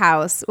Ninth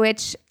House,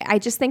 which I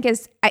just think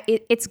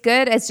it's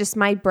good. It's just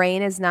my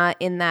brain is not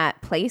in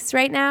that place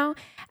right now.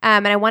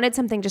 And I wanted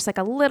something just like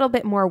a little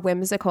bit more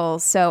whimsical.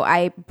 So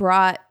I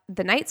brought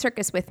The Night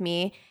Circus with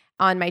me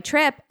on my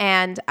trip,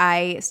 and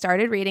I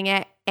started reading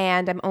it,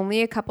 and I'm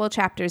only a couple of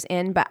chapters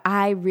in, but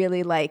I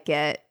really like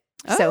it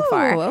so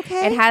far.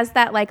 Okay. It has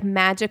that like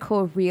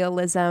magical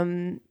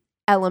realism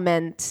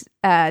element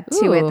to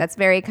it that's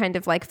very kind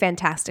of like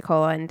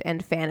fantastical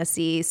and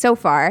fantasy so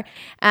far,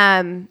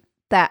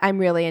 that I'm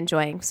really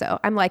enjoying. So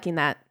I'm liking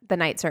that, The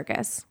Night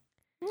Circus.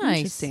 Nice.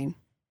 Interesting.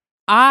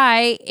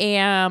 I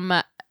am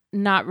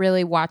not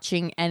really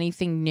watching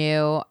anything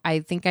new. I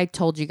think I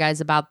told you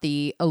guys about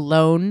the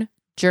Alone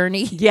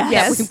journey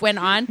Yes. that we went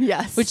on,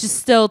 Yes. which is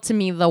still to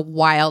me the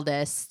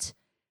wildest,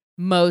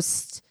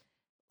 most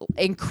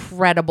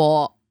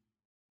incredible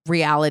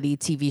reality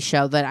TV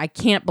show that I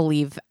can't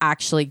believe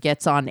actually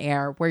gets on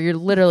air, where you're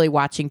literally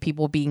watching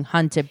people being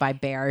hunted by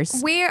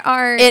bears.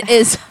 It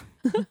is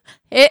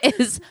it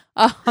is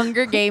a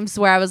Hunger Games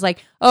where I was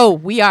like, oh,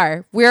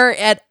 we're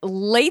at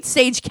late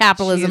stage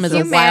capitalism as a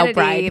wild Humanity,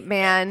 bride.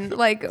 man.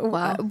 Like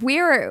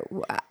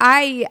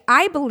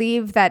I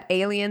believe that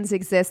aliens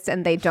exist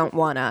and they don't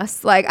want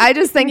us. Like I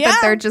just think that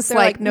they're just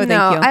like, no, no,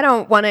 thank you. I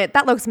don't want it.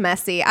 That looks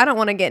messy. I don't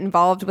want to get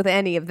involved with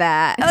any of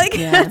that. Like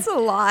that's a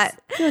lot.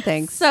 No,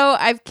 thanks. So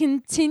I've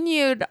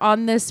continued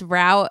on this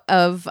route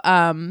of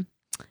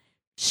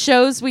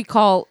shows we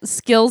call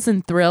Skills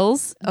and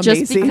Thrills, just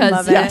Amazing. because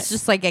Love it. it's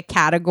just like a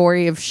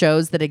category of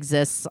shows that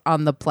exists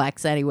on the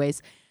Plex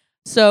anyways.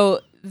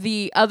 So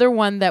the other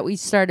one that we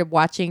started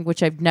watching,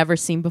 which I've never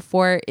seen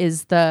before,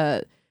 is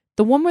the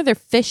one where they're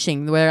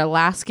fishing, where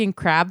Alaskan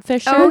crab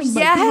fishers. Oh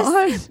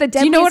yes, the Do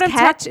you know what I'm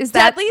catch talking? is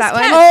that Deadliest that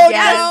one? Catch. Oh,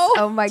 yes.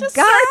 no. Oh my Just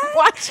god. started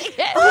watching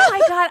it. Oh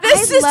my god,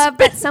 This I is love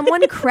that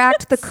someone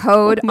cracked the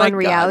code Oh my on God.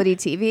 reality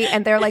TV,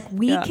 and they're like,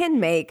 we can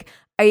make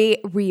a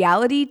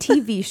reality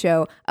TV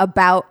show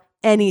about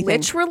Anything.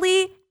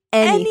 literally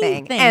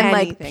anything. And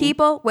like Anything.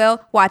 people will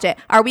watch it.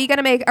 Are we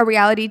gonna make a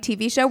reality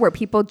TV show where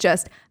people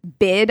just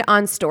bid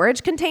on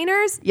storage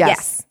containers?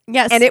 Yes.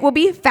 Yes. And it will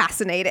be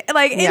fascinating.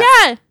 Like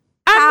Yeah.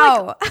 I'm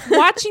How? like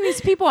watching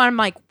these people and I'm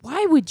like,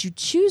 why would you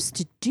choose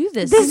to do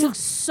this? This looks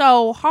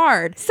so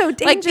hard. So Like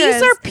these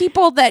dangerous. are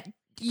people that,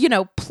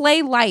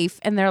 play life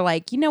and they're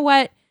like, you know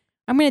what?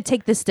 I'm going to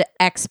take this to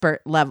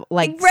expert level.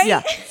 Like,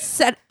 Right?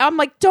 I'm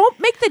like, don't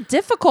make the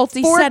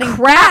difficulty for setting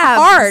crabs. that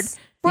hard.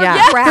 For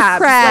Yeah. crabs.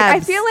 For Like, I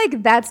crabs. feel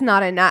like that's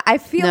not enough. I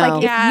feel No.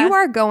 like Yeah. if you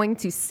are going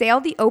to sail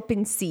the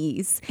open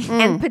seas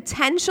and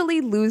potentially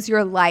lose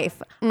your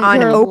life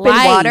on Your open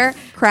life. water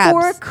Crabs.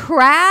 for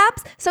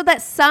crabs, so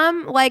that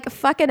some like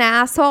fucking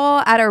asshole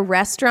at a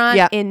restaurant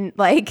Yep. in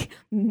like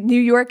New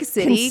York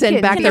City Can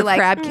send back be their like,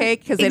 crab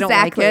cake because they don't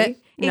like it.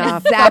 Nah,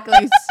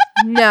 Exactly.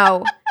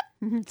 No.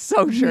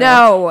 so true.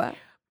 No.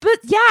 But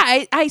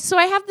yeah, I so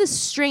I have this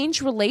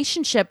strange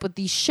relationship with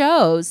these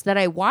shows that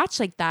I watch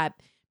like that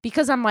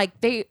because I'm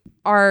like, they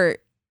are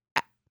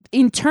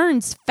in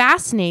turns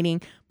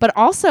fascinating, but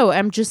also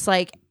I'm just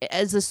like,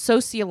 as a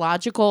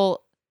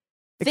sociological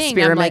thing, I'm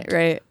Experiment, like,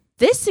 right?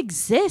 this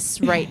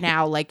exists right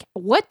now. Like,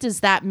 what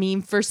does that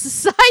mean for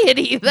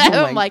society? That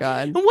Oh I'm my like,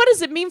 God. and what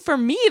does it mean for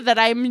me that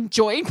I'm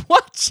enjoying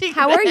watching?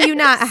 How are you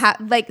this?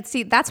 not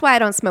see, that's why I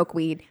don't smoke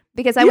weed.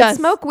 Because I would Yes.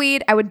 smoke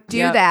weed, I would do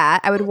Yep. that,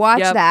 I would watch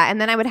Yep. that,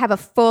 and then I would have a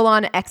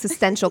full-on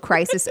existential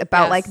crisis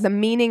about Yes. like the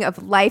meaning of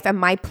life and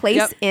my place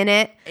Yep. in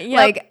it. Yep.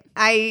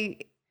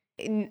 Like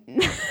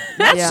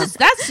That's Yeah. just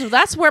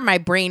that's where my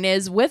brain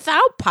is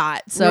without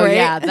pot. So Right.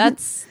 yeah,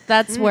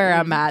 that's where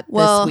I'm at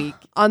Well, this week.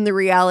 on the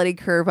reality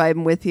curve,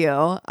 I'm with you.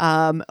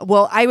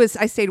 Well, I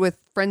stayed with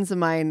friends of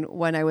mine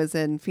when I was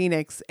in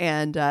Phoenix,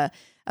 and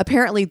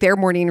apparently their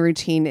morning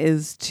routine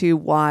is to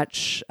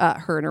watch.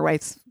 Her and her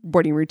wife's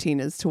morning routine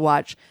is to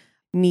watch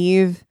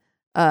Neve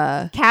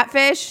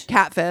catfish.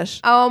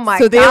 Catfish. Oh my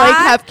So they god. like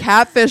have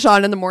Catfish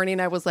on in the morning.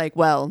 I was like,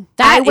 well,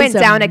 I That went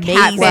is down a amazing.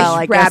 catfish Well,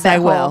 I guess rabbit I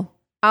hole. will.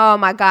 Oh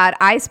my god.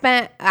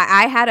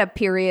 I had a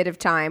period of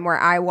time where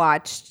I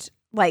watched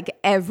like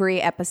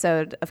every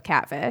episode of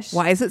Catfish.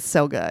 why is it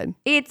so good?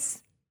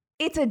 It's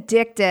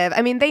addictive.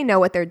 I mean, they know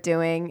what they're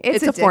doing.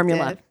 It's a addictive.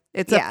 formula.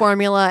 It's Yeah. a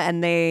formula,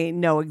 and they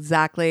know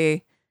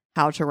exactly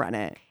how to run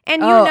it.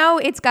 And Oh. you know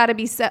it's got to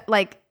be so,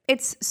 like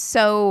it's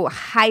so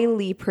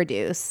highly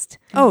produced.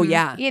 Oh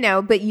yeah. You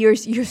know, but you're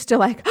still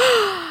like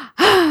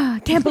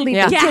Can't believe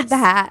Yeah. they Yes. did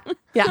that.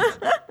 Yeah.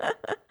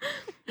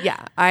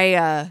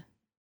 Yeah.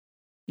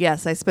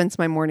 Yes, I spent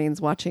my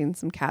mornings watching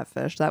some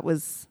Catfish. That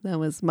was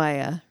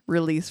my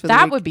release for the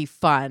That week. would be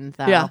fun,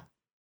 though. Yeah.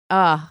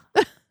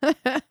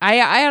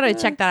 I ought to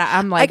check that out.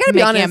 I'm like gotta be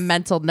making a honest.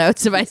 mental note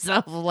to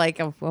myself, like,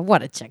 I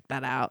want to check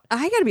that out.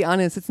 I gotta be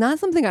honest, it's not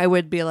something I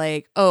would be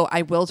like, oh,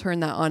 I will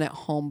turn that on at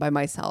home by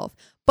myself.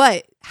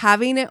 But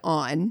having it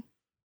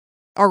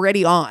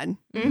already on,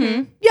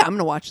 Mm-hmm. yeah, I'm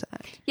gonna watch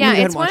that. Yeah, I'm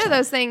gonna it's one watch of that.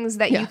 those things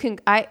that Yeah. you can.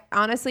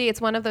 Honestly, it's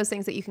one of those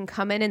things that you can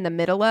come in the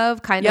middle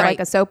of, kind of Yeah. like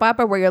a soap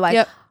opera, where you're like,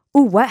 Yep.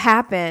 "Ooh, what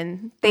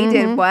happened? They Mhm.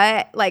 did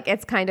what?" Like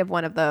it's kind of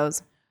one of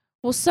those.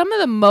 Well, some of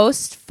the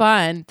most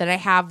fun that I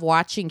have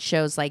watching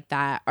shows like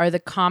that are the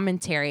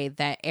commentary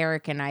that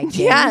Eric and I give,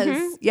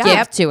 Yes. Yeah.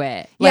 give to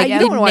it. Yeah, Like you the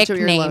don't wanna watch it when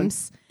you're alone.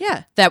 nicknames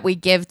Yeah. that we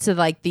give to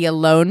like the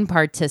alone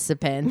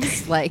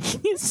participants. Like,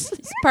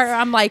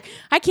 I'm like,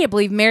 I can't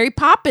believe Mary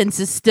Poppins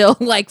is still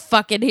like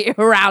fucking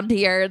around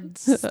here and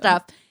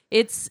stuff.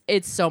 It's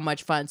so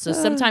much fun. So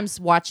sometimes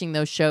watching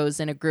those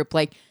shows in a group,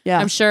 like Yeah.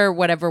 I'm sure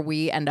whatever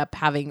we end up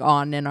having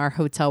on in our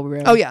hotel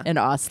room Oh, yeah. in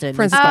Austin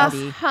Friends is of gonna Beth.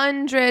 be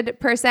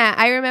 100%.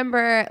 I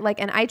remember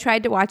and I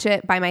tried to watch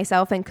it by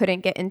myself and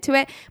couldn't get into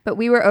it. But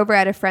we were over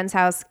at a friend's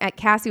house.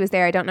 Cassie was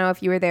there. I don't know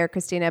if you were there,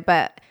 Christina,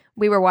 but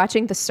we were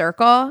watching The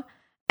Circle.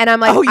 And I'm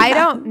like, Oh, yeah. I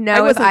don't I know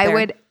if wasn't I there.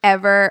 would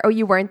ever. Oh,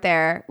 you weren't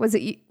there. Was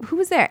it you? Who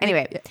was there?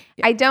 Anyway,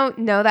 Yeah. I don't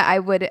know that I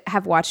would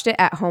have watched it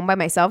at home by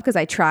myself because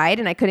I tried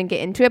and I couldn't get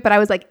into it. But I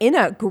was like, in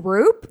a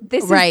group,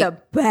 this Right. is the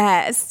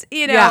best.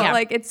 You know, Yeah.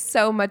 like it's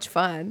so much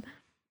fun.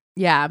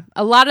 Yeah,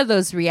 a lot of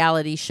those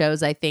reality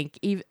shows, I think,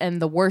 and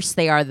the worse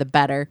they are, the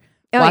better.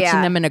 Oh, Watching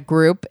yeah. them in a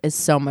group is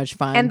so much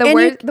fun. And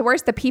And the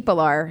worse the people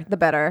are, the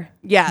better.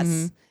 Yes.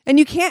 Mm-hmm. And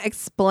you can't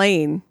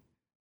explain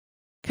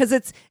because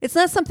it's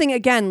not something,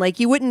 again, like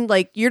you wouldn't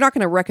you're not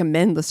going to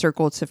recommend The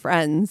Circle to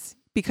friends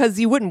because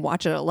you wouldn't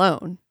watch it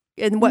alone.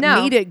 And what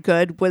No. made it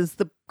good was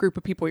the group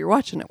of people you're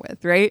watching it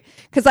with, right?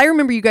 Because I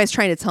remember you guys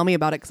trying to tell me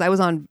about it because I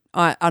was on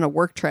a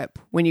work trip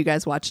when you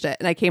guys watched it,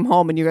 and I came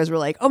home and you guys were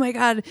like, "Oh my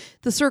god,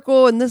 The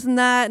Circle and this and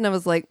that," and I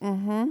was like,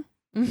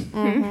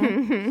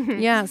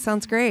 yeah,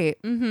 sounds great.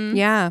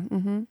 Yeah,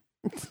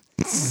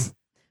 guess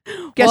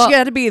Well- you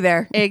got to be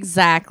there.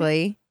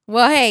 Exactly.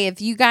 Well, hey, if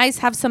you guys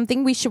have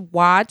something we should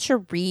watch or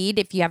read,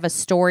 if you have a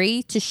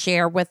story to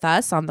share with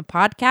us on the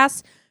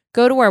podcast,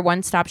 go to our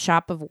one-stop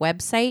shop of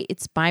website.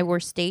 It's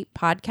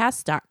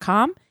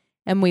myworstdatepodcast.com.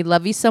 And we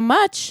love you so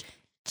much.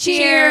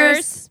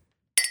 Cheers.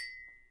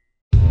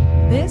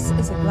 This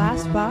is a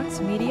Glass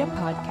Box Media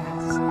podcast.